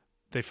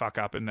they fuck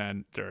up and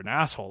then they're an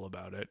asshole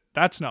about it.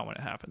 That's not when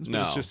it happens.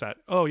 But it's just that,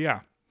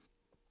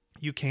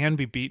 you can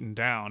be beaten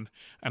down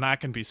and I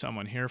can be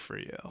someone here for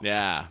you.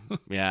 Yeah.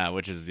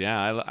 Which is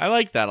I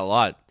like that a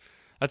lot.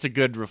 That's a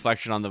good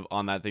reflection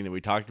on that thing that we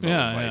talked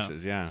about with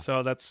vices. Yeah.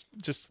 So that's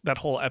just that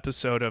whole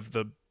episode of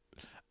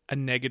a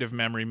negative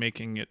memory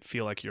making it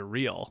feel like you're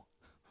real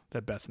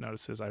that Beth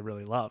notices I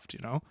really loved,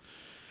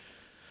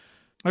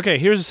 Okay,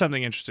 here's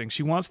something interesting.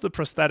 She wants the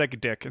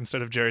prosthetic dick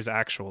instead of Jerry's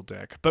actual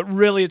dick. But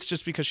really it's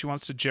just because she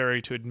wants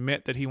Jerry to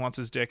admit that he wants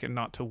his dick and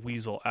not to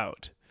weasel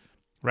out.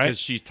 Right? Because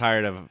she's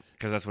tired of,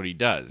 because that's what he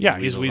does. Yeah,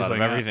 he's weaseling out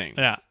of everything.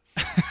 Yeah.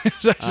 I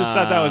just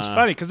thought that was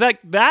funny because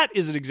that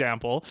is an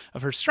example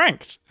of her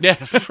strength.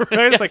 Yes.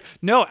 Right? It's like,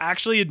 no,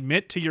 actually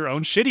admit to your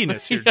own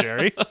shittiness here,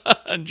 Jerry.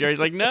 And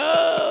Jerry's like,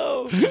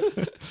 no.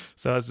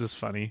 So it's just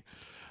funny.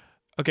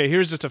 Okay,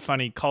 here's just a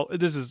funny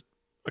this is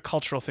a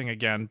cultural thing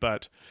again,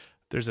 but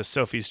there's a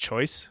Sophie's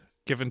Choice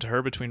given to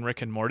her between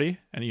Rick and Morty.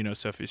 And you know,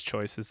 Sophie's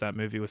Choice is that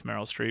movie with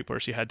Meryl Streep where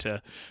she had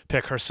to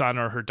pick her son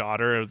or her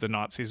daughter, or the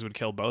Nazis would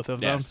kill both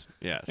of them.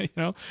 Yes. You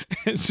know,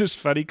 it's just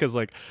funny because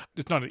like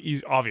it's not an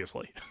easy,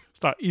 obviously,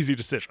 it's not an easy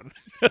decision.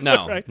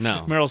 No, right?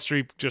 no. Meryl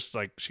Streep just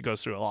like she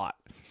goes through a lot.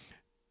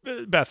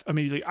 Beth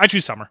immediately, I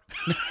choose Summer.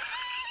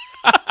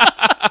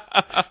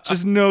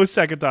 Just no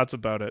second thoughts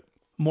about it.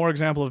 More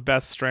example of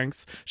Beth's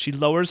strength. She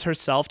lowers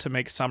herself to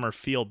make Summer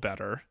feel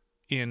better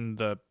in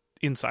the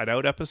Inside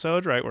Out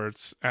episode, right? Where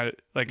it's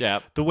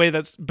the way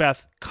that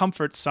Beth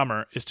comforts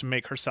Summer is to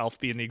make herself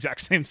be in the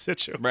exact same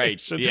situation. Right.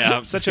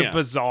 Yeah. Such a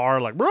bizarre,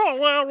 like, blah,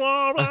 blah,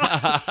 blah,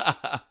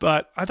 blah.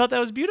 But I thought that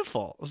was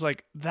beautiful. It was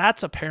like,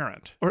 that's a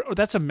parent or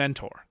that's a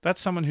mentor. That's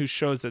someone who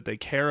shows that they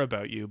care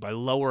about you by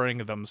lowering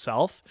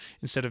themselves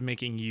instead of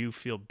making you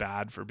feel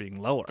bad for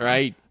being lower.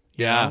 Right.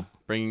 Yeah.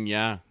 You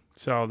know?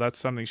 So that's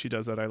something she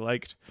does that I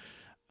liked.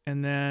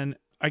 And then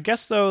I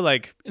guess though,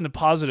 like in the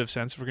positive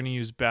sense, if we're going to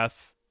use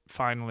Beth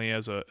finally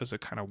as a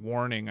kind of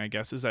warning, I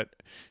guess, is that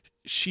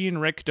she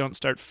and Rick don't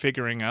start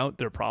figuring out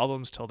their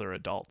problems till they're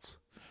adults,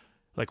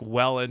 like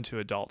well into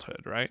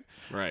adulthood, right?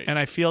 Right. And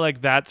I feel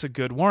like that's a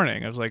good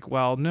warning. I was like,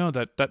 well, no,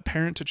 that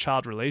parent to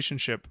child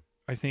relationship,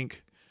 I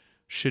think,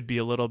 should be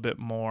a little bit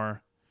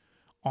more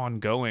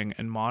ongoing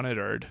and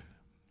monitored,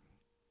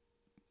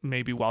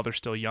 maybe while they're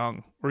still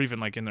young or even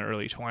like in their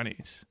early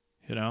 20s,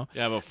 you know?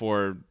 Yeah,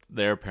 before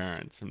their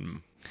parents.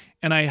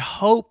 And I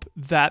hope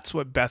that's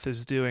what Beth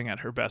is doing at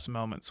her best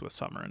moments with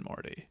Summer and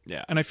Morty.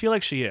 Yeah. And I feel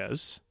like she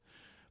is,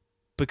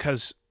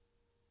 because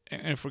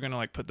if we're going to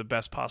like put the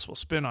best possible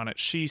spin on it,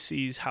 she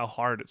sees how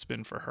hard it's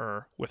been for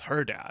her with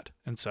her dad.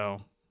 And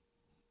so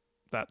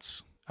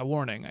that's a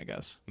warning, I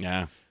guess.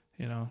 Yeah.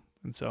 You know,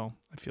 and so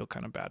I feel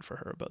kind of bad for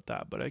her about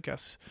that. But I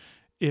guess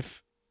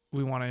if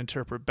we want to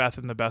interpret Beth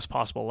in the best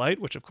possible light,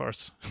 which of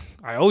course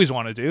I always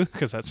want to do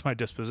because that's my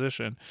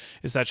disposition,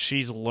 is that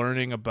she's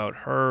learning about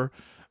her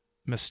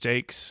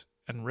mistakes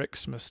and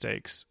Rick's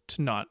mistakes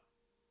to not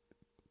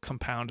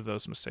compound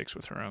those mistakes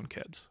with her own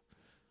kids.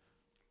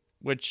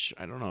 Which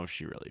I don't know if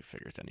she really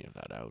figures any of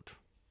that out.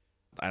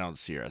 I don't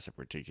see her as a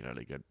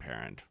particularly good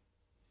parent.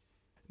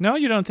 No,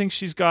 you don't think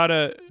she's got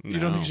a... You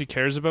don't No. think she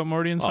cares about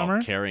Morty and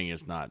Summer? Caring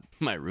is not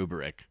my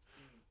rubric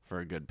for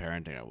a good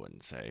parenting, I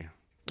wouldn't say.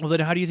 Well,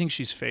 then how do you think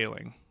she's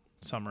failing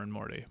Summer and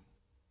Morty?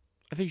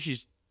 I think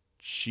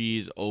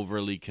she's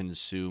overly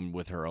consumed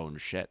with her own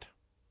shit.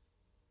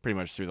 Pretty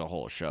much through the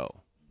whole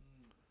show.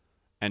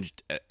 And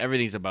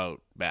everything's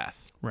about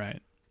Beth.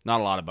 Right.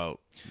 Not a lot about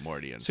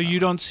Morty and So you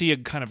don't see a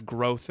kind of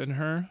growth in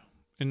her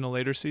in the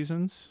later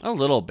seasons? A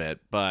little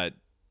bit, but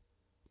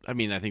I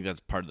mean, I think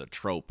that's part of the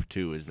trope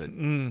too, is that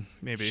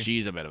maybe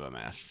she's a bit of a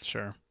mess.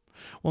 Sure.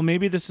 Well,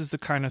 maybe this is the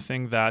kind of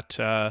thing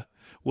that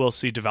we'll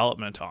see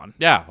development on.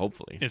 Yeah,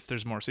 hopefully. If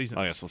there's more seasons.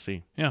 I guess we'll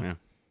see. Yeah.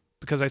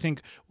 Because I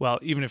think, well,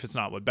 even if it's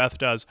not what Beth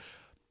does,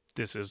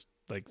 this is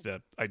like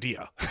the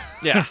idea.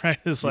 Yeah. Right?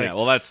 It's like, yeah,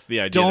 well, that's the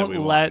idea that we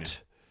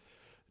want.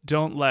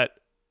 Don't let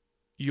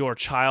your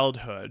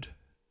childhood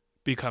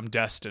become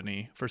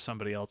destiny for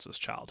somebody else's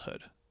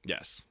childhood.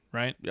 Yes.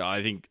 Right? Yeah,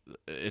 I think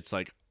it's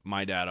like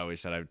my dad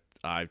always said,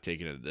 I've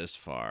taken it this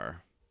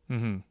far.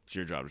 Mm-hmm. It's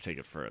your job to take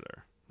it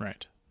further.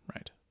 Right.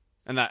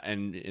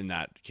 And in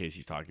that case,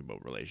 he's talking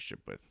about relationship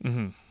with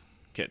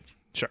kids.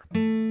 Sure.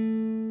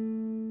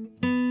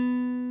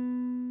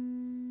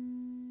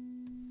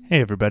 Hey,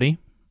 everybody.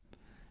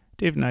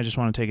 Dave and I just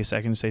want to take a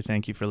second to say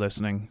thank you for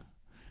listening.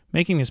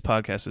 Making this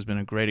podcast has been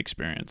a great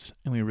experience,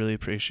 and we really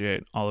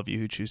appreciate all of you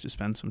who choose to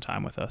spend some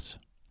time with us.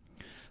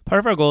 Part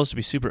of our goal is to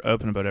be super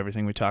open about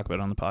everything we talk about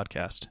on the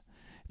podcast.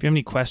 If you have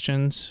any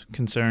questions,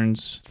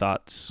 concerns,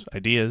 thoughts,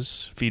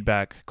 ideas,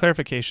 feedback,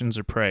 clarifications,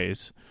 or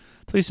praise,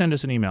 please send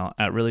us an email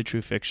at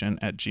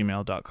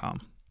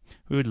reallytruefiction@gmail.com.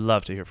 We would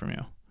love to hear from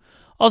you.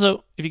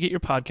 Also, if you get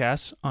your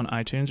podcasts on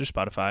iTunes or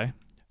Spotify,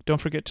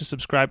 don't forget to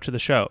subscribe to the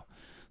show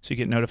so you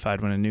get notified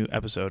when a new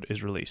episode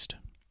is released.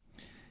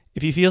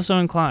 If you feel so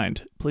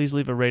inclined, please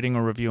leave a rating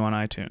or review on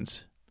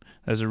iTunes.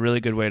 That is a really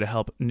good way to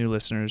help new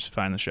listeners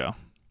find the show.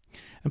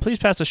 And please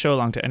pass the show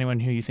along to anyone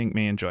who you think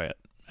may enjoy it.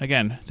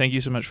 Again, thank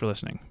you so much for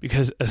listening,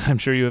 because as I'm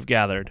sure you have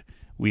gathered,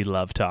 we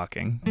love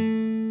talking.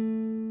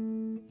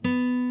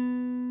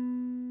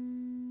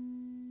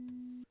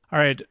 All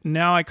right,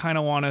 now I kind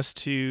of want us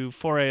to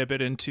foray a bit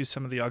into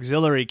some of the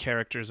auxiliary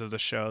characters of the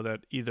show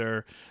that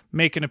either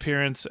make an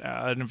appearance,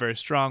 and a very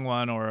strong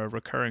one, or a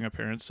recurring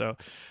appearance. So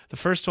the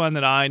first one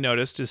that I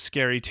noticed is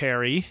Scary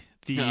Terry,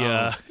 the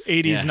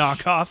 80s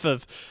knockoff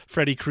of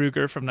Freddy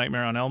Krueger from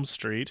Nightmare on Elm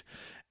Street.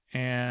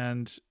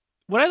 And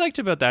what I liked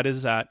about that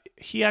is that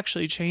he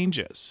actually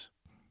changes.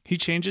 He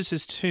changes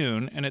his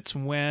tune, and it's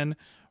when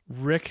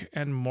Rick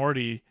and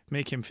Morty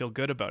make him feel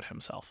good about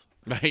himself.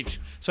 Right.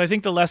 So I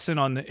think the lesson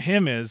on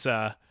him is,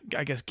 I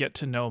guess, get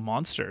to know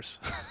monsters.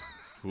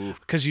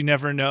 Because you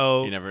never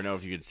know. You never know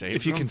if you can save them.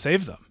 If you can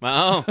save them.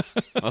 Oh,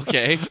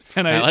 okay.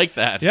 And I like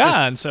that.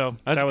 Yeah, and so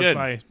that was good.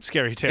 my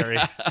Scary Terry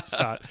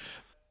thought.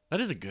 That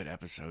is a good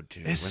episode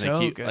too. It's When so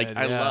they keep, good, Like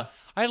yeah.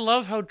 I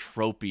love how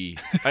tropey.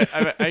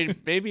 I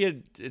maybe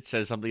it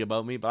says something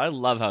about me, but I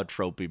love how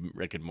tropey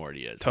Rick and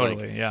Morty is.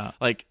 Totally, yeah.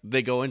 Like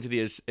they go into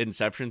the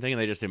Inception thing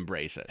and they just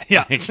embrace it.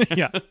 Yeah, Like,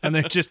 yeah. And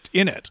they're just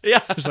in it.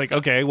 Yeah. It's like,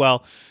 okay,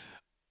 well,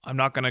 I'm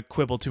not going to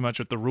quibble too much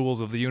with the rules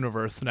of the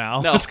universe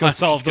now. No, Let's go I'm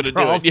solve just the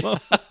gonna do problem.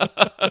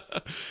 it.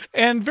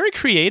 And very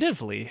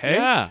creatively, hey?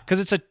 Yeah. Because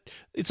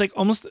it's like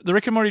almost, the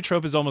Rick and Morty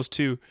trope is almost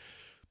to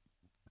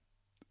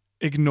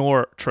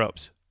ignore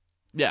tropes.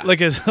 Yeah.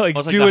 Like, it's like,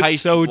 Well, it's do the it heist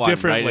so one,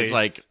 differently. Right? It's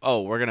like,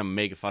 oh, we're gonna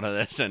make fun of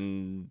this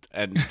and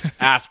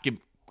ask him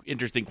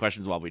interesting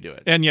questions while we do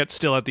it. And yet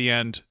still at the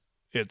end,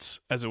 it's,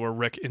 as it were,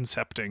 Rick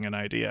incepting an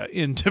idea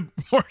into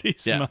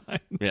Morty's Yeah. mind.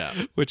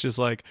 Yeah. Which is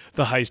like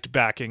the heist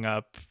backing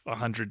up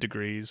 100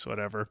 degrees,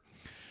 whatever.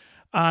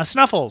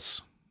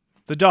 Snuffles,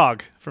 the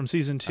dog from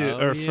season 2, Oh,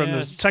 or from the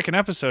yes. second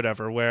episode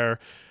ever, where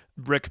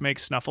Rick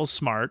makes Snuffles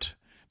smart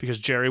because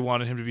Jerry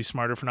wanted him to be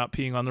smarter for not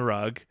peeing on the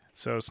rug.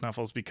 So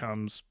Snuffles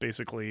becomes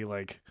basically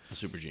like A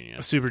super a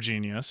genius super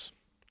genius.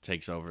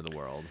 takes over the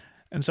world.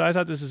 And so I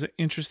thought this is an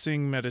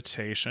interesting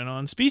meditation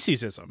on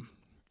speciesism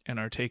and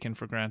our taken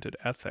for granted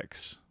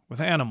ethics with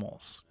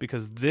animals,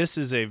 because this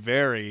is a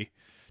very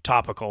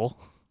topical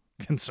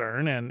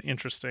concern and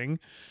interesting.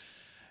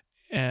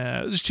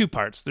 There's two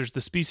parts. There's the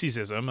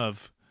speciesism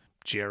of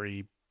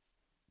Jerry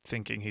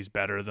thinking he's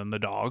better than the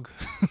dog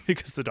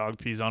because the dog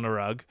pees on a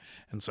rug.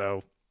 And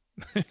so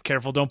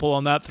careful, don't pull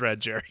on that thread,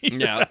 Jerry.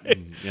 Yeah. Right?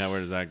 Yeah,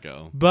 where does that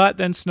go? But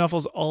then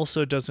Snuffles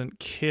also doesn't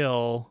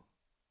kill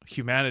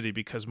humanity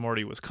because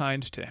Morty was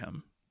kind to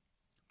him,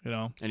 you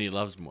know? And he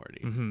loves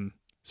Morty. Hmm.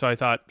 So I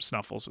thought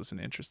Snuffles was an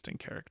interesting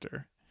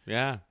character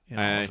Yeah. in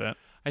all of it.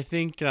 I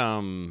think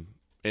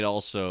it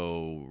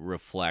also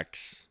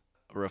reflects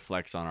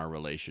on our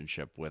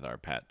relationship with our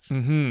pets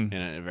Mm-hmm.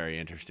 in a very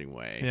interesting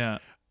way. Yeah.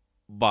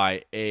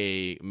 By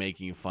A,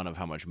 making fun of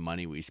how much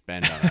money we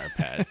spend on our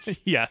pets,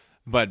 Yeah.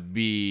 but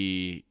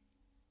B,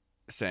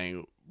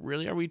 saying,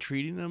 really, are we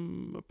treating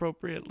them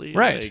appropriately?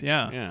 Right, Like,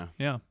 yeah. Yeah.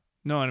 Yeah.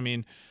 No, I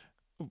mean,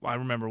 I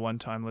remember one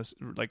time,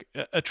 like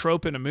a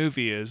trope in a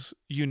movie is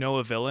you know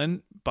a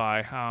villain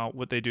by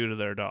what they do to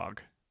their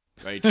dog,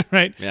 Right.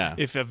 right? Yeah.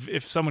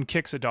 If someone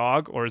kicks a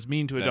dog or is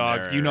mean to a Then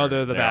dog, you know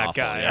they're the bad awful,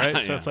 guy, yeah,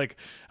 right? So yeah. it's like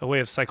a way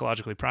of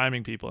psychologically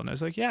priming people. And I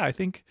was like, yeah, I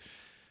think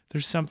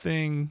there's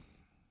something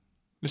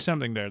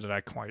there that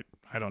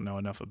I don't know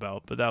enough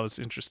about, but that was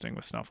interesting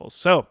with Snuffles.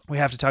 So we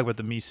have to talk about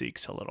the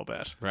Meeseeks a little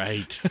bit.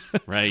 Right.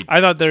 Right. I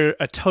thought they're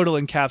a total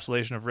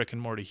encapsulation of Rick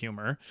and Morty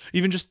humor.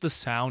 Even just the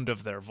sound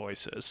of their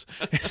voices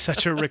is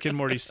such a Rick and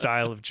Morty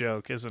style of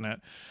joke, isn't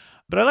it?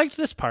 But I liked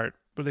this part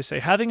where they say,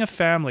 having a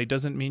family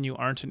doesn't mean you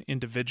aren't an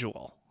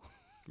individual.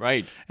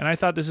 Right. And I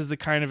thought this is the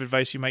kind of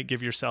advice you might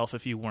give yourself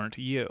if you weren't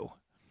you.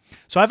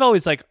 So I've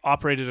always like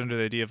operated under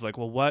the idea of like,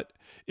 well, what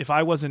if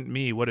I wasn't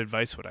me, what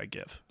advice would I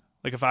give?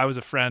 Like if I was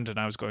a friend and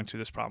I was going through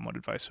this problem, what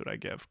advice would I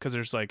give? Because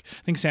there's like,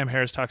 I think Sam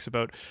Harris talks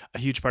about a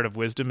huge part of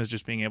wisdom is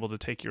just being able to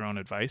take your own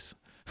advice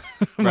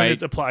when Right.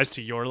 it applies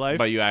to your life.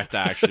 But you have to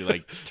actually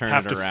like turn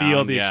have it to around.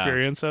 feel the Yeah.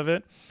 experience of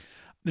it.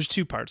 There's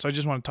two parts. So I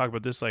just want to talk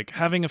about this. Like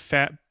having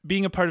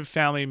being a part of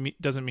family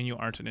doesn't mean you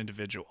aren't an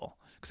individual.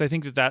 Because I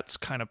think that's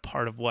kind of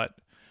part of what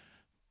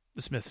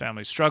the Smith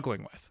family is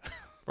struggling with.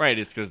 Right,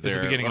 it's because the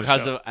they're beginning of the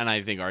because show. of, and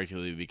I think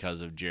arguably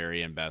because of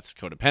Jerry and Beth's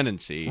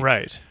codependency,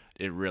 Right.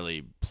 it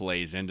really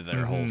plays into their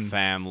Mm-hmm. whole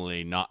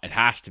family. It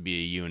has to be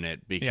a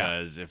unit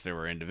because if there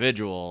were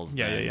individuals,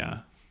 then, Yeah.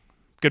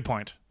 Good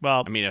point.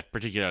 Well, I mean, if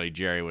particularly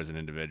Jerry was an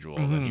individual,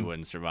 then he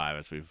wouldn't survive,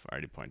 as we've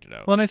already pointed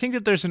out. Well, and I think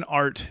that there's an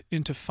art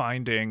into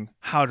finding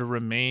how to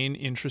remain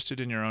interested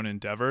in your own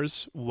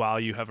endeavors while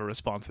you have a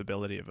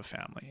responsibility of a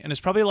family. And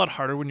it's probably a lot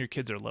harder when your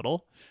kids are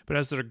little, but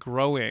as they're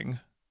growing,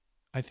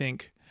 I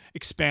think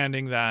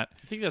expanding that.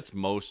 I think that's the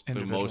most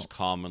Individual. the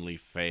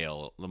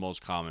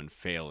most common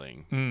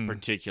failing,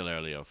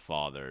 particularly of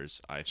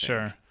fathers. I think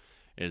Sure.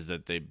 is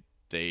that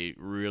they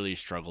really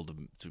struggle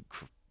to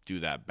do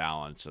that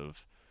balance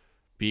of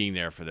being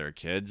there for their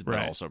kids, but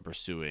Right. also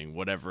pursuing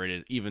whatever it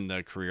is, even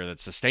the career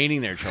that's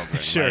sustaining their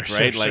children. Sure, like,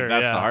 right? sure, Like sure,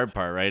 that's yeah. the hard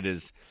part, right?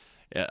 Is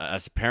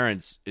as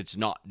parents, it's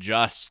not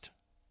just.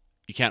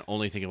 You can't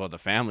only think about the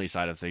family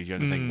side of things. You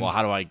have to think, well,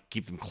 how do I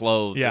keep them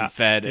clothed Yeah. and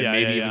fed, and Yeah,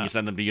 maybe yeah, even yeah.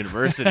 send them to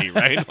university,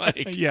 right?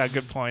 Like, Yeah,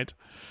 good point.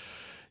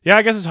 Yeah,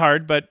 I guess it's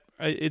hard, but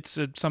it's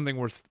something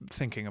worth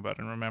thinking about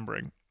and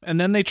remembering. And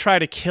then they try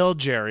to kill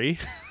Jerry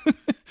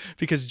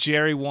because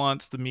Jerry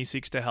wants the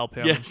Meeseeks to help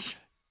him yes,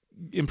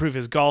 improve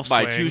his golf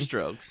by swing 2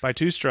 strokes. by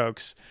 2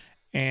 strokes,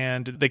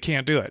 and they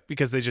can't do it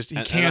because he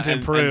can't And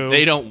improve.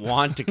 they don't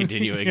want to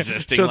continue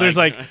existing. So there's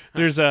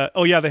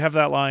they have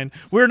that line,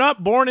 we're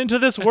not born into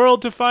this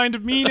world to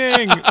find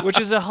meaning, which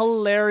is a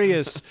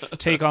hilarious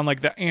take on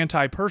like the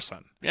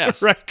anti-person.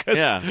 Yes. Right? Because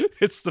Yeah.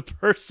 it's the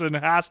person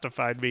has to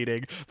find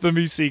meaning. The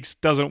Meeseeks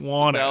doesn't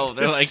want no, it.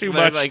 they're It's like, too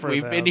they're much like for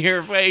we've them. been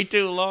here way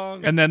too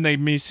long. And then the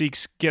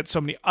Meeseeks get so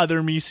many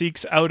other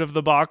Meeseeks out of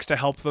the box to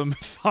help them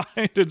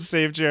find and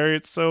save Jerry.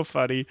 It's so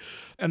funny.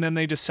 And then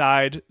they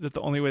decide that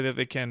the only way that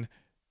they can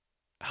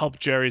help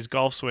Jerry's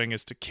golf swing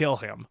is to kill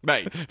him.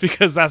 Right.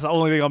 Because that's the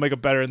only thing I'll make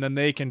it better, and then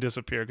they can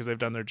disappear because they've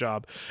done their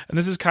job. And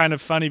this is kind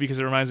of funny because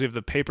it reminds me of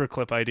the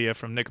paperclip idea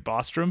from Nick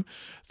Bostrom,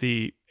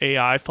 the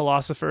AI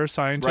philosopher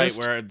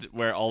scientist. Right,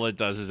 where all it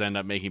does is end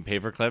up making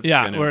paper clips.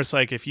 Yeah, where it's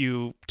like if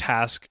you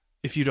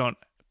don't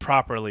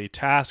properly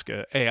task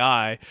a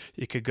AI,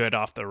 it could get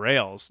off the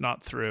rails,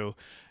 not through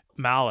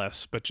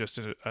malice, but just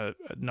a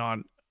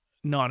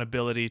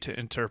non-ability to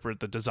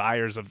interpret the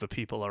desires of the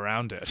people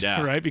around it,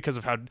 right? Because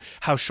of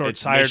how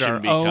short-sighted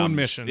our own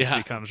missions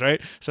becomes,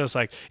 right? So it's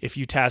like if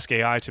you task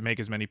AI to make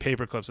as many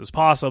paper clips as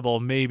possible,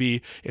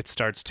 maybe it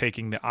starts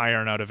taking the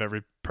iron out of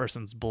every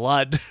person's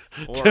blood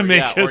to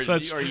make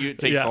it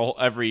takes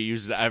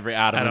uses every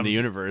atom in the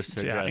universe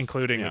to address,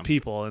 including the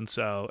people, and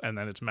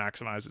then it's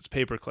maximized its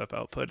paperclip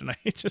output. And I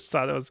just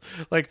thought it was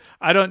like,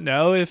 I don't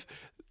know if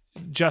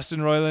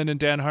Justin Roiland and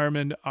Dan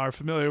Harmon are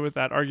familiar with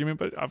that argument,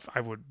 but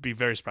I would be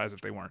very surprised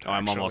if they weren't.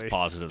 I'm almost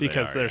positive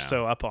because they're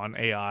so up on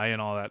AI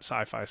and all that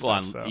sci-fi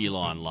stuff. Well,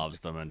 Elon loves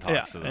them and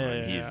talks to them,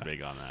 and he's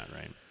big on that,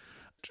 right?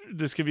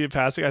 This could be a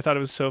passing. I thought it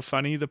was so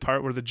funny, the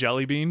part where the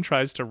jelly bean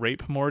tries to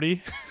rape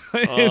Morty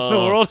in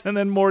the world, and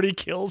then Morty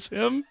kills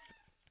him.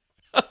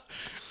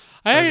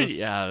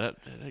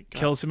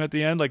 Kills him at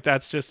the end. Like,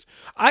 that's just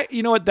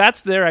you know what?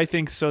 That's there, I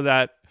think, so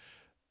that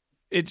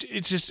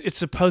it's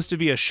supposed to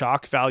be a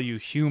shock value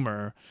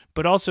humor,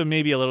 but also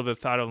maybe a little bit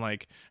thought of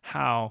like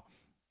how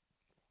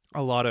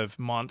a lot of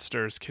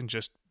monsters can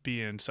just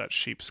be in such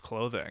sheep's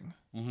clothing.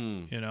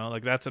 Mm-hmm. You know,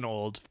 like that's an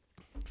old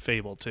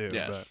fable too.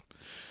 Yes. But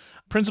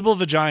Principal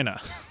Vagina.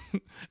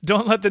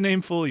 Don't let the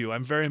name fool you.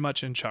 I'm very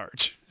much in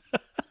charge.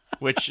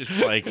 Which is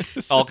like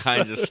all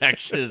kinds of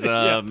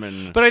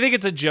sexism. But I think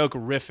it's a joke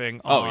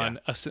riffing on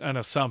an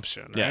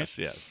assumption. Right?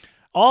 Yes.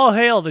 All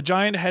hail the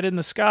giant head in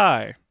the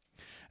sky.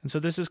 And so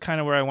this is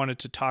kind of where I wanted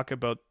to talk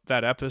about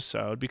that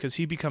episode, because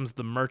he becomes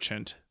the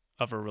merchant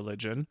of a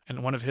religion.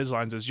 And one of his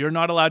lines is, "You're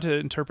not allowed to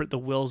interpret the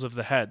wills of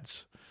the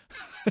heads."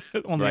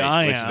 Only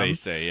I am. Which they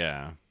say,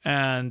 yeah.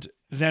 And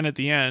then at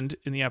the end,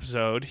 in the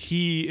episode,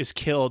 he is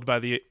killed by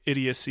the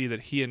idiocy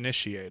that he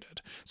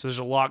initiated. So there's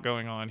a lot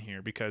going on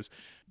here, because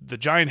the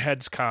giant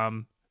heads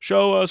come,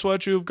 "Show us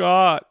what you've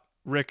got."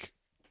 Rick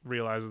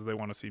realizes they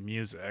want to see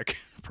music,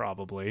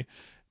 probably.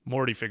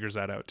 Morty figures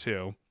that out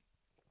too.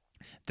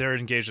 They're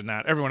engaged in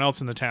that. Everyone else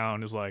in the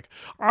town is like,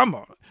 I'm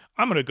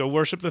going to go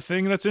worship the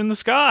thing that's in the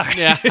sky.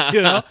 Yeah.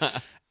 You know?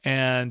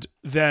 And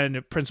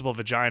then Principal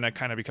Vagina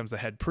kind of becomes the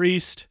head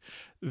priest.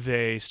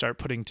 They start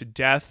putting to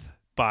death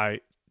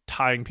by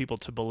tying people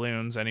to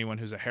balloons, anyone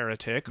who's a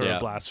heretic or a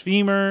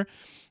blasphemer.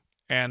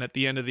 And at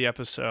the end of the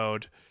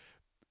episode,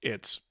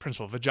 it's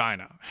Principal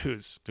Vagina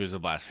who's the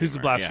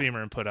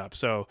blasphemer and put up.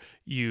 So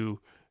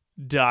you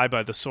die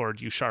by the sword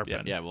you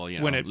sharpen. Yeah, well,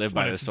 live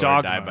by the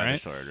sword, die by the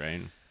sword,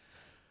 right?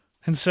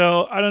 And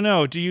so, I don't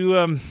know, do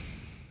you,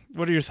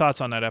 what are your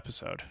thoughts on that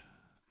episode?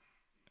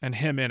 And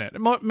him in it?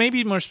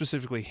 Maybe more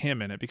specifically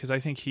him in it, because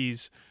I think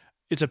it's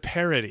a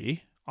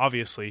parody.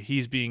 Obviously,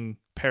 he's being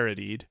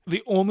parodied.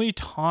 The only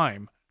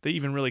time they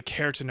even really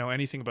care to know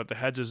anything about the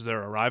heads is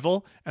their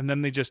arrival, and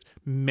then they just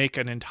make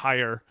an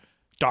entire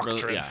doctrine.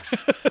 Really, yeah.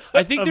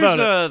 I think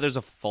there's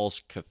a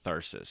false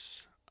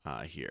catharsis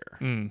here.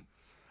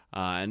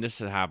 And this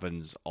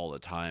happens all the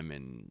time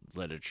in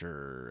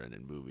literature and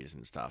in movies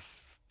and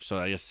stuff. So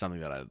I guess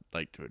something that I'd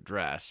like to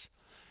address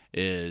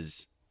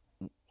is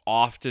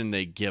often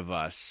they give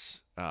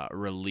us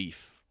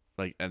relief,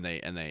 like, and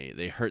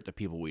they hurt the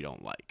people we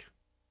don't like,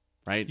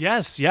 right?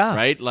 Yes, yeah,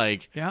 right.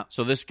 Like, yeah.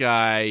 So this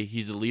guy,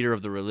 he's the leader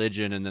of the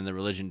religion, and then the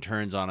religion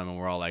turns on him, and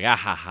we're all like, ah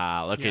ha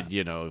ha! Look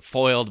at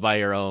foiled by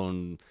your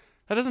own.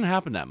 That doesn't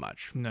happen that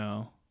much.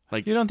 No,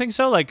 like, you don't think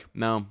so? Like,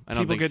 no, I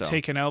don't think so. People get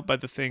taken out by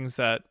the things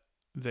that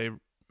they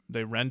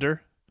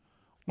render.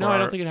 No, I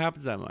don't think it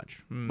happens that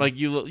much. Like,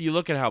 you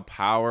look at how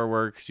power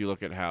works, you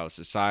look at how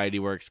society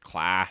works,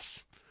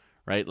 class,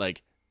 right?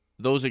 Like,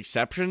 those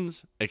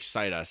exceptions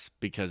excite us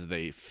because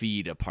they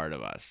feed a part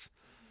of us.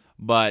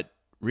 But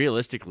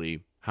realistically,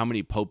 how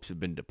many popes have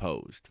been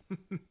deposed?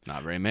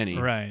 Not very many.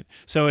 Right.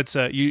 So it's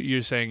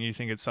you're saying you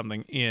think it's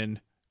something in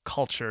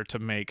culture to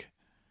make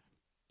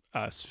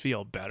us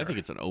feel better. I think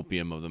it's an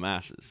opium of the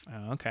masses.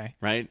 Oh, okay.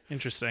 Right?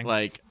 Interesting.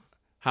 Like,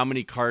 how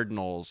many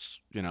cardinals,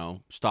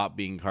 stop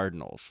being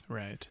cardinals?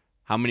 Right.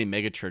 How many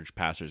megachurch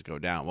pastors go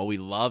down? Well, we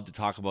love to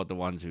talk about the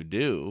ones who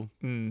do,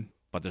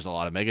 but there's a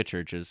lot of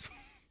megachurches.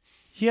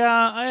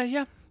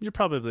 Yeah, you're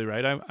probably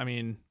right. I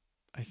mean,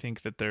 I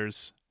think that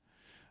there's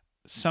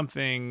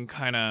something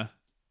kind of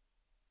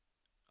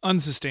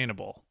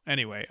unsustainable,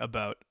 anyway,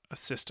 about a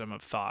system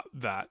of thought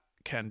that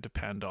can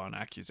depend on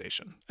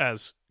accusation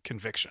as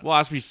conviction. Well,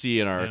 as we see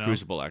in our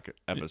Crucible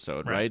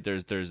episode, right?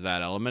 There's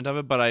that element of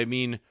it, but I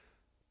mean,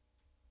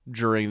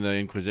 during the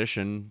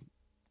Inquisition,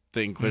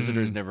 the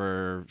Inquisitors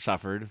never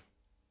suffered,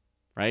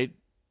 right?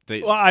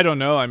 I don't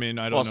know. I mean,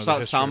 I don't know the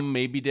history. Some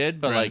maybe did,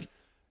 but like,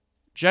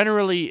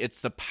 generally, it's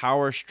the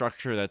power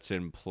structure that's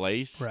in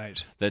place,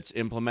 right, that's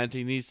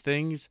implementing these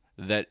things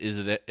that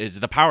is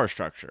the power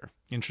structure.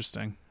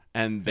 Interesting.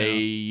 And they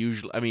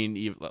usually, I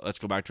mean, let's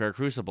go back to our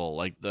Crucible.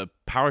 Like, the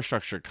power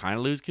structure kind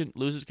of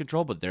loses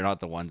control, but they're not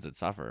the ones that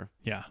suffer.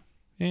 Yeah.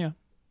 Yeah.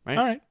 Right?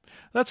 All right.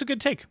 That's a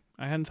good take.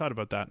 I hadn't thought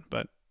about that,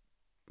 but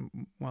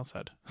well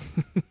said.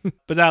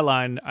 But that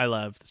line I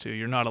love too.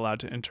 You're not allowed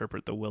to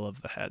interpret the will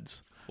of the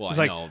heads. Well, it's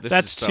I like, know. This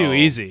that's is too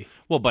easy.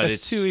 Well, but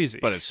That's too easy.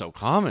 But it's so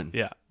common.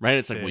 Yeah. Right?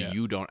 It's like, Yeah.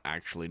 you don't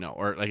actually know.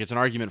 Or, like, it's an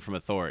argument from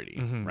authority,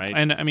 right?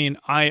 And I mean,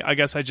 I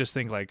guess I just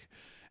think, like,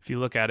 if you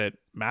look at it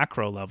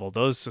macro level,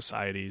 those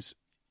societies,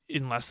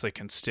 unless they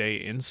can stay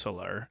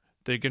insular,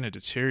 they're going to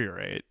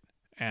deteriorate.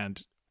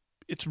 And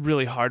it's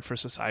really hard for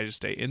society to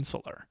stay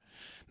insular.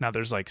 Now,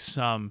 there's like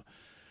some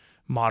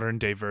modern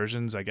day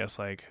versions, I guess,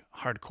 like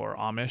hardcore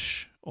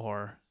Amish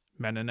or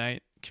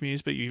Mennonite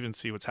communities, but you even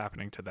see what's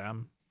happening to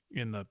them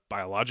in the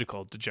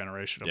biological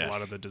degeneration of a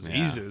lot of the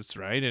diseases,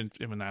 right? And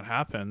when that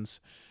happens.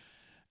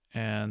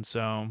 And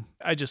so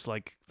I just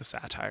like the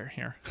satire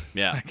here.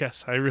 Yeah. I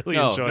guess I really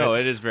enjoy it. No,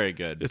 it is very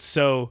good. It's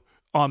so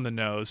on the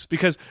nose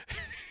because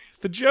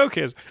the joke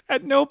is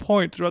at no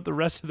point throughout the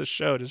rest of the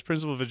show does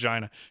Principal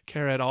Vagina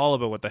care at all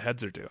about what the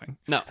heads are doing.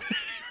 No.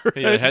 Right?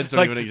 Yeah, the heads don't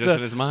Like even exist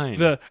in his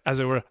mind. As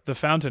it were, the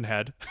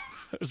fountainhead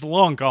is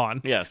long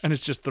gone. Yes. And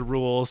it's just the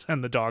rules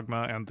and the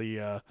dogma and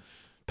the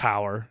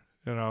power.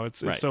 You know,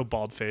 it's Right. so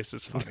bald-faced,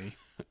 it's funny.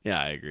 Yeah,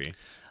 I agree.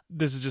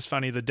 This is just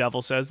funny. The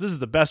devil says, "This is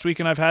the best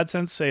weekend I've had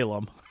since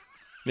Salem."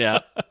 Yeah.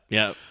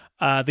 Yeah.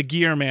 The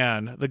gear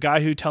man, the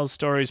guy who tells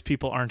stories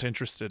people aren't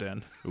interested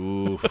in.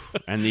 Ooh.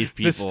 And these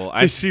people,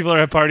 These people are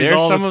at parties there's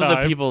all the some time.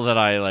 of the people that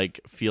I like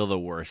feel the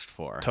worst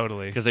for.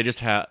 Totally. Because they just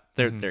have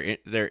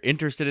they're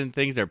interested in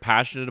things, they're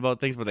passionate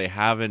about things, but they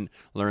haven't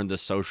learned the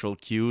social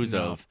cues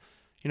of,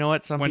 you know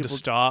what, some when people to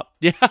stop.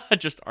 Yeah,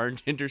 just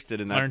aren't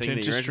interested in that Aren't thing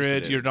that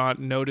interested. you're You're not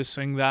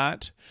noticing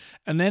that.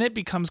 And then it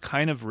becomes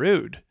kind of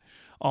rude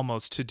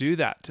almost to do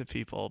that to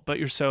people. But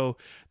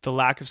the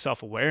lack of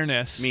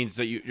self-awareness means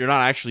that you're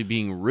not actually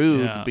being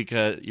rude Yeah.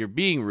 because you're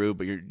being rude,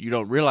 but you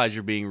don't realize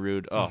you're being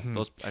rude. Oh,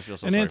 I feel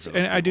so and sorry it's for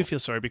those and I do people. feel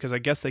sorry because I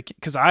guess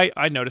because I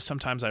notice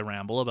sometimes I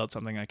ramble about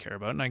something I care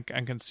about, and I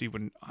can see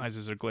when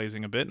eyes are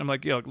glazing a bit, and I'm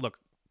like, yeah, look,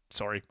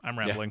 sorry, I'm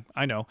rambling.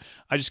 I know,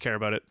 I just care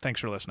about it.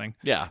 Thanks for listening.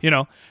 Yeah. You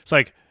know, it's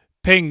like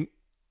paying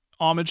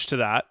homage to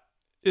that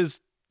is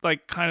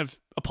like kind of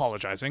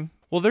apologizing.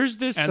 Well, there's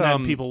this. And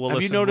then people will have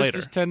you listen noticed later.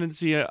 this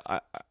tendency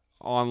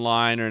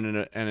online,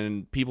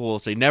 and people will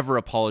say never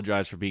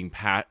apologize for being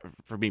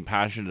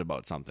passionate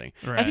about something.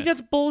 I Right. think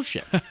that's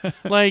bullshit.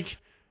 Like,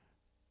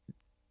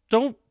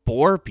 don't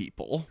bore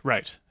people,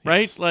 Right.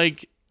 right? Yes.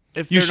 Like,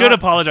 if You they're should not-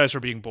 apologize for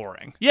being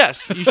boring.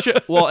 Yes, you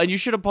should. Well, and you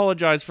should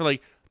apologize for,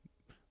 like,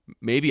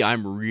 maybe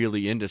I'm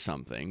really into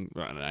something,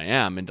 and I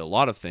am into a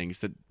lot of things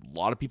that a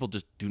lot of people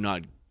just do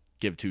not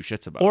give two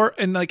shits about.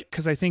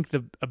 Because I think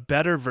a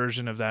better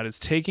version of that is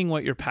taking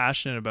what you're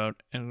passionate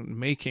about and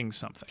making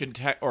something.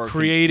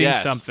 Creating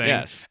yes, something,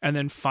 yes. and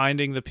then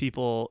finding the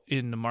people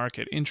in the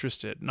market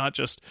interested, not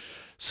just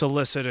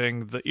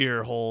soliciting the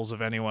ear holes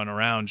of anyone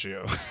around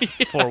you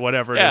for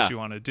whatever it Yeah. is you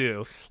want to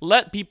do.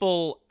 Let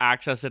people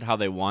access it how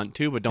they want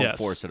to, but don't Yes,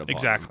 force it upon them.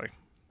 exactly.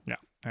 Yeah,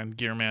 and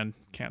Gearman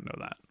can't know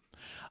that.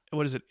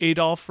 What is it,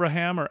 Adolf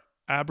Raham or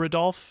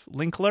Abradolf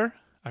Linkler?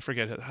 I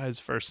forget his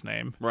first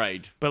name,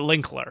 Right. but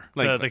Linkler,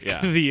 Like, yeah.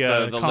 the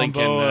the combo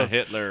Lincoln of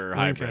Hitler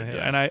hybrid. Lincoln,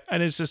 Yeah.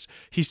 and it's just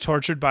he's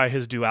tortured by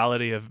his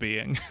duality of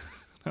being.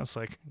 I was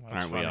like, well,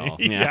 that's Aren't we funny. all?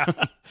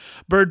 Yeah.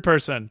 Bird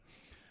person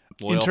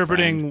Loyal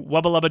interpreting friend.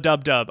 Wubba Lubba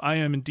Dub Dub. I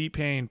am in deep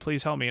pain.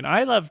 Please help me. And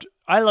I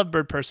love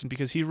Bird person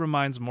because he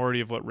reminds Morty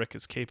of what Rick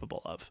is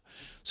capable of.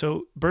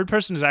 So Bird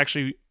person is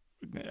actually,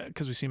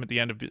 because we see him at the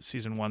end of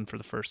season 1 for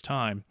the first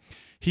time,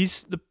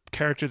 he's the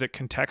character that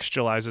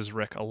contextualizes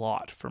Rick a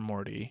lot for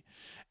Morty.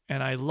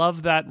 And I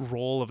love that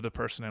role of the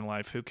person in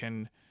life who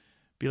can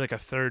be like a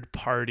third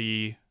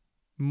party,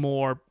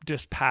 more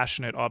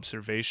dispassionate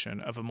observation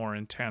of a more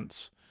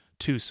intense,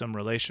 twosome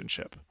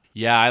relationship.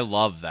 Yeah, I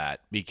love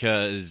that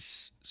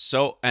because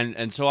so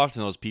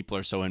often those people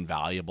are so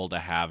invaluable to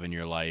have in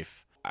your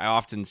life. I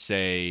often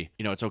say,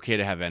 it's okay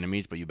to have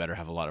enemies, but you better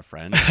have a lot of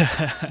friends.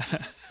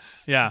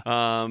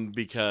 Yeah.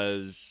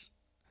 Because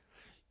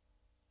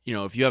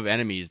if you have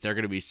enemies, they're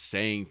going to be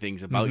saying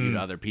things about you to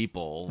other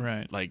people,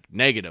 Right. like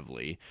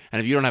negatively.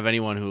 And if you don't have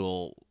anyone who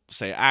will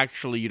say,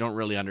 actually, you don't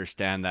really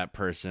understand that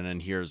person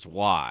and here's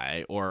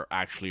why, or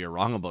actually you're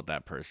wrong about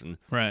that person,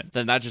 Right.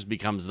 then that just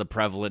becomes the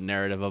prevalent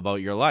narrative about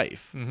your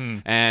life. Mm-hmm.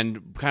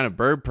 And kind of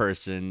Bird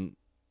person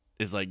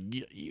is like,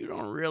 you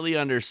don't really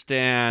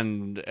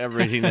understand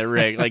everything that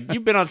Rick, like,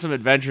 you've been on some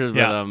adventures with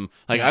Yeah. him.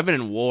 Like, Yeah. I've been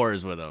in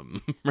wars with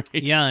him. Right?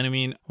 Yeah, and I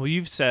mean, well,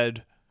 you've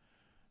said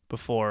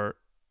before,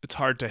 it's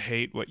hard to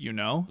hate what you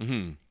know.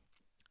 Mm-hmm.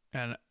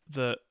 And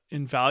the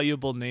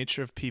invaluable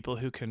nature of people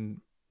who can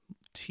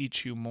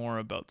teach you more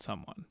about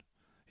someone.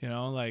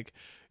 Like,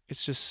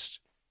 it's just,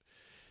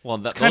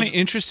 Well, it's kind of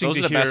interesting those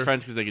to are the hear. best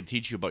friends because they can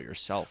teach you about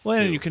yourself. Well,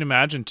 too. and you can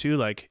imagine too,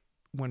 like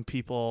when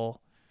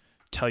people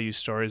tell you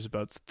stories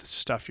about the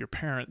stuff your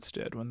parents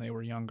did when they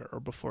were younger or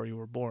before you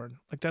were born.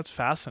 Like, that's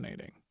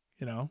fascinating,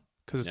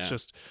 because it's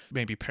just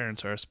maybe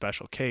parents are a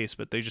special case,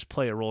 but they just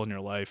play a role in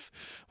your life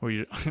where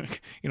you,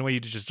 in a way, you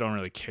just don't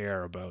really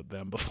care about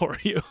them before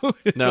you.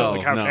 No,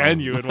 like how no. can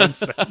you in one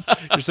sense?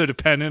 You're so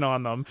dependent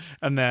on them,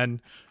 and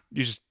then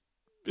you just,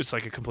 it's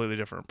like a completely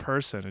different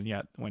person. And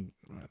yet, when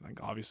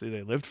like obviously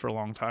they lived for a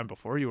long time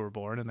before you were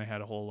born, and they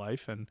had a whole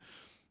life, and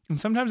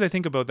sometimes I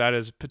think about that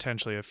as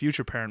potentially a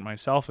future parent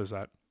myself. Is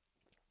that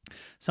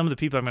some of the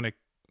people I'm going to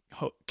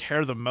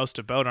care the most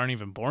about aren't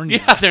even born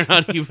yet. Yeah, they're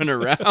not even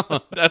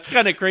around. That's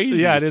kind of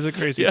crazy. Yeah, it is a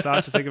crazy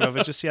thought to think about.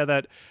 But just,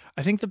 that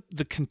I think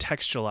the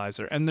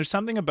contextualizer, and there's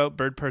something about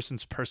Bird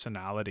Person's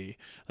personality.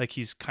 Like,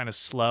 he's kind of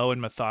slow and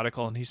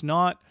methodical, and he's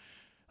not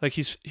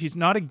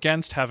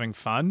against having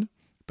fun,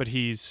 but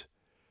he's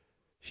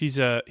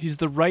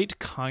the right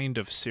kind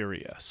of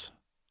serious.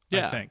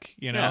 I think,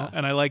 and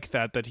I like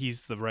that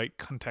he's the right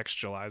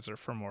contextualizer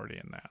for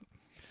Morty in that.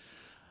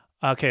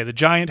 Okay, the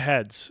giant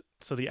heads.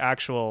 So the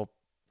actual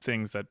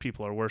things that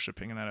people are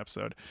worshiping in that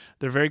episode,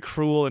 they're very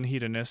cruel and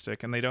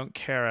hedonistic, and they don't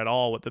care at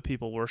all what the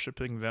people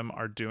worshiping them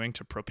are doing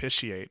to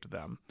propitiate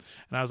them.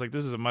 And I was like,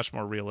 this is a much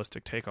more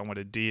realistic take on what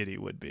a deity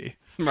would be.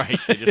 Right,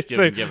 they just give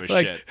a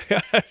shit.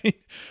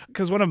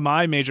 Because one of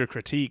my major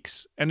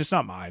critiques, and it's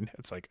not mine,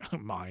 it's like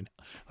mine,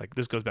 like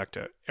this goes back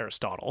to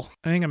Aristotle.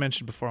 I think I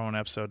mentioned before on an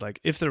episode, like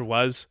if there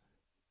was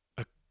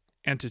a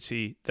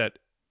entity that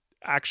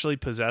actually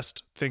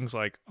possessed things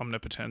like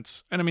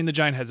omnipotence, and I mean the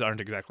giant heads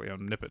aren't exactly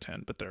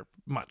omnipotent, but they're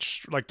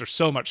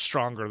so much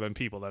stronger than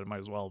people that it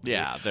might as well be.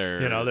 Yeah,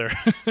 they're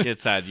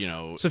it's that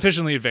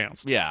sufficiently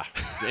advanced. Yeah,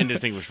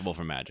 indistinguishable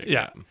from magic.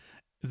 Yeah,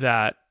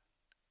 that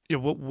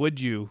what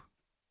would you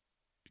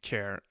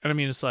care? And I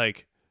mean, it's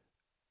like,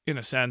 in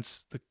a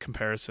sense, the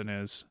comparison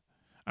is,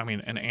 I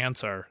mean, and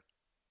ants are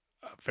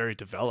very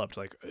developed.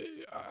 Like,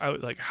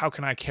 how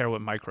can I care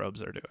what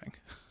microbes are doing?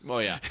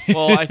 Well, yeah.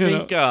 Well, I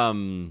think.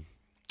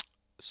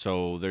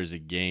 So there's a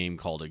game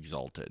called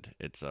Exalted.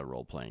 It's a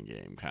role-playing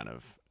game, kind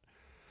of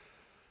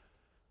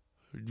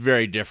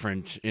very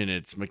different in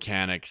its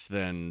mechanics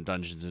than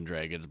Dungeons and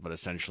Dragons, but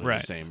essentially the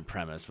same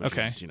premise, which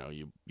is,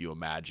 you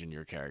imagine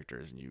your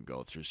characters and you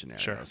go through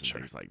scenarios and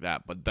things like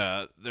that. But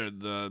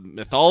the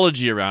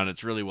mythology around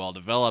it's really well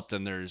developed,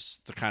 and there's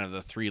the kind of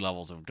the three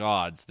levels of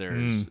gods.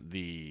 There's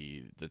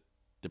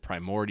the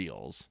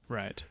primordials,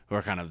 right, who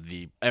are kind of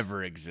the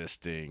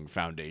ever-existing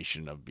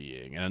foundation of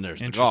being, and then there's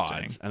the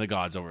gods, and the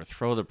gods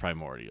overthrow the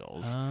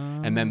primordials,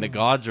 and then the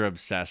gods are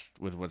obsessed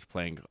with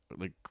playing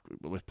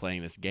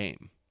this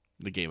game,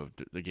 the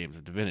games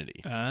of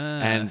divinity,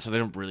 and so they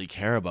don't really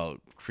care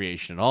about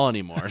creation at all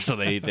anymore. So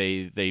they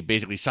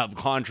basically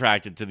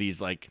subcontracted to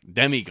these like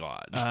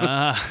demigods,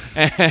 and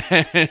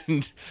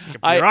it's like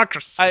a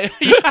bureaucracy.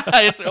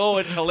 It's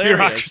hilarious.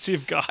 Bureaucracy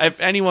of gods. If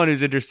anyone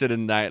who's interested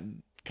in that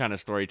kind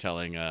of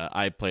storytelling,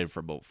 I played for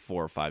about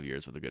 4 or 5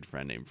 years with a good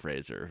friend named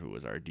Fraser, who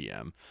was our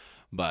DM,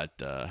 but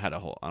had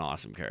an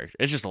awesome character.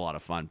 It's just a lot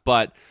of fun.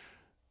 But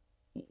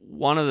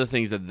one of the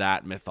things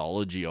that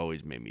mythology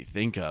always made me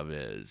think of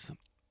is,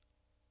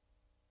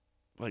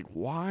 like,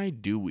 why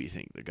do we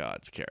think the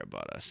gods care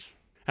about us?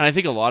 And I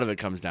think a lot of it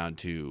comes down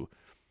to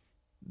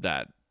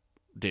that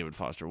David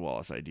Foster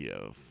Wallace idea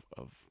of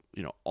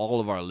all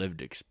of our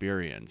lived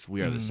experience,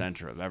 we are the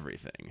center of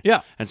everything.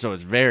 Yeah. And so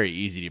it's very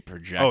easy to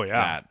project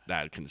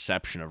that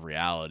conception of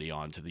reality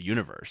onto the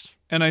universe.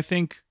 And I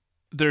think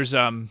there's,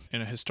 in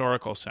a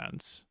historical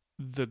sense,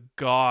 the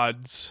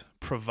gods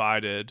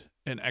provided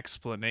an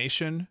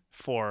explanation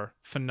for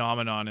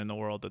phenomenon in the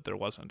world that there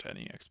wasn't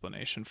any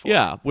explanation for.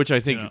 Yeah, which I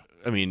think,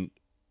 I mean,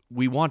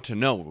 we want to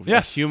know.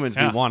 Yes. As humans,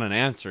 we want an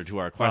answer to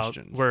our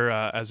questions.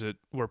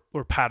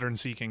 We're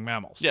pattern-seeking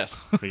mammals.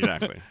 Yes,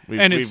 exactly.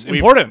 It's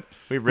important.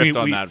 We've riffed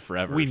on that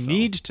forever. We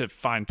need to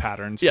find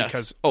patterns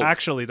because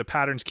actually the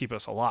patterns keep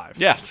us alive.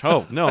 Yes.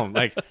 Oh, no.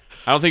 Like,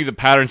 I don't think the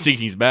pattern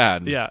seeking is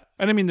bad. Yeah.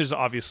 And I mean, there's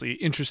obviously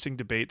interesting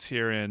debates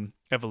here in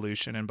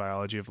evolution and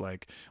biology of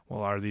like,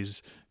 well, are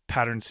these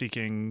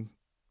pattern-seeking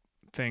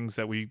things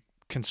that we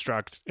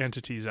construct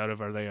entities out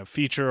of, are they a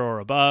feature or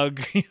a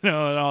bug? And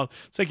all.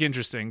 It's like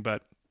interesting,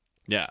 but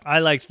yeah, I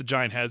liked the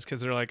giant heads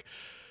because they're like,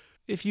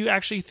 if you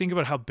actually think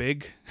about how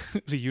big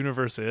the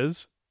universe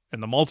is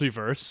and the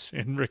multiverse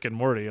in Rick and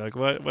Morty, like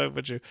what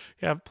would you?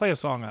 Yeah, play a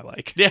song I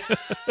like. Yeah.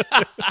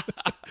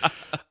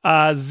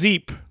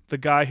 Zeep, the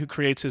guy who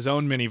creates his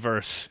own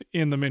miniverse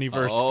in the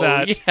miniverse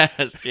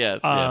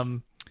yes.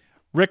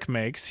 Rick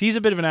makes. He's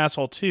a bit of an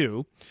asshole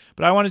too,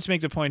 but I wanted to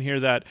make the point here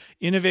that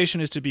innovation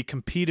is to be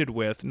competed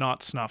with,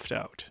 not snuffed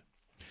out.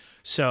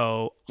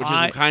 So, which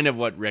is kind of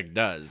what Rick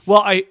does.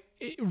 Well,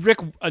 Rick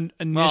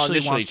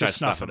initially wants to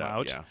snuff him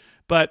out, yeah.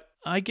 But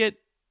I get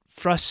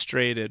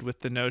frustrated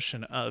with the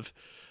notion of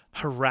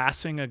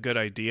harassing a good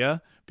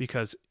idea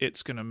because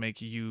it's going to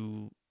make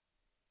you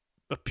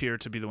appear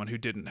to be the one who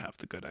didn't have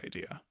the good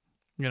idea.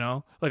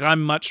 Like,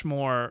 I'm much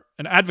more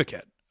an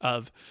advocate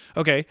of,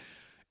 okay,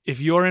 if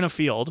you're in a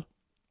field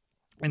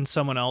and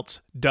someone else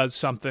does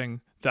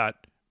something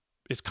that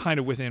is kind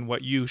of within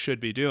what you should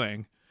be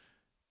doing,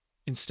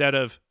 instead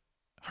of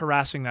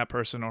harassing that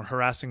person or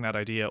harassing that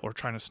idea or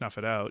trying to snuff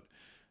it out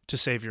to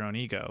save your own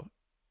ego,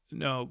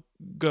 no,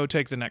 go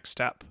take the next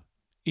step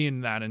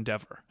in that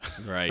endeavor.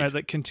 Right.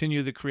 Like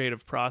continue the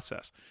creative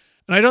process.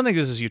 And I don't think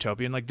this is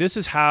utopian. Like this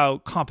is how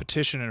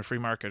competition in a free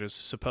market is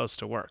supposed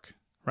to work,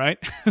 right?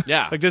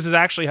 Yeah. Like this is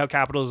actually how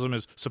capitalism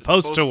is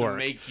supposed to work.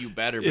 Make you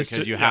better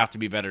because you have to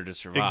be better to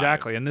survive.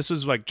 Exactly. And this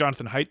was like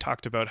Jonathan Haidt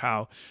talked about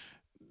how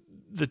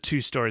the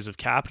two stories of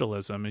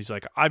capitalism. He's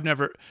like,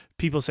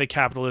 people say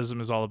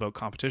capitalism is all about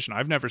competition.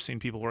 I've never seen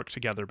people work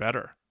together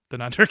better than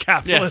under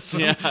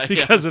capitalism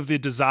because of the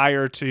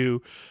desire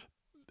to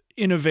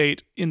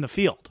innovate in the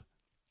field.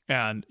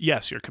 And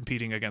yes, you're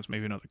competing against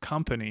maybe another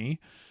company,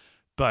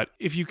 but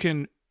if you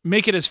can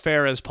make it as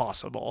fair as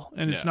possible,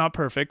 and it's not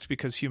perfect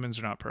because humans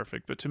are not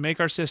perfect, but to make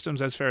our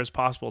systems as fair as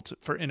possible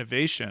for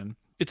innovation,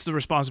 it's the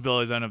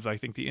responsibility then of, I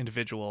think, the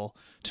individual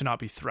to not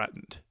be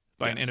threatened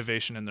by an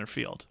innovation in their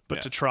field,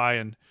 but to try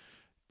and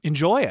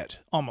enjoy it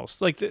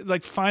almost. Like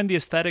find the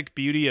aesthetic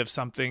beauty of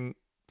something.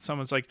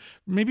 Someone's like,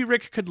 maybe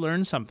Rick could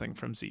learn something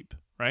from Zeep,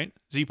 right?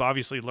 Zeep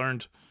obviously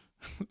learned,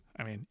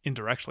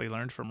 indirectly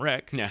learned from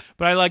Rick. Yeah.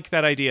 But I like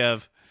that idea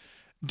of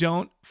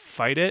don't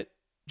fight it,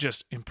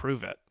 just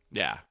improve it.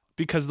 Yeah.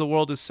 Because the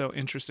world is so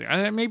interesting.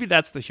 And maybe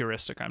that's the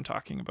heuristic I'm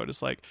talking about.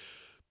 It's like,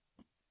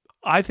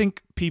 I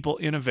think people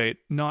innovate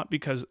not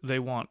because they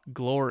want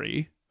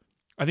glory.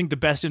 I think the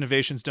best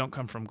innovations don't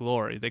come from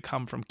glory. They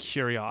come from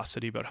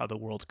curiosity about how the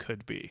world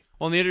could be.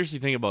 Well, and the interesting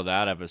thing about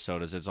that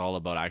episode is it's all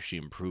about actually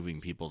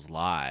improving people's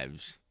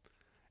lives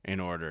in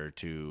order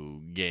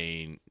to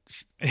gain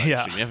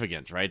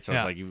significance, right? So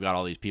it's like you've got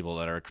all these people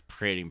that are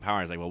creating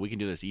power. It's like, well, we can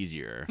do this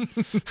easier.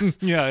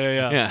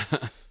 Yeah.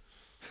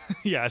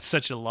 Yeah, it's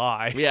such a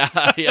lie. Yeah.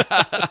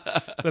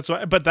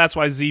 That's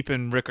why Zeep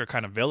and Rick are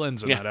kind of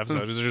villains in that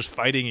episode. They're just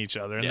fighting each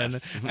other,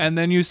 and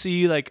then you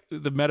see like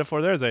the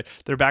metaphor there.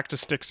 They're back to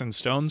sticks and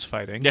stones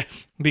fighting.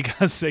 Yes,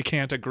 because they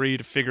can't agree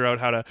to figure out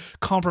how to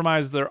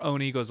compromise their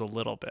own egos a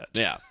little bit.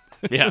 Yeah.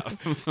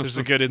 There's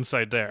a good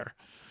insight there.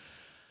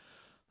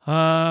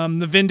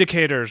 The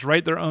Vindicators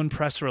write their own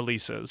press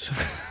releases.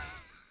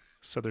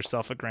 So they're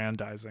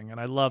self-aggrandizing. And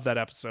I love that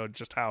episode,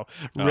 just how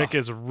Rick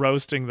is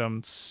roasting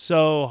them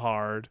so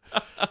hard.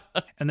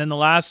 And then the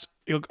last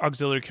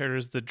auxiliary character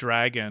is the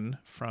dragon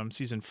from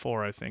season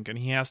 4, I think. And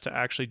he has to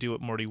actually do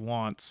what Morty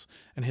wants.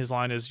 And his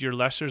line is, your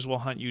lessers will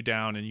hunt you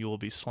down and you will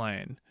be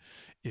slain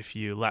if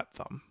you let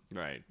them.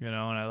 Right. And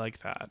I like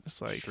that.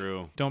 It's like,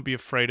 true. Don't be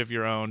afraid of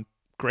your own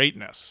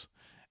greatness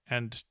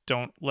and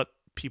don't let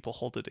people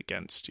hold it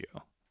against you.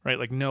 Right?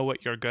 Like know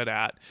what you're good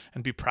at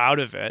and be proud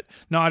of it,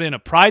 not in a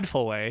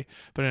prideful way,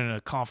 but in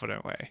a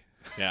confident way.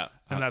 Yeah.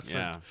 And that's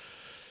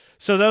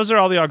so those are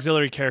all the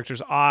auxiliary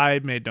characters I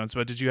made notes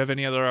about. Did you have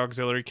any other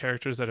auxiliary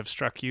characters that have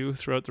struck you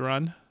throughout the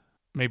run?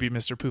 Maybe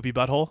Mr. Poopy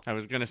Butthole? I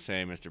was going to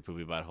say Mr.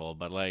 Poopy Butthole,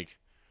 but like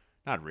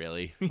not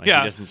really. Like, he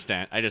doesn't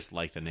stand. I just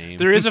like the name.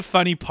 There is a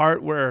funny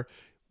part where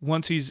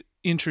once he's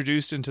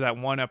introduced into that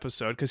one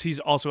episode, because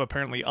he's also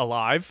apparently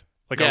alive,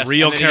 like a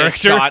real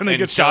character, and they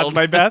get shot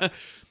by Beth.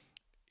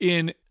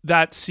 In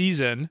that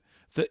season,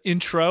 the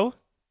intro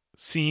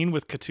scene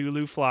with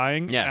Cthulhu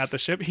flying at the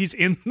ship, he's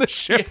in the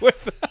ship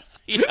with them.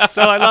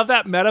 So I love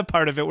that meta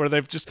part of it where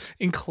they've just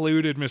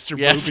included Mr.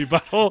 Poopy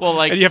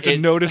Butthole, and you have to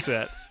notice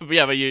it.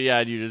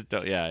 You just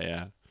don't.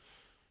 Yeah.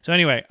 So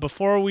anyway,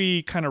 before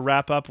we kind of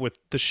wrap up with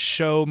the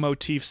show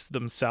motifs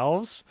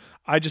themselves,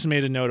 I just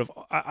made a note of,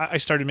 I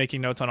started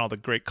making notes on all the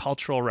great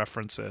cultural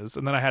references,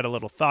 and then I had a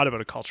little thought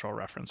about a cultural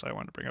reference I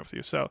wanted to bring up with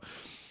you. So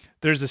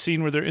there's a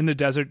scene where they're in the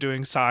desert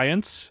doing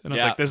science, and I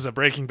was like, this is a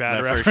Breaking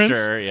Bad reference. For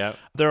sure, yeah.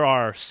 There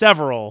are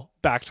several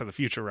Back to the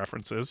Future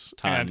references,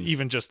 Tons. and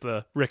even just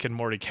the Rick and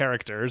Morty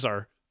characters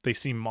they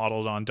seem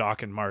modeled on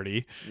Doc and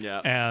Marty. Yeah.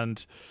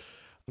 And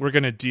we're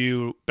going to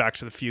do Back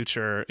to the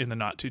Future in the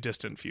not too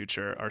distant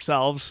future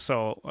ourselves,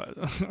 so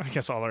I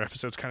guess all our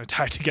episodes kind of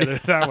tie together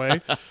that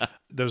way.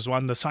 There's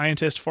one, the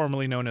scientist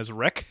formerly known as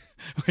Rick,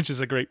 which is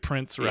a great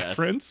Prince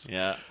reference.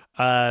 Yeah.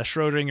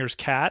 Schrodinger's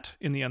cat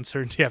in the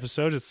Uncertainty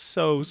episode is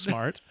so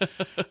smart.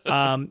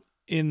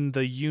 In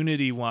the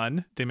Unity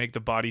one, they make the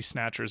Body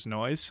Snatchers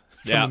noise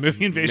from the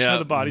movie Invasion of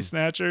the Body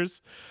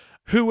Snatchers.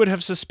 Who would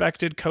have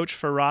suspected Coach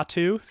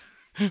Ferratu?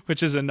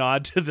 Which is a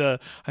nod to the,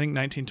 I think,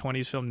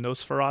 1920s film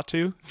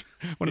Nosferatu,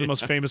 one of the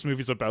most famous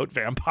movies about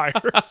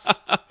vampires.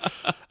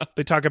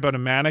 They talk about a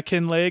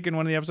mannequin leg in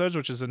one of the episodes,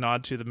 which is a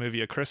nod to the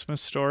movie A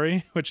Christmas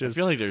Story, which is... I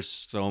feel like there's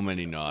so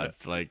many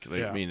nods. I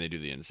mean, they do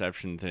the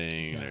Inception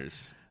thing.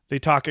 There's... They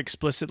talk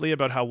explicitly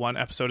about how one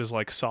episode is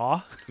like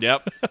Saw.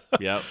 Yep.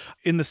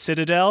 In the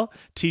Citadel,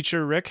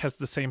 Teacher Rick has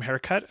the same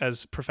haircut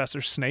as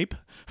Professor Snape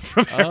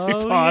from Harry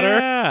Potter.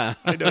 Yeah.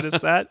 I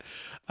noticed that.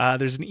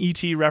 There's an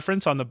E.T.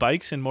 reference on the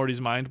bikes in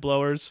Morty's Mind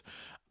Blowers.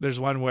 There's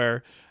one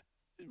where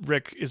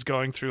Rick is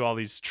going through all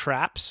these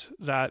traps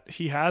that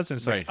he has, and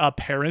it's like a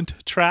parent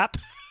trap.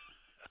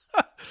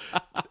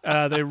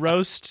 They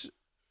roast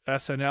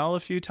SNL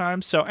a few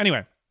times. So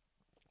anyway,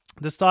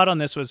 this thought on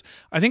this was,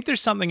 I think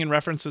there's something in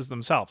references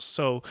themselves.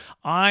 So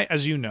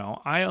as you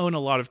know, I own a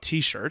lot of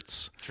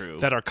t-shirts True.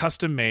 that are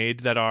custom made,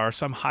 that are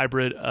some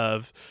hybrid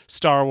of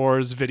Star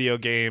Wars, video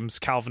games,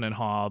 Calvin and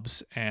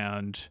Hobbes,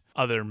 and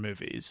other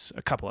movies,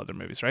 a couple other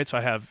movies, right? So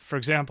I have, for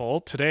example,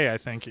 today, I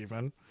think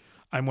even,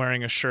 I'm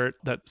wearing a shirt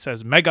that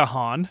says Mega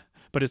Han,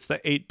 but it's the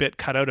 8-bit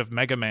cutout of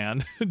Mega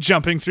Man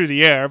jumping through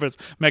the air, but it's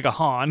Mega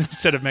Han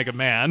instead of Mega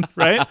Man,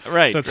 right?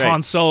 Right. So it's right.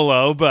 Han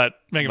Solo, but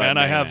Mega But Man.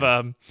 I Mega have,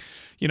 Man.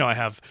 I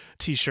have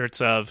t-shirts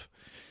of,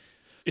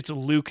 it's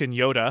Luke and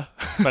Yoda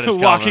But it's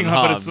walking Calvin and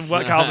on, but Hobbes. it's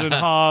Calvin and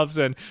Hobbes,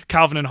 and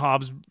Calvin and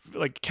Hobbes,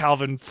 like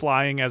Calvin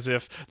flying as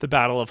if the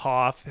Battle of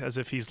Hoth, as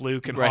if he's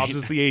Luke, and Right. Hobbes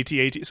is the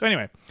AT-AT. So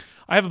anyway,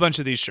 I have a bunch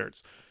of these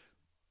shirts.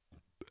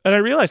 And I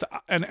realized,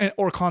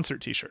 or concert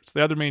t-shirts.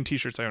 The other main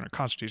t-shirts I own are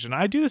concert t-shirts. And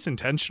I do this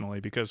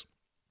intentionally because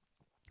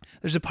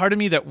there's a part of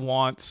me that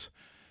wants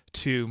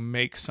to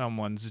make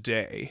someone's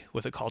day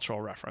with a cultural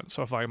reference.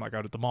 So if I'm like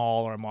out at the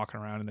mall or I'm walking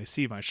around and they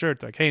see my shirt,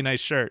 they're like, hey, nice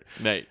shirt,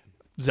 Right.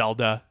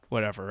 Zelda,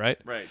 whatever, right?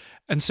 Right.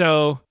 And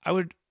so I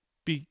would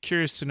be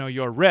curious to know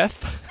your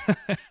riff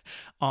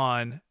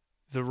on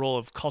the role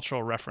of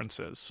cultural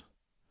references,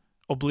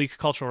 oblique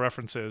cultural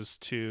references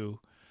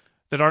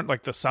that aren't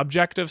like the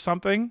subject of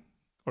something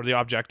or the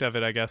object of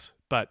it, I guess,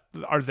 but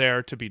are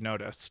there to be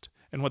noticed,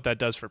 and what that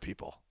does for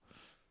people.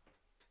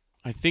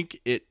 I think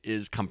it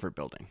is comfort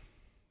building.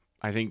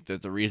 I think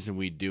that the reason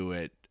we do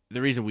it,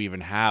 the reason we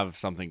even have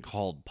something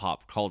called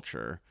pop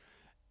culture,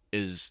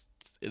 is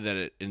that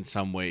it in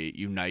some way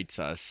unites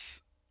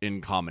us in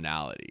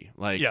commonality.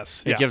 Like,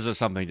 Yes, it yeah. gives us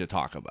something to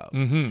talk about.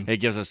 Mm-hmm. It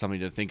gives us something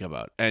to think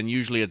about. And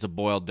usually it's a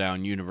boiled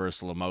down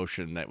universal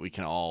emotion that we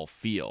can all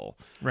feel.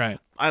 Right.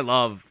 I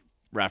love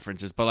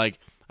references, but like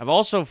I've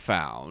also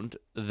found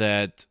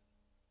that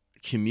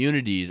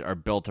communities are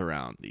built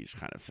around these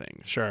kind of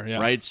things. Sure. Yeah.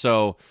 Right?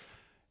 So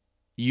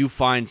you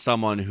find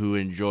someone who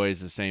enjoys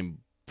the same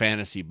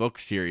fantasy book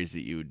series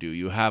that you do.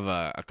 You have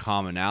a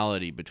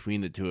commonality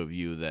between the two of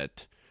you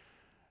that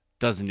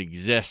doesn't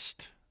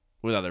exist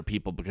with other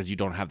people because you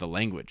don't have the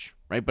language,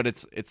 right? But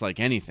it's like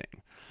anything.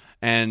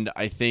 And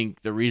I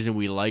think the reason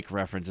we like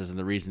references and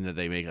the reason that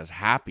they make us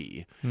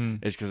happy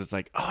is because it's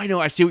like, oh, I know,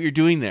 I see what you're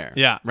doing there.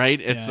 Yeah. Right?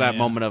 It's Yeah, that yeah.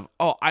 moment of,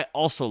 oh, I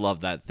also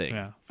love that thing.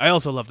 Yeah. I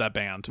also love that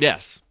band.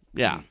 Yes.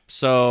 Yeah.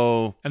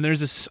 So, And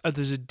there's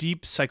a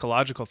deep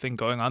psychological thing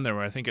going on there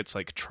where I think it's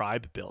like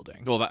tribe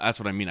building. well, that's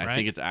what I mean. I Right?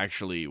 think it's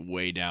actually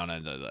way down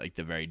in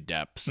the very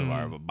depths of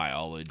our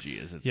biology.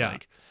 It's Yeah.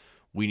 like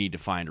we need to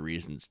find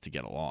reasons to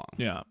get along.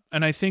 Yeah.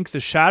 And I think the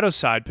shadow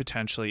side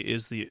potentially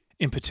is the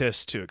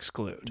impetus to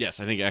exclude. Yes,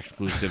 I think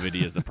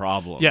exclusivity is the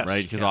problem, Yes,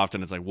 right? Because yeah.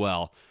 often it's like,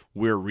 well,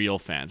 we're real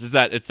fans.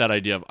 It's that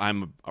idea of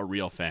I'm a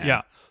real fan,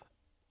 Yeah.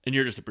 and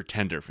you're just a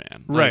pretender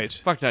fan, Like,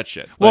 Right. Fuck that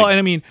shit. Well, Like, and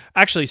I mean,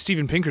 actually,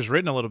 Steven Pinker's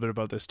written a little bit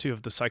about this too,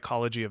 of the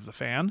psychology of the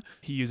fan.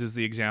 He uses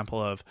the example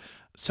of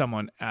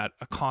someone at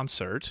a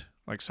concert,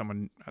 like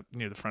someone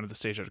near the front of the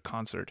stage at a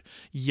concert,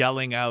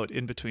 yelling out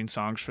in between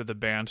songs for the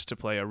band to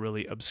play a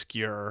really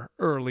obscure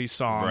early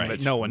song Right,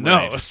 that no one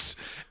right. knows.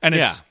 And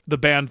it's Yeah. the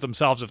band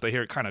themselves, if they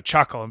hear it, kind of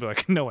chuckle and be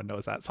like, no one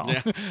knows that song.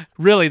 Yeah.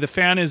 Really, the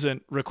fan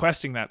isn't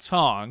requesting that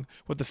song.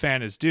 What the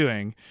fan is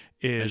doing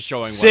is Is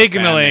showing what a fan they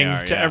signaling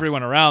are, to yeah.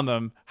 everyone around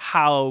them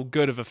how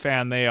good of a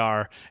fan they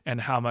are and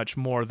how much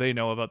more they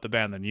know about the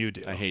band than you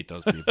do. I hate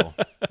those people.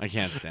 I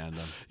can't stand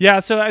them.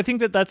 Yeah, so I think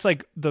that that's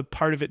like the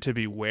part of it to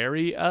be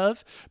wary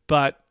of,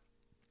 but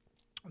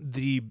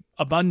the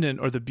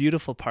abundant or the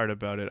beautiful part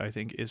about it, I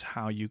think, is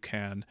how you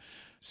can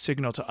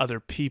signal to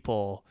other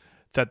people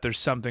that there's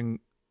something,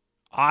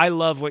 I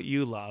love what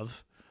you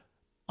love.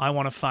 I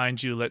want to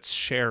find you. Let's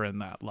share in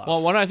that love.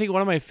 Well, I think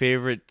one of my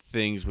favorite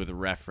things with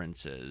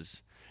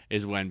references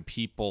is when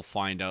people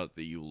find out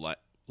that you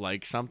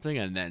like something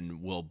and then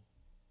we'll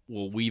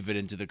weave it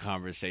into the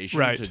conversation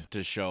Right.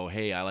 to show,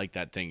 hey, I like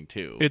that thing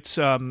too. It's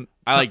I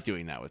like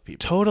doing that with people.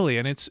 totally,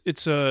 and it's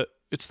the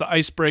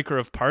icebreaker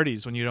of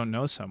parties when you don't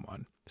know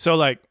someone. So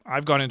like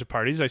I've gone into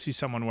parties, I see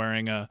someone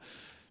wearing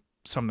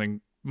something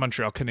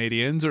Montreal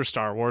Canadiens or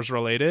Star Wars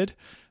related.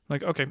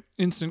 Like, okay,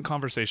 instant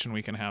conversation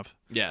we can have.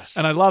 Yes.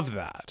 And I love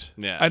that.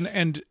 Yes.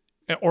 And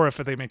or if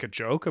they make a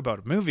joke about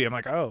a movie, I'm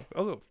like,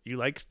 oh, you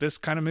like this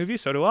kind of movie?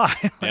 So do I.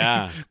 Like,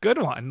 Yeah. Good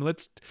one.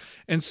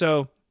 And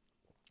so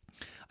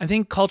I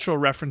think cultural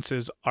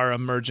references are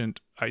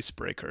emergent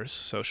icebreakers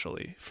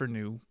socially for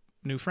new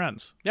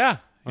friends. Yeah.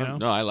 You know?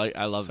 No, I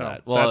love So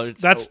that. Well,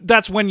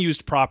 that's when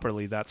used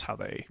properly, that's how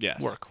they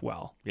Yes. work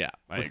well. yeah,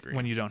 I with- agree.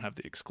 When you don't have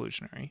the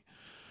exclusionary.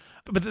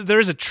 But there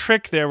is a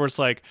trick there where it's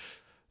like,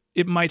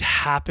 it might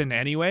happen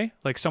anyway.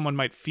 Like someone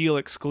might feel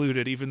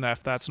excluded even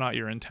if that's not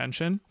your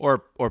intention. Or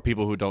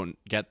people who don't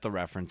get the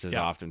references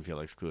Yeah. often feel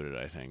excluded,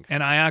 I think.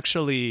 And I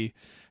actually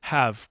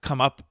have come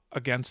up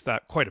against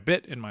that quite a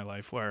bit in my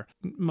life where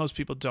most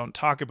people don't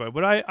talk about it.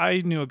 But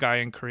I knew a guy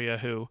in Korea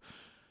who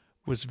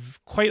was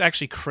quite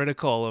actually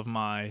critical of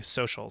my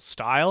social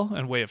style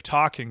and way of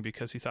talking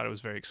because he thought it was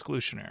very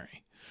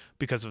exclusionary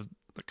because of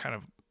the kind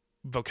of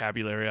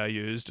vocabulary I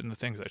used and the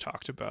things I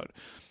talked about.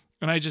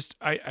 And I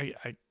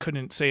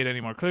couldn't say it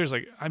any more clear. It's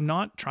like, I'm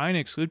not trying to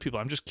exclude people.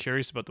 I'm just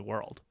curious about the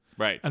world.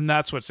 Right. And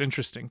that's what's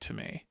interesting to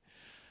me.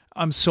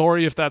 I'm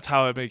sorry if that's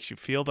how it makes you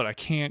feel, but I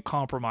can't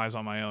compromise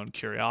on my own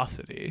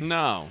curiosity.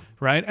 No.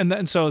 Right?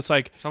 And so it's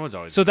like, Someone's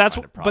always so gonna that's,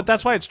 find a problem but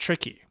that's with why it. it's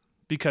tricky,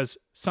 because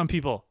some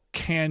people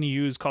can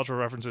use cultural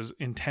references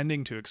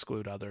intending to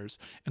exclude others,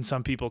 and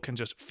some people can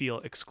just feel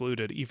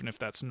excluded even if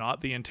that's not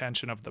the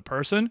intention of the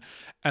person.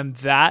 And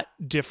that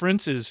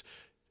difference is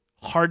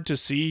hard to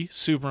see,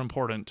 super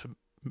important to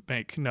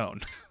make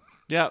known.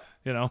 Yep.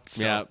 You know?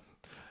 So Yep.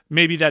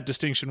 maybe that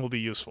distinction will be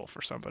useful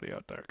for somebody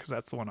out there, because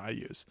that's the one I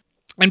use.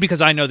 And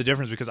because I know the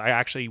difference, because I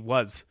actually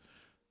was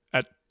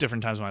at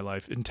different times in my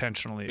life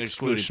intentionally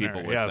Excluding exclusionary.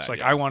 people with Yeah, it's that, like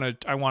yeah.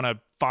 I want to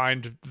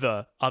find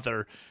the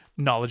other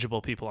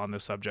knowledgeable people on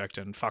this subject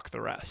and fuck the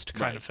rest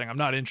kind Right. of thing. I'm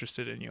not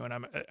interested in you, and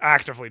I'm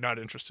actively not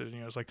interested in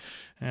you. I was like,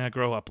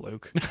 grow up,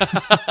 Luke.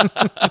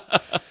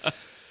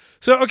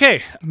 So,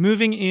 okay,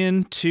 moving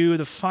into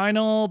the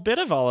final bit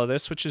of all of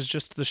this, which is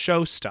just the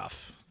show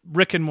stuff,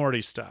 Rick and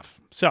Morty stuff.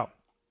 So,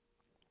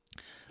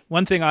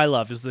 one thing I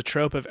love is the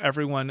trope of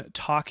everyone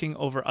talking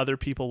over other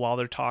people while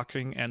they're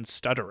talking and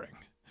stuttering,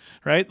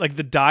 right? Like,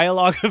 the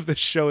dialogue of this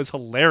show is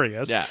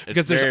hilarious. Yeah,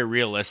 because it's there's very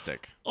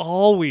realistic.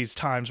 always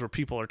times where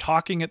people are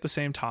talking at the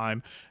same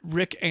time.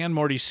 Rick and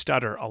Morty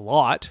stutter a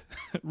lot.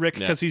 Rick Yeah.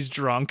 because he's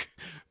drunk,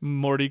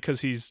 Morty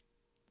because he's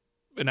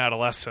an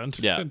adolescent.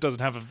 Yeah. Doesn't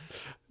have a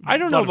I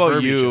don't know lot of about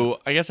verbiage in you. it.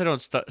 I guess I don't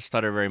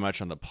stutter very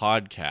much on the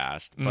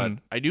podcast, but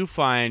I do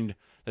find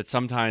that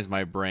sometimes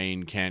my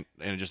brain can't,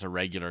 in just a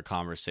regular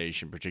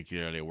conversation,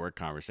 particularly a work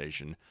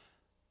conversation,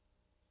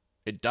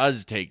 it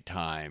does take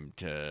time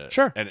to...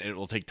 Sure. And it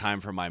will take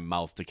time for my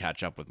mouth to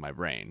catch up with my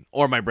brain,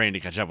 or my brain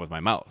to catch up with my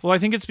mouth. Well, I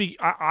think it's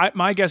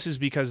my guess is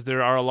because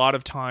there are a lot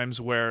of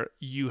times where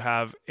you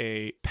have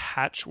a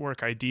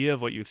patchwork idea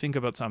of what you think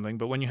about something,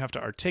 but when you have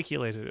to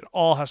articulate it, it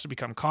all has to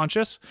become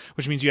conscious,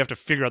 which means you have to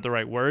figure out the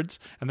right words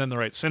and then the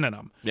right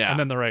synonym, Yeah. and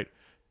then the right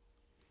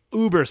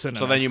uber synonym.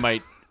 So then you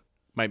might,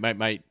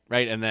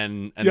 right? And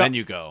then Yeah. then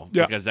you go,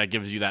 Yeah. because that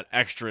gives you that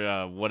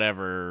extra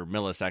whatever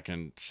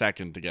second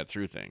to get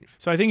through things.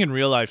 So I think in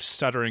real life,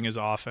 stuttering is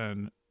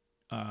often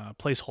a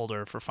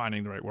placeholder for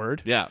finding the right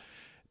word. Yeah.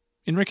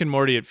 In Rick and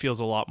Morty, it feels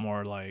a lot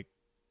more like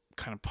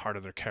kind of part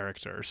of their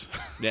characters.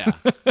 Yeah.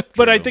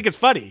 But I True. think it's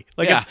funny.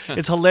 Like Yeah.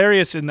 it's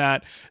hilarious in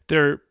that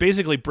they're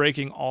basically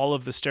breaking all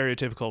of the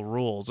stereotypical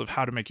rules of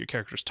how to make your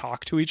characters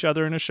talk to each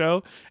other in a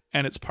show,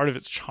 and it's part of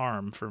its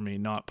charm for me,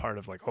 not part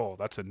of like, oh,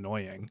 that's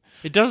annoying.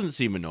 It doesn't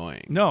seem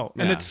annoying. No,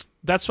 and Yeah.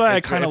 that's why I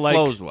It's- kind of it like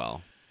flows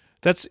well.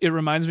 it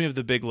reminds me of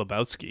The Big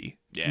Lebowski.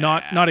 Yeah.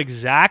 Not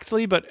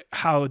exactly, but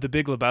how The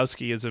Big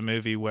Lebowski is a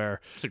movie where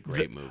It's a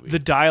great movie. the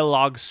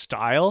dialogue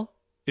style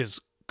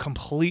is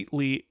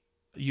completely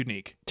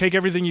unique. Take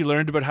everything you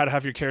learned about how to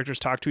have your characters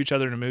talk to each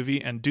other in a movie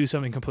and do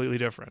something completely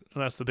different.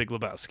 And that's The Big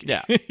Lebowski.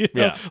 Yeah. You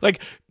know? Yeah.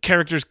 Like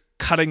characters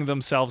cutting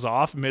themselves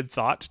off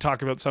mid-thought to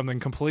talk about something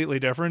completely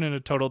different in a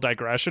total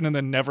digression and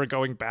then never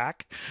going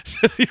back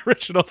to the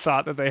original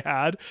thought that they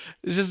had.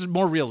 It's just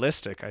more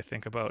realistic, I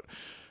think, about,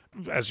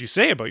 as you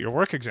say, about your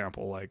work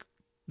example. Like,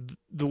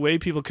 the way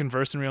people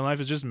converse in real life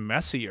is just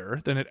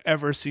messier than it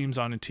ever seems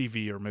on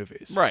TV or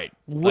movies. Right.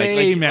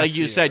 Way like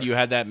you said, messier. you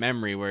had that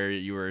memory where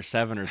you were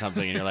 7 or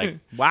something, and you're like,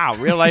 wow,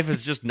 real life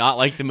is just not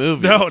like the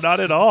movies. No, not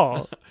at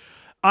all.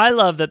 I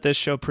love that this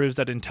show proves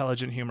that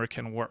intelligent humor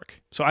can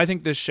work. So I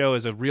think this show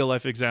is a real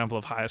life example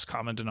of highest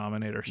common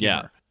denominator Yeah.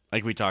 humor.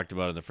 Like we talked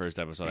about in the first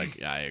episode.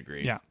 I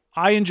agree. Yeah.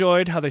 I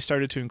enjoyed how they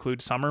started to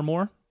include Summer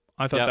more.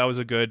 I thought Yep. that was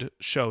a good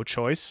show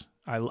choice.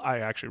 I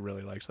actually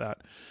really liked that.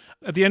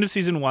 At the end of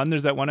season 1,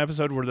 there's that one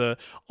episode where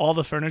all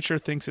the furniture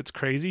thinks it's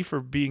crazy for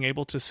being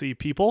able to see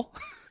people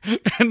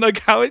and like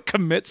how it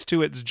commits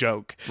to its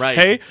joke. Right.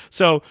 Hey,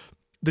 so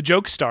the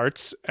joke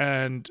starts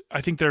and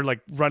I think they're like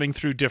running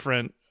through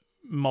different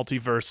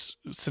multiverse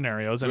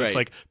scenarios and it's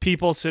Right. like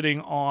people sitting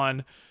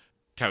on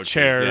Couches,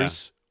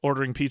 chairs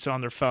ordering pizza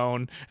on their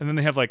phone, and then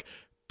they have like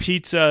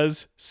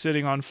pizzas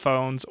sitting on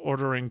phones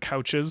ordering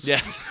couches. Yeah.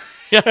 Yes.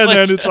 Yeah, And like-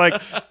 then it's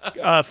like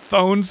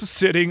phones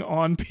sitting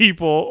on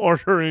people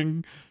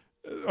ordering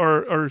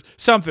or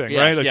something, Yes,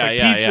 right? Like, yeah, it's like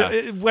yeah,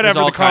 pizza, yeah. whatever There's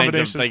all the kinds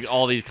combinations. of, like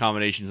all these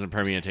combinations and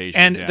permutations.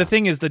 And yeah. the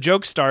thing is, the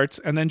joke starts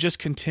and then just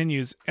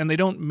continues, and they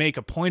don't make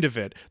a point of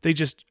it.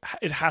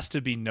 It has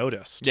to be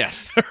noticed.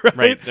 yes,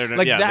 right? They're-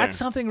 Like yeah, that's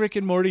something Rick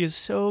and Morty is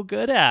so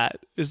good at,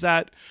 is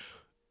that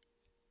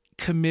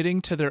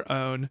committing to their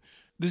own.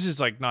 This is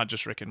like not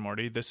just Rick and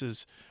Morty.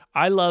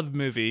 I love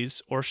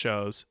movies or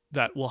shows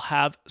that will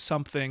have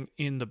something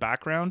in the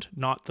background,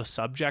 not the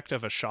subject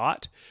of a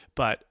shot,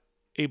 but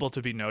able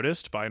to be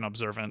noticed by an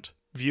observant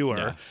viewer.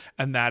 Yeah.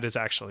 And that is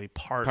actually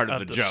part of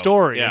the joke.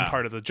 story Yeah. and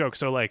part of the joke.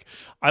 So like,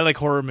 I like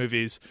horror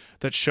movies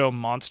that show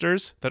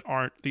monsters that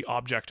aren't the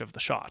object of the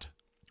shot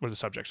or the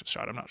subject of the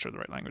shot. I'm not sure the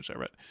right language there,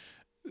 but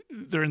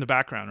they're in the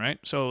background, right?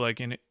 So like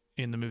in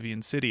the movie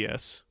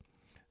Insidious,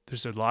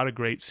 there's a lot of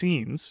great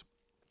scenes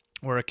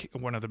where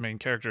one of the main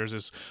characters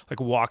is like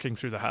walking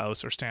through the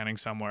house or standing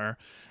somewhere,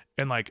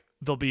 and like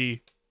there'll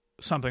be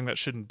something that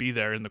shouldn't be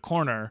there in the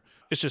corner.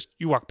 It's just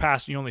you walk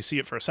past and you only see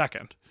it for a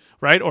second,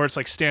 right? Or it's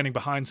like standing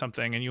behind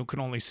something and you can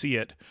only see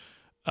it.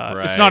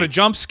 It's not a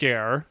jump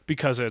scare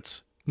because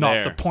it's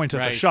not the point of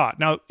the shot.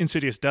 Now,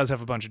 Insidious does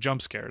have a bunch of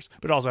jump scares,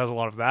 but it also has a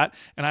lot of that.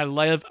 And I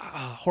love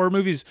horror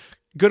movies.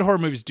 Good horror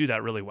movies do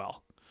that really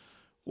well.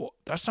 Well,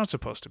 that's not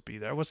supposed to be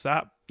there. What's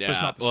that? Yeah.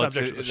 It's not the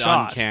subject of the it's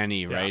shot.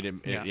 Uncanny, right?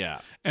 Yeah.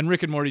 And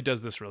Rick and Morty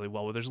does this really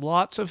well. Where there's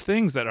lots of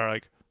things that are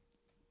like,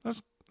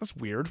 that's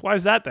weird. Why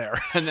is that there?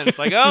 And then it's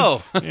like,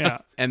 oh. Yeah.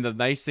 And the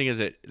nice thing is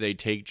that they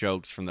take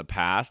jokes from the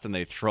past and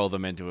they throw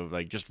them into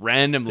like just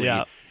randomly.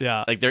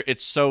 Yeah. Like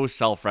it's so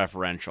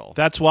self-referential.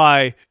 That's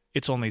why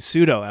it's only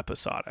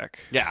pseudo-episodic.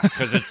 Yeah,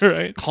 because it's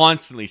right?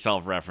 constantly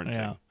self-referencing.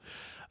 Yeah.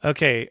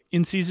 Okay,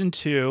 in season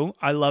 2,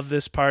 I love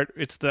this part.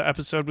 It's the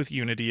episode with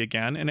Unity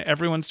again, and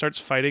everyone starts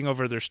fighting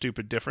over their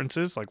stupid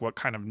differences, like what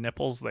kind of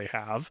nipples they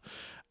have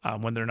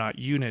when they're not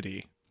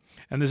Unity.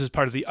 And this is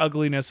part of the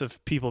ugliness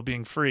of people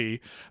being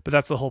free, but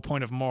that's the whole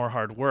point of more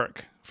hard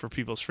work for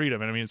people's freedom.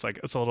 And I mean,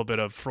 it's a little bit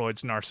of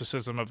Freud's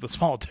narcissism of the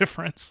small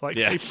difference. Like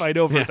they fight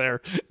over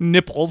their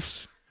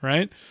nipples,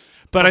 right?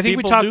 But I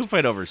think people do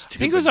fight over stupid. I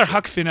think it was our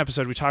Huck Finn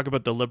episode. We talk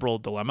about the liberal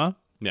dilemma.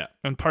 Yeah.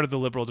 And part of the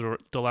liberal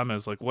dilemma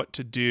is like what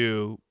to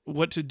do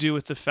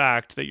with the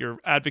fact that you're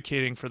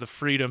advocating for the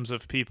freedoms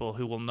of people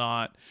who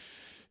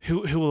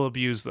will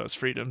abuse those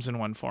freedoms in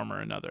one form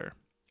or another.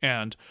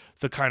 And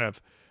the kind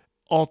of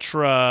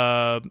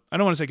ultra, I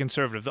don't want to say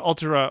conservative, the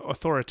ultra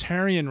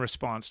authoritarian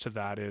response to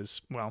that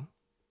is, well,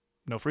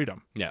 no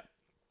freedom. Yeah.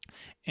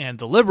 And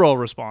the liberal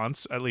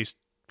response, at least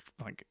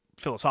like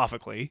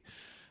philosophically,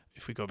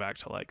 if we go back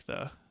to like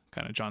the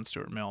kind of John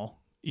Stuart Mill,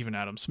 even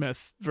Adam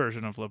Smith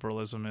version of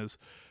liberalism is,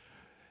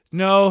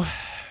 no,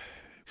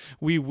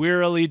 we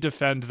wearily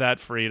defend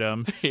that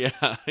freedom.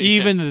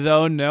 Even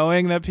though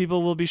knowing that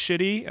people will be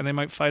shitty and they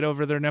might fight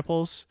over their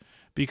nipples,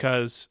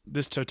 because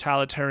this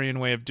totalitarian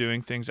way of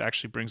doing things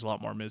actually brings a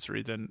lot more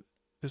misery than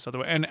this other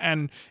way.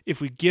 And if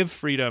we give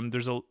freedom,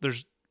 there's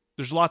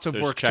lots of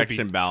work to be... checks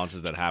and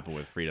balances that happen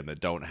with freedom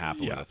that don't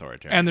happen with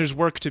authoritarian. And there's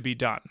work to be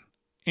done.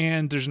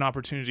 And there's an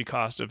opportunity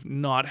cost of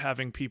not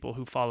having people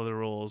who follow the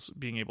rules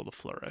being able to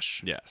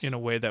flourish in a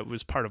way that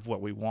was part of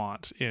what we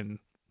want in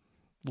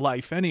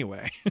life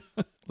anyway.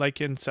 Like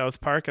in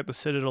South Park at the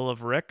Citadel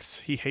of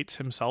Ricks, he hates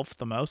himself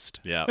the most.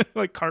 Yeah.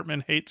 Like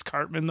Cartman hates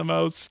Cartman the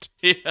most.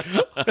 Yeah.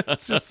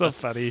 It's just so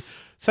funny.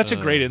 Such a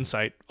great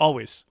insight,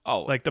 always.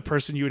 Oh. Like the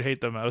person you would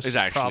hate the most is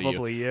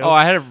probably you. Oh,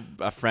 I had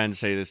a friend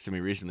say this to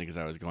me recently because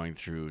I was going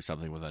through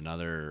something with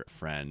another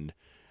friend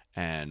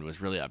and was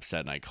really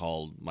upset, and I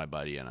called my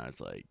buddy and I was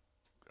like,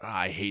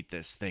 I hate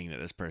this thing that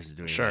this person's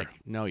doing. Sure. Like,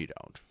 no, you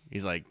don't.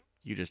 He's like,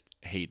 you just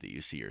hate that you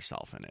see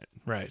yourself in it.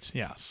 Right,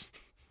 yes.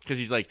 Because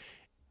he's like,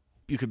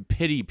 you can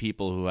pity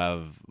people who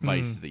have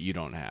vices that you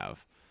don't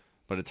have,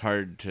 but it's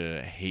hard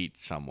to hate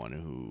someone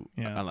who,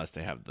 unless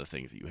they have the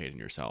things that you hate in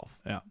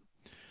yourself.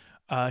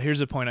 Yeah.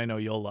 Here's a point I know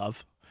you'll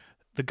love.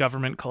 The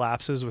government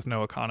collapses with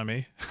no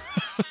economy.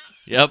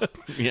 Yep.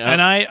 Yeah. And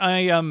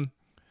I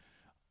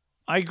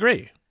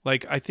agree.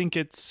 Like, I think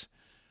it's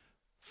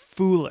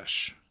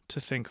foolish to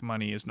think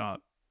money is not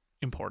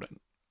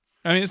important.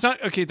 I mean, it's not,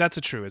 okay, that's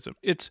a truism.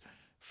 It's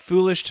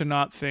foolish to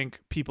not think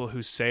people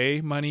who say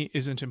money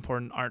isn't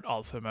important aren't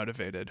also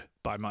motivated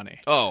by money.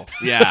 Oh,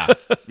 yeah.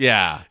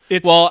 Yeah.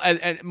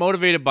 And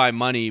motivated by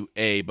money,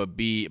 A, but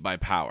B, by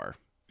power,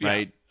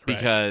 right? Yeah,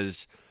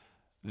 because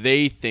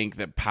they think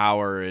that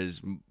power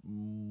is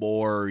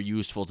more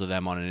useful to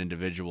them on an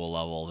individual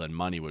level than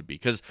money would be.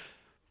 Because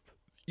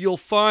you'll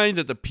find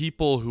that the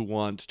people who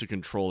want to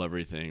control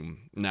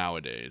everything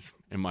nowadays,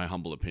 in my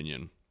humble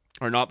opinion,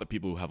 are not the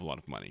people who have a lot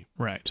of money.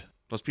 Right.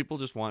 Those people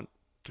just want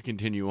to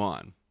continue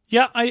on.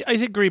 Yeah, I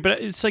agree,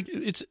 but it's like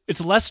it's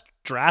less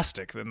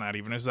drastic than that.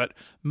 Even is that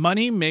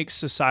money makes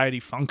society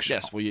function.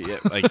 Yes, well,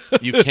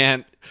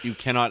 you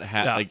cannot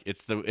have like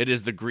it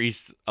is the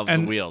grease of the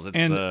wheels. It's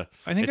the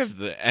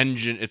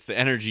engine. It's the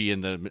energy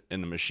in the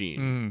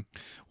machine.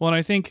 Well, and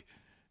I think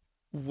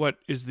what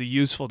is the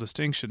useful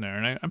distinction there,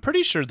 and I'm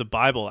pretty sure the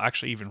Bible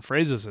actually even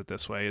phrases it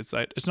this way: is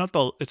that it's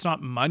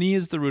not money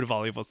is the root of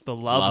all evil; it's the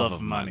love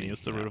of money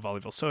is the root of all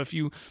evil. So if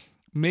you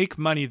make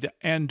money the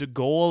end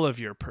goal of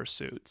your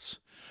pursuits,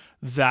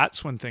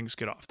 that's when things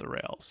get off the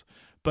rails.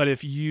 But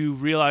if you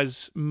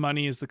realize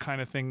money is the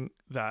kind of thing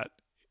that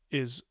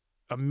is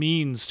a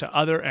means to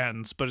other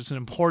ends, but it's an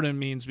important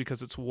means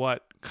because it's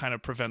what kind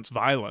of prevents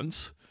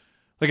violence.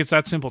 Like, it's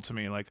that simple to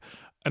me. Like,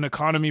 an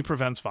economy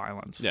prevents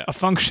violence. Yeah. A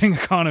functioning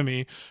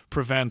economy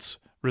prevents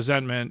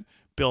resentment,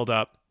 build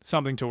up,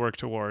 something to work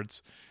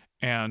towards.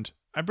 And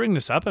I bring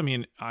this up. I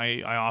mean,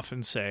 I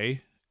often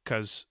say,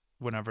 because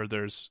whenever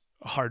there's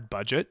a hard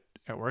budget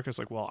at work, it's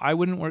like, well, I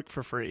wouldn't work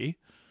for free.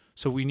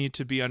 So we need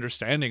to be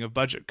understanding of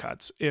budget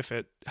cuts if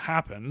it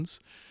happens.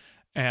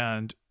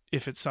 And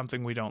if it's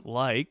something we don't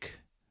like,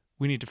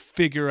 we need to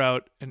figure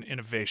out an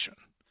innovation.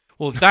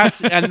 Well, that's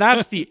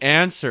the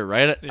answer,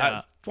 right?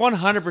 Yeah.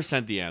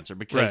 100% the answer.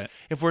 Because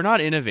if we're not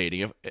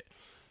innovating,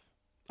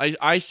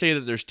 I say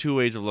that there's two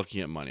ways of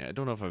looking at money. I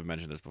don't know if I've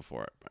mentioned this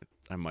before.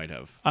 I might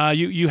have.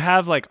 You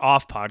have like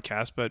off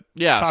podcasts, but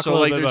Yeah, talk so a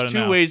little like bit there's about it two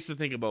now. ways to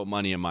think about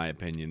money, in my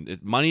opinion.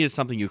 Money is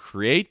something you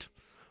create,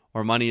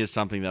 or money is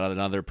something that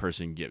another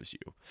person gives you.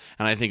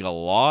 And I think a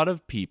lot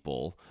of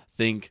people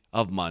think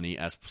of money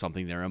as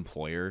something their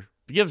employer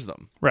gives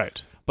them.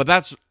 Right. But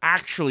that's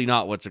actually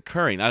not what's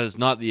occurring. That is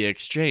not the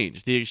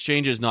exchange. The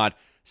exchange is not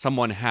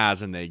someone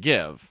has and they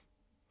give.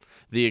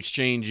 The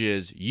exchange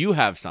is you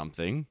have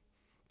something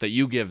that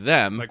you give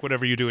them. Like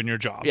whatever you do in your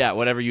job. Yeah,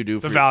 whatever you do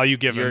The for value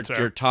given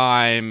your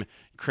time,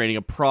 creating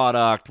a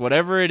product,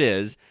 whatever it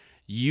is,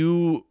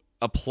 you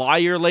apply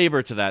your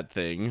labor to that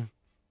thing,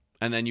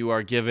 and then you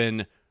are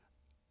given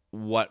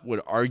what would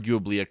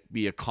arguably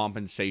be a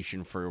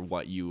compensation for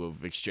what you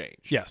have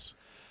exchanged. Yes.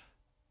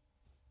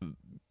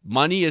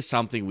 Money is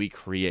something we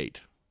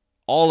create.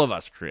 All of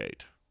us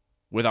create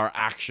with our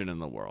action in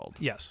the world.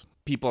 Yes.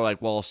 People are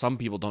like, well, some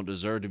people don't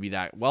deserve to be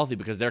that wealthy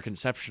because their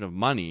conception of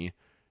money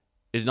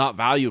is not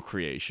value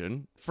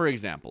creation. For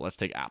example, let's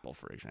take Apple,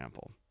 for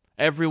example.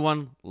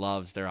 Everyone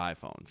loves their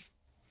iPhones,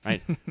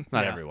 right?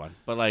 Not Yeah. everyone,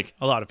 but like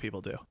A lot of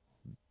people do.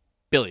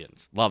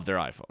 billions love their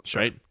iPhones,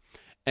 Sure. right?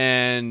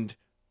 And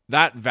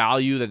that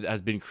value that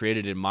has been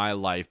created in my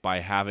life by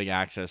having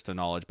access to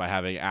knowledge, by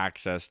having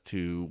access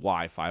to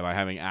Wi-Fi, by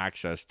having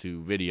access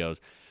to videos,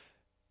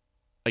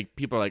 like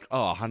people are like,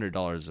 oh,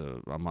 $100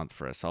 a month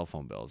for a cell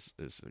phone bill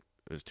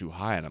is too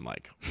high. And I'm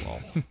like, well,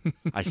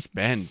 I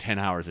spend 10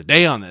 hours a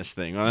day on this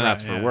thing. Well,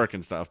 that's for yeah. work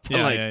and stuff. But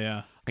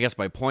Yeah. I guess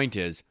my point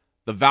is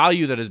the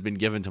value that has been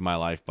given to my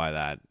life by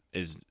that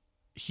is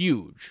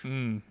huge.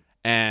 Mm,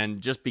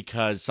 And just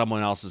because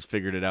someone else has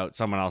figured it out,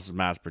 someone else has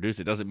mass produced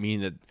it, doesn't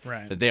mean that,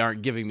 right. that they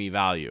aren't giving me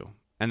value.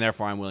 And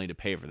therefore, I'm willing to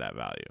pay for that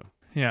value.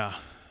 Yeah.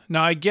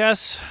 Now, I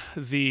guess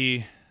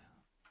the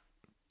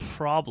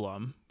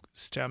problem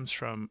stems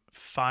from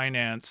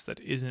finance that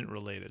isn't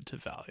related to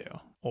value,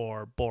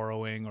 or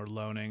borrowing or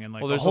loaning, and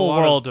like Well, the there's a whole lot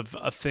of- world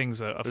of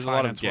things, a There's a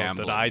lot of finance world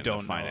gambling that I in don't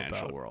the know financial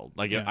about. world.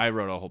 Like Yeah. I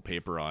wrote a whole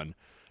paper on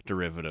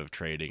derivative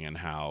trading and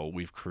how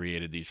we've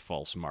created these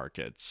false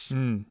markets.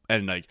 Mm,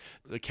 And like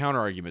the counter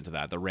argument to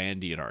that, the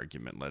Randian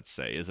argument, let's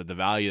say, is that the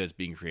value that's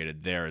being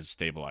created there is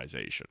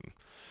stabilization.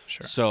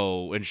 sure.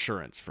 So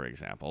insurance, for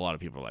example, a lot of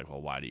people are like,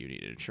 well, why do you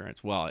need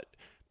insurance? Well,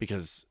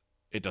 because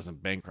it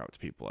doesn't bankrupt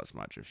people as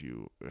much if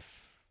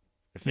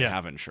they Yeah.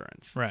 have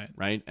insurance, Right.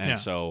 right? And Yeah.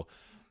 so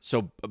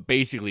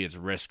basically it's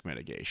risk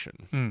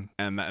mitigation. Mm,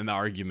 And the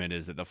argument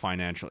is that the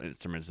financial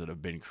instruments that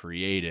have been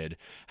created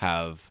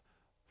have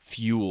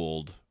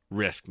fueled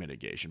risk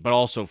mitigation, but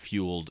also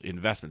fueled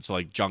investment. So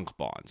like junk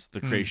bonds,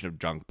 the creation of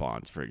junk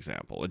bonds, for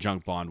example. A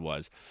junk bond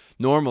was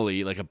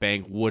normally like a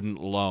bank wouldn't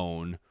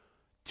loan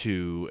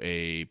to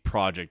a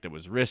project that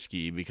was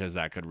risky because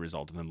that could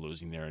result in them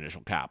losing their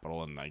initial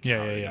capital and like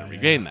how are they going to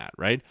regain that,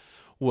 right?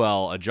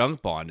 Well, a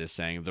junk bond is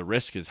saying the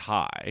risk is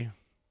high,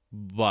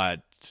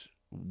 but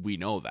we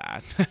know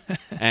that,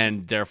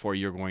 and therefore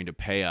you're going to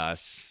pay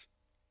us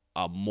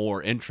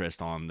more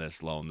interest on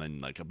this loan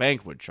than like a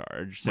bank would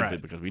charge, simply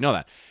Right. because we know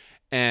that.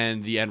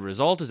 And the end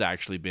result has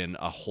actually been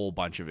a whole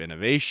bunch of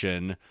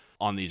innovation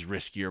on these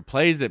riskier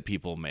plays that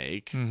people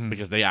make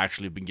because they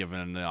actually have been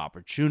given the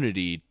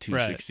opportunity to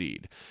Right.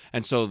 succeed.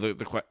 And so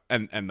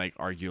and like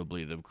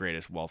arguably the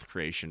greatest wealth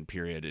creation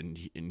period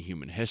in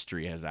human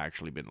history has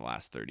actually been the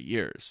last 30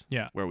 years.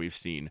 Yeah. Where we've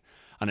seen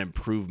an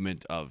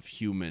improvement of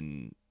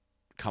human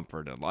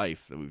comfort and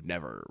life that we've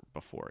never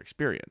before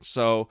experienced.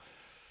 So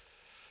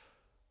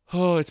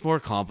it's more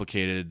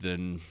complicated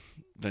than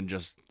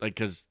just like,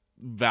 because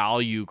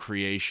value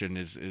creation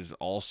is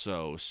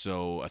also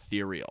so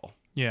ethereal.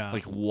 Yeah.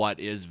 Like, what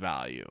is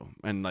value?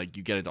 And like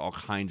you get into all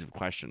kinds of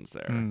questions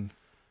there. Mm,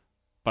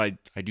 But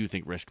I do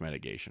think risk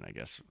mitigation, I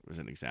guess, is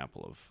an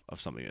example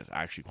of something that's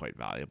actually quite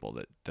valuable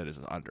that is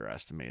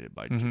underestimated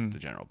by the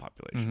general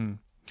population.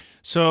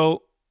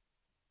 So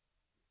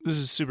this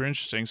is super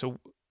interesting. So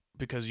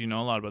because you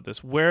know a lot about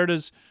this, where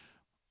does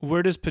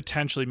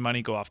potentially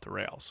money go off the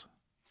rails?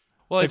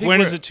 Well, Like,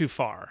 when is it too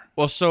far?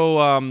 Well, so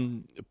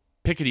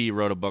Piketty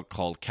wrote a book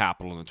called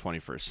Capital in the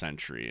 21st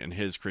Century, and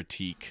his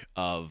critique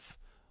of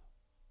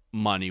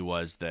money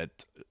was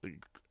that,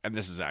 and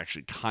this is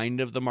actually kind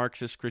of the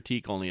Marxist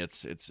critique, only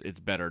it's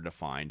better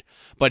defined.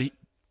 But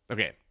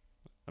okay,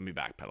 let me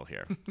backpedal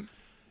here.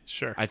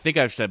 Sure. I think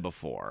I've said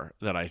before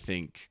that I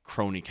think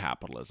crony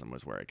capitalism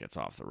was where it gets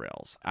off the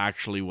rails.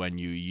 Actually, when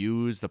you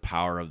use the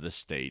power of the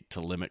state to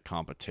limit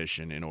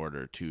competition in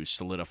order to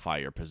solidify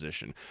your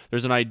position.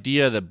 There's an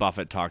idea that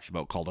Buffett talks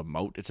about called a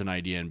moat. It's an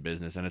idea in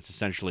business, and it's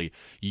essentially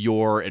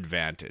your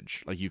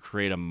advantage. Like, you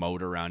create a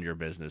moat around your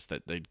business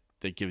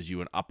that gives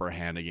you an upper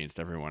hand against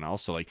everyone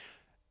else. So like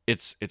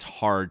it's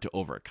hard to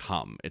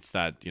overcome. It's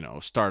that,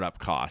 startup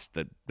cost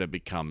that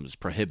becomes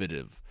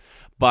prohibitive.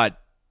 But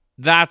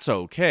that's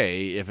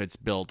okay if it's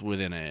built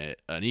within an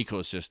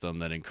ecosystem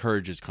that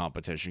encourages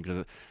competition,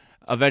 because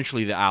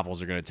eventually the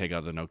Apples are going to take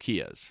out the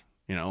Nokias.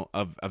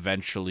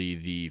 Eventually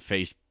the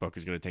Facebook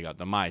is going to take out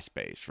the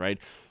MySpace, right?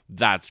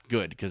 That's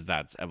good because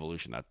that's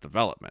evolution, that's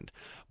development.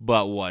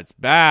 But what's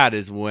bad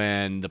is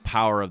when the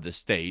power of the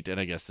state, and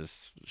I guess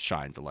this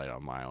shines a light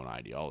on my own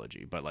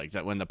ideology, but like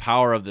that when the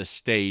power of the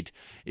state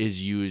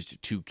is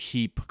used to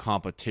keep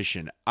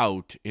competition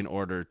out in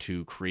order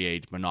to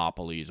create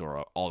monopolies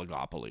or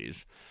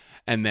oligopolies,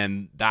 and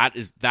then that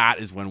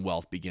is when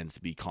wealth begins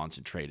to be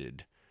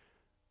concentrated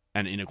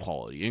and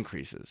inequality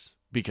increases.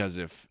 Because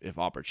if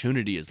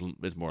opportunity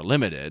is more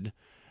limited,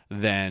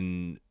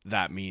 then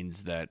that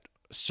means that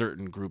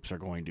certain groups are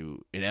going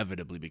to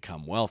inevitably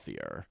become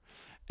wealthier.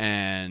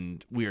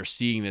 And we are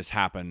seeing this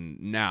happen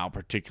now,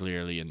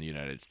 particularly in the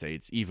United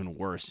States, even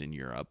worse in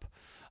Europe,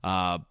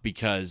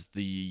 because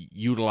the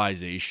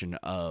utilization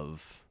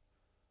of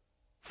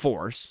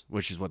force,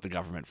 which is what the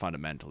government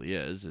fundamentally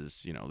is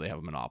they have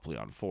a monopoly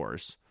on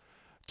force,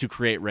 to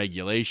create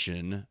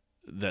regulation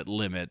that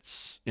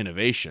limits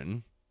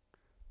innovation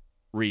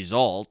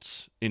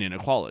results in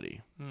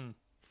inequality.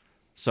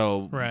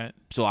 So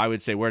I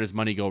would say, where does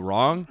money go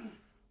wrong?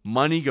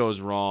 Money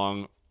goes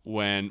wrong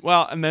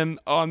and then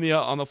on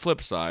the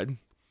flip side,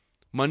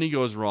 money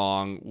goes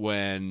wrong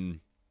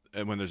when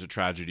there's a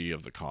tragedy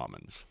of the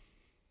commons,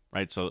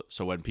 right? So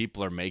when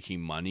people are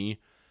making money,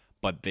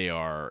 but they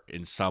are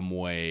in some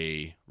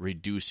way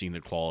reducing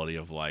the quality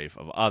of life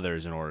of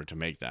others in order to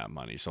make that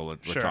money. So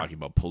we're talking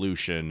about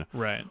pollution,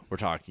 right? We're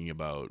talking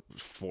about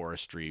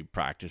forestry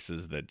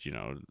practices that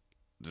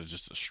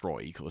just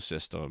destroy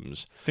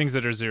ecosystems. Things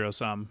that are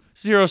zero-sum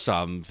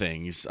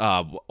things,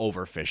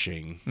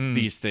 overfishing,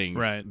 these things,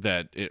 right?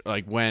 That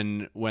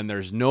when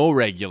there's no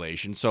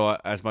regulation. So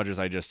as much as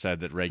I just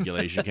said that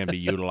regulation can be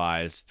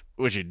utilized,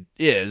 which it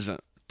is,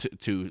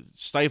 to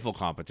stifle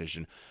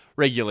competition,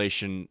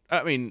 regulation,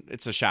 I mean,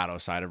 it's a shadow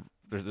side of.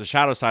 The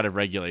shadow side of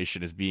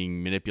regulation is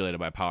being manipulated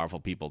by powerful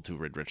people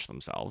to enrich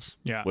themselves,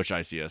 which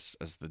I see as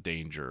the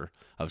danger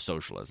of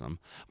socialism.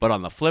 But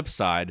on the flip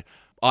side,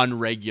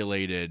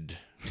 unregulated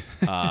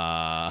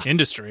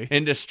industry,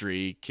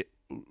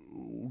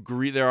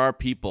 there are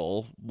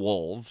people,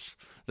 wolves,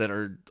 that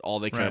are all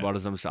they care about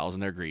is themselves,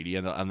 and they're greedy,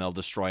 and they'll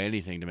destroy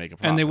anything to make a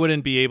profit. And they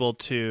wouldn't be able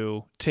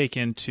to take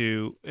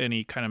into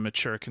any kind of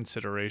mature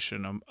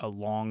consideration a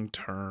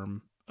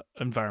long-term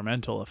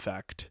environmental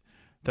effect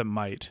that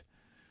might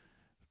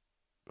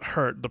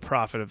hurt the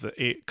profit of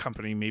the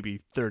company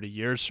maybe 30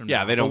 years from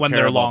now. They don't when care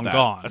they're about long that,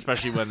 gone.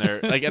 especially when they're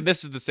like. And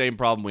this is the same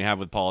problem we have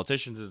with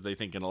politicians: is they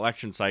think in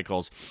election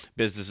cycles,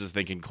 businesses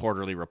think in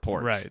quarterly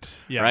reports, right?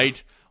 Yeah,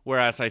 right.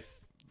 Whereas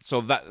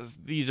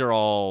these are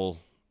all.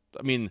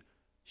 I mean,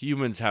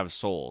 humans have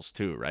souls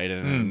too, right?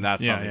 And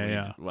that's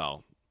something.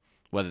 Well,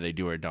 whether they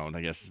do or don't,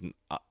 I guess, is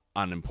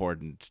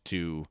unimportant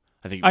to.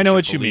 I know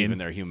what you mean. In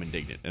their human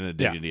dignity and the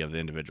dignity of the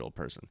individual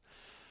person.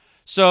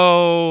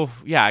 So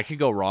it could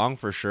go wrong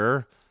for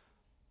sure.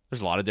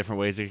 There's a lot of different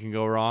ways it can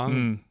go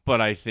wrong, but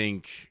I'm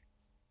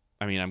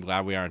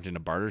glad we aren't in a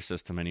barter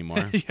system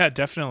anymore. Yeah,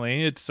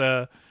 definitely. It's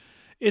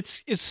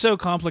so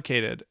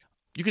complicated.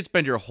 You could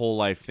spend your whole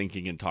life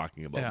thinking and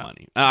talking about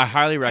money. I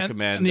highly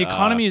recommend. And the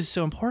economy is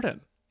so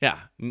important. Yeah,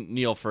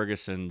 Neil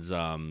Ferguson's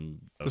The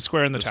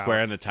Square in the Tower.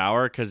 Square in the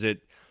Tower, because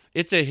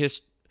it's a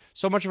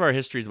so much of our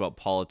history is about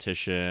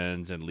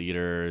politicians and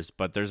leaders,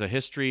 but there's a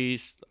history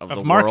of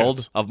the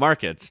world of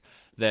markets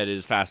that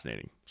is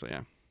fascinating. So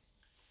yeah.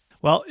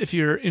 Well, if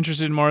you're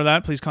interested in more of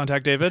that, please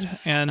contact David.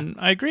 And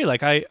I agree.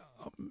 Like I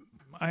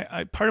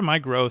part of my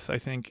growth, I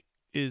think,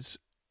 is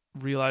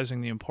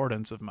realizing the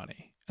importance of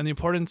money, and the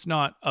importance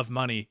not of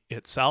money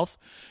itself,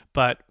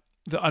 but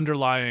the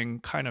underlying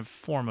kind of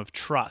form of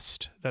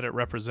trust that it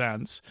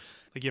represents.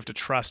 Like, you have to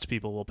trust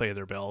people will pay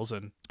their bills,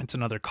 and it's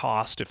another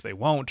cost if they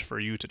won't for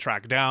you to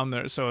track down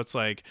there. So it's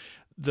like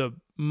the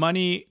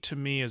money to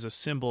me is a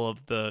symbol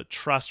of the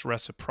trust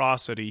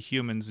reciprocity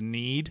humans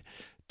need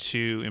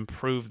to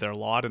improve their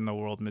lot in the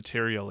world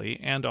materially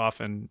and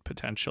often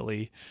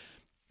potentially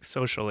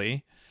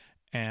socially.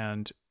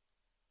 And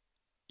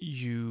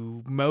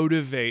you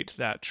motivate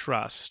that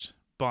trust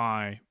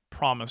by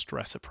promised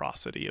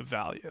reciprocity of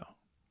value.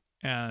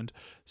 And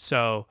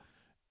so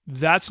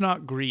that's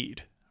not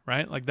greed,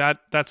 right? Like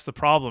that's the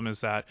problem,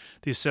 is that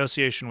the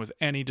association with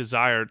any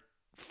desire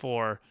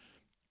for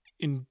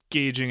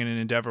engaging in an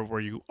endeavor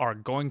where you are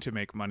going to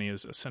make money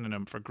as a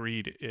synonym for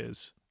greed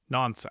is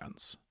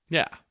nonsense.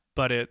 Yeah.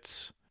 But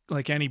it's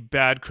like any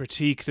bad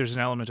critique, there's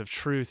an element of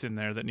truth in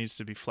there that needs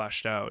to be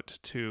fleshed out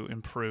to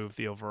improve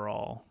the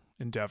overall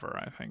endeavor,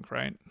 I think,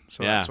 right?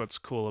 So that's what's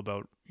cool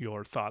about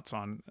your thoughts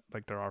on,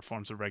 like, there are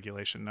forms of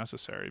regulation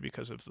necessary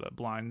because of the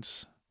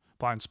blind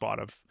spot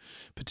of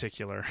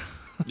particular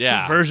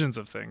versions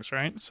of things,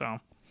 right? So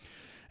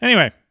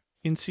anyway,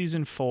 in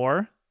season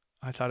 4,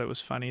 I thought it was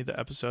funny, the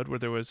episode where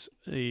there was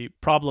a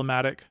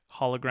problematic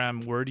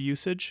hologram word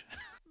usage.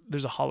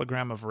 There's a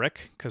hologram of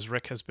Rick because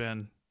Rick has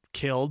been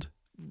killed.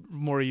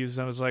 More used,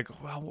 and I was like,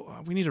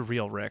 well, we need a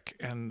real Rick.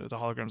 And the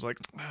hologram's like,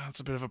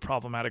 it's a bit of a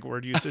problematic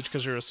word usage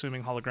because you're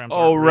assuming holograms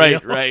are real.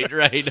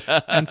 right.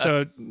 And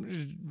so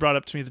it brought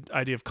up to me the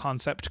idea of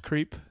concept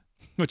creep,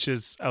 which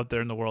is out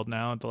there in the world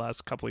now in the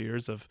last couple of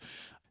years of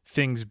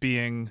things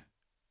being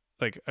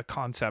like a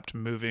concept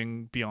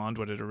moving beyond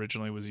what it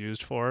originally was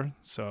used for.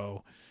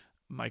 So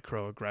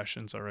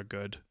microaggressions are a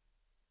good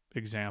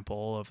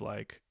example of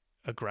like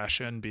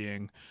aggression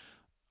being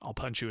I'll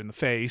punch you in the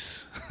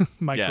face.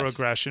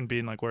 Microaggression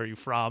being like, where are you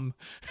from?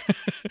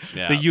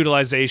 The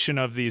utilization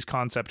of these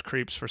concept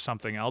creeps for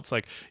something else.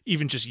 Like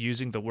even just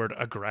using the word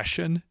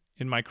aggression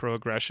in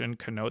microaggression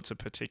connotes a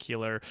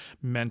particular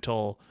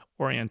mental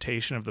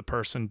orientation of the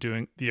person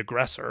doing the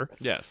aggressor.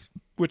 Yes.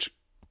 Which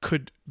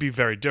could be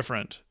very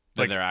different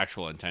than their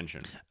actual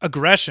intention.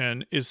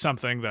 Aggression is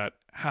something that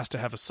has to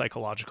have a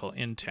psychological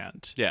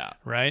intent. Yeah.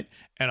 Right?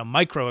 And a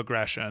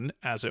microaggression,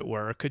 as it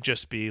were, could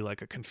just be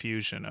like a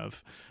confusion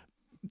of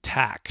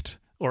tact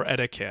or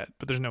etiquette,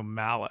 but there's no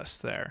malice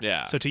there.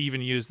 Yeah. So to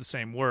even use the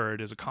same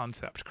word is a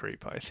concept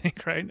creep, I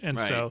think, right? And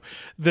right. so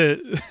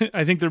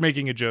I think they're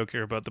making a joke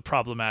here about the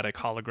problematic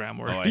hologram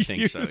word. Oh, I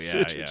think so. Yeah.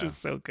 Which is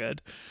so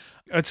good.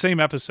 Same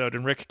episode,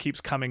 and Rick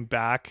keeps coming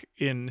back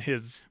in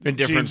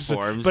different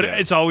forms, but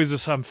it's always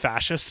some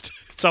fascist.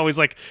 It's always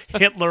like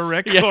Hitler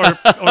Rick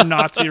or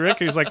Nazi Rick.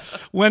 He's like,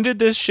 when did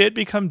this shit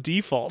become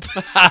default?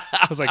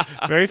 I was like,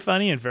 very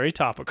funny and very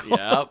topical.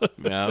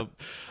 Yep.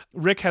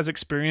 Rick has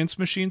experience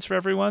machines for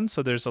everyone,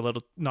 so there's a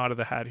little nod of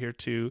the hat here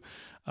to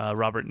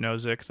Robert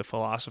Nozick, the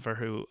philosopher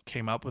who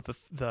came up with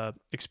the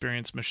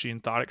experience machine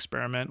thought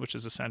experiment, which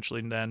is essentially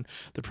then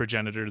the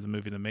progenitor to the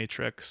movie The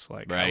Matrix.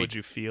 Like, How would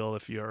you feel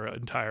if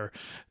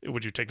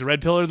would you take the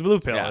red pill or the blue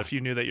pill if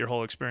you knew that your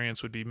whole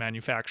experience would be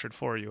manufactured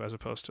for you as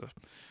opposed to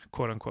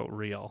quote unquote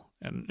real?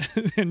 And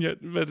yet,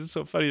 but it's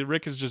so funny.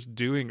 Rick is just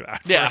doing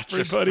that for everybody.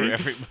 Just for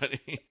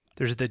everybody.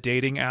 There's the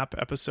dating app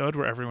episode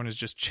where everyone is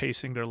just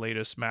chasing their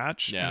latest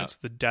match. Yeah. And it's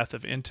the death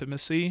of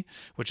intimacy,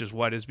 which is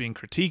what is being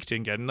critiqued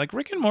again. Like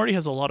Rick and Morty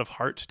has a lot of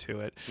heart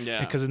to it.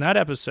 Yeah. Because in that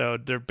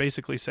episode, they're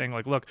basically saying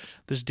like, look,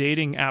 this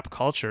dating app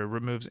culture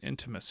removes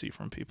intimacy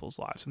from people's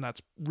lives. And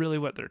that's really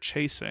what they're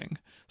chasing.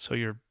 So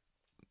you're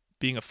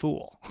being a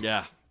fool.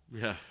 Yeah.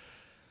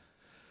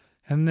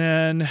 And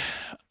then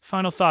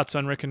final thoughts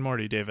on Rick and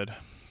Morty, David.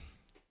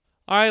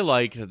 I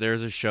like that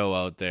there's a show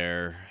out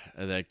there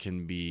that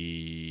can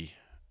be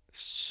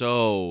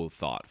so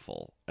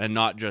thoughtful and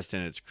not just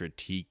in its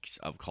critiques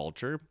of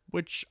culture,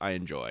 which I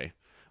enjoy,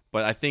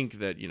 but I think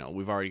that,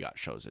 we've already got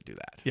shows that do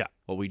that. Yeah.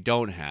 What we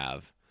don't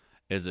have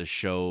is a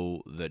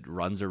show that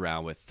runs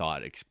around with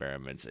thought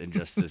experiments and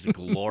just this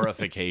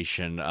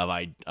glorification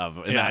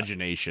of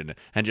imagination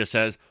and just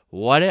says,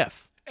 what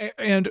if?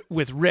 And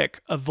with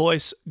Rick, a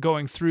voice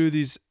going through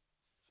these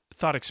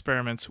thought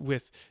experiments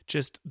with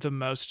just the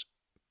most,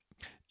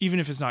 even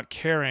if it's not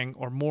caring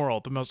or moral,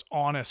 the most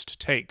honest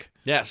take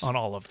on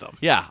all of them.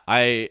 Yeah,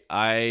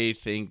 I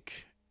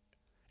think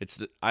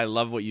I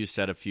love what you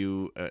said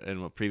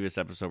in a previous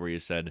episode where you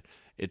said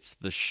it's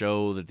the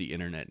show that the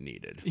internet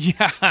needed.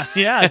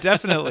 Yeah,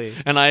 definitely.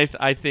 And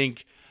I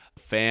think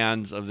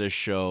fans of this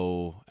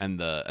show and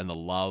the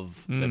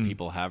love that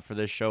people have for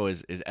this show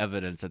is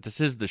evidence that this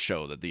is the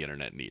show that the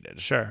internet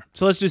needed. Sure.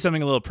 So let's do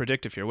something a little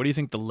predictive here. What do you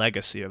think the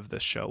legacy of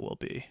this show will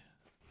be?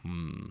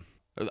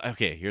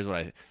 Okay, here's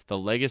what the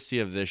legacy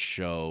of this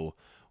show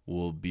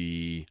will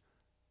be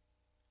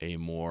a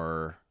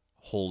more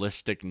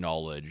holistic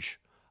knowledge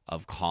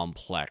of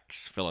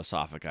complex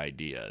philosophic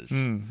ideas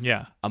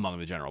among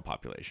the general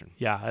population.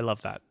 Yeah, I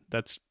love that.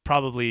 That's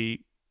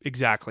probably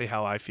exactly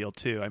how I feel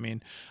too. I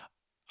mean,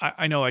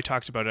 I know I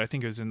talked about it, I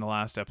think it was in the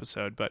last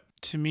episode, but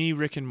to me,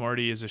 Rick and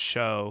Morty is a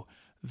show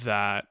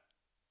that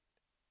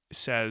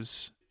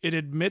says it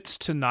admits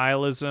to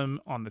nihilism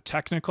on the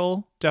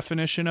technical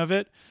definition of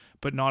it,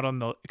 but not on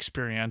the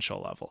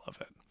experiential level of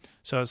it.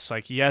 So it's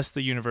like, yes,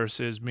 the universe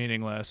is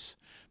meaningless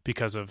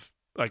because of,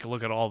 like,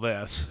 look at all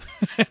this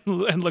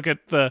and look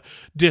at the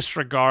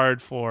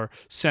disregard for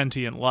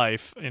sentient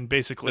life and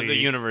basically the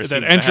universe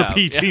that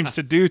entropy seems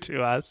to do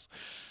to us.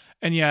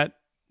 And yet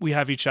we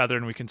have each other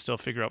and we can still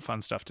figure out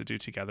fun stuff to do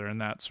together. And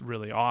that's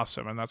really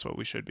awesome. And that's what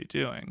we should be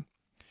doing.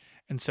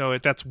 And so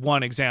that's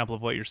one example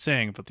of what you're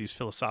saying about these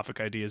philosophic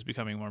ideas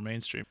becoming more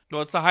mainstream.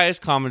 Well, it's the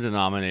highest common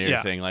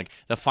denominator thing. Like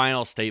the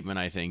final statement,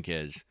 I think,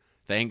 is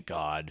thank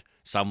God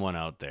someone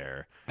out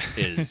there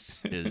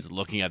is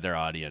looking at their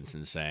audience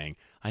and saying,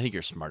 I think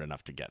you're smart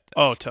enough to get this.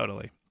 Oh,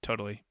 totally.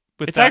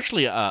 It's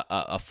actually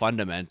a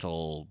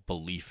fundamental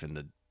belief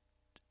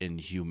in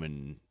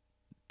human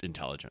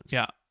intelligence.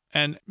 Yeah.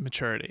 And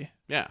maturity.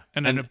 Yeah.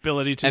 And an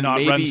ability to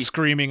not run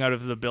screaming out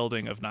of the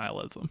building of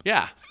nihilism.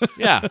 Yeah.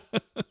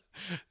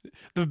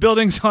 The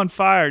building's on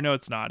fire. No,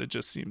 it's not. It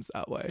just seems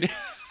that way.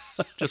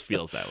 Just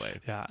feels that way.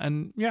 Yeah.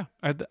 And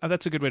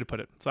that's a good way to put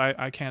it. So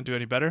I can't do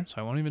any better, so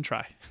I won't even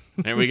try.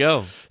 There we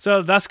go.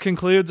 So thus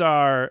concludes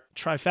our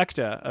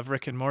trifecta of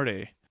Rick and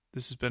Morty.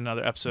 This has been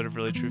another episode of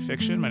Really True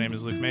Fiction. My name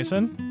is Luke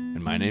Mason.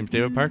 And my name's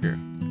David Parker.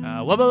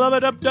 Wubba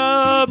lubba dub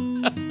dub.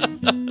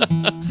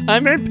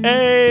 I'm in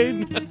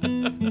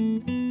pain.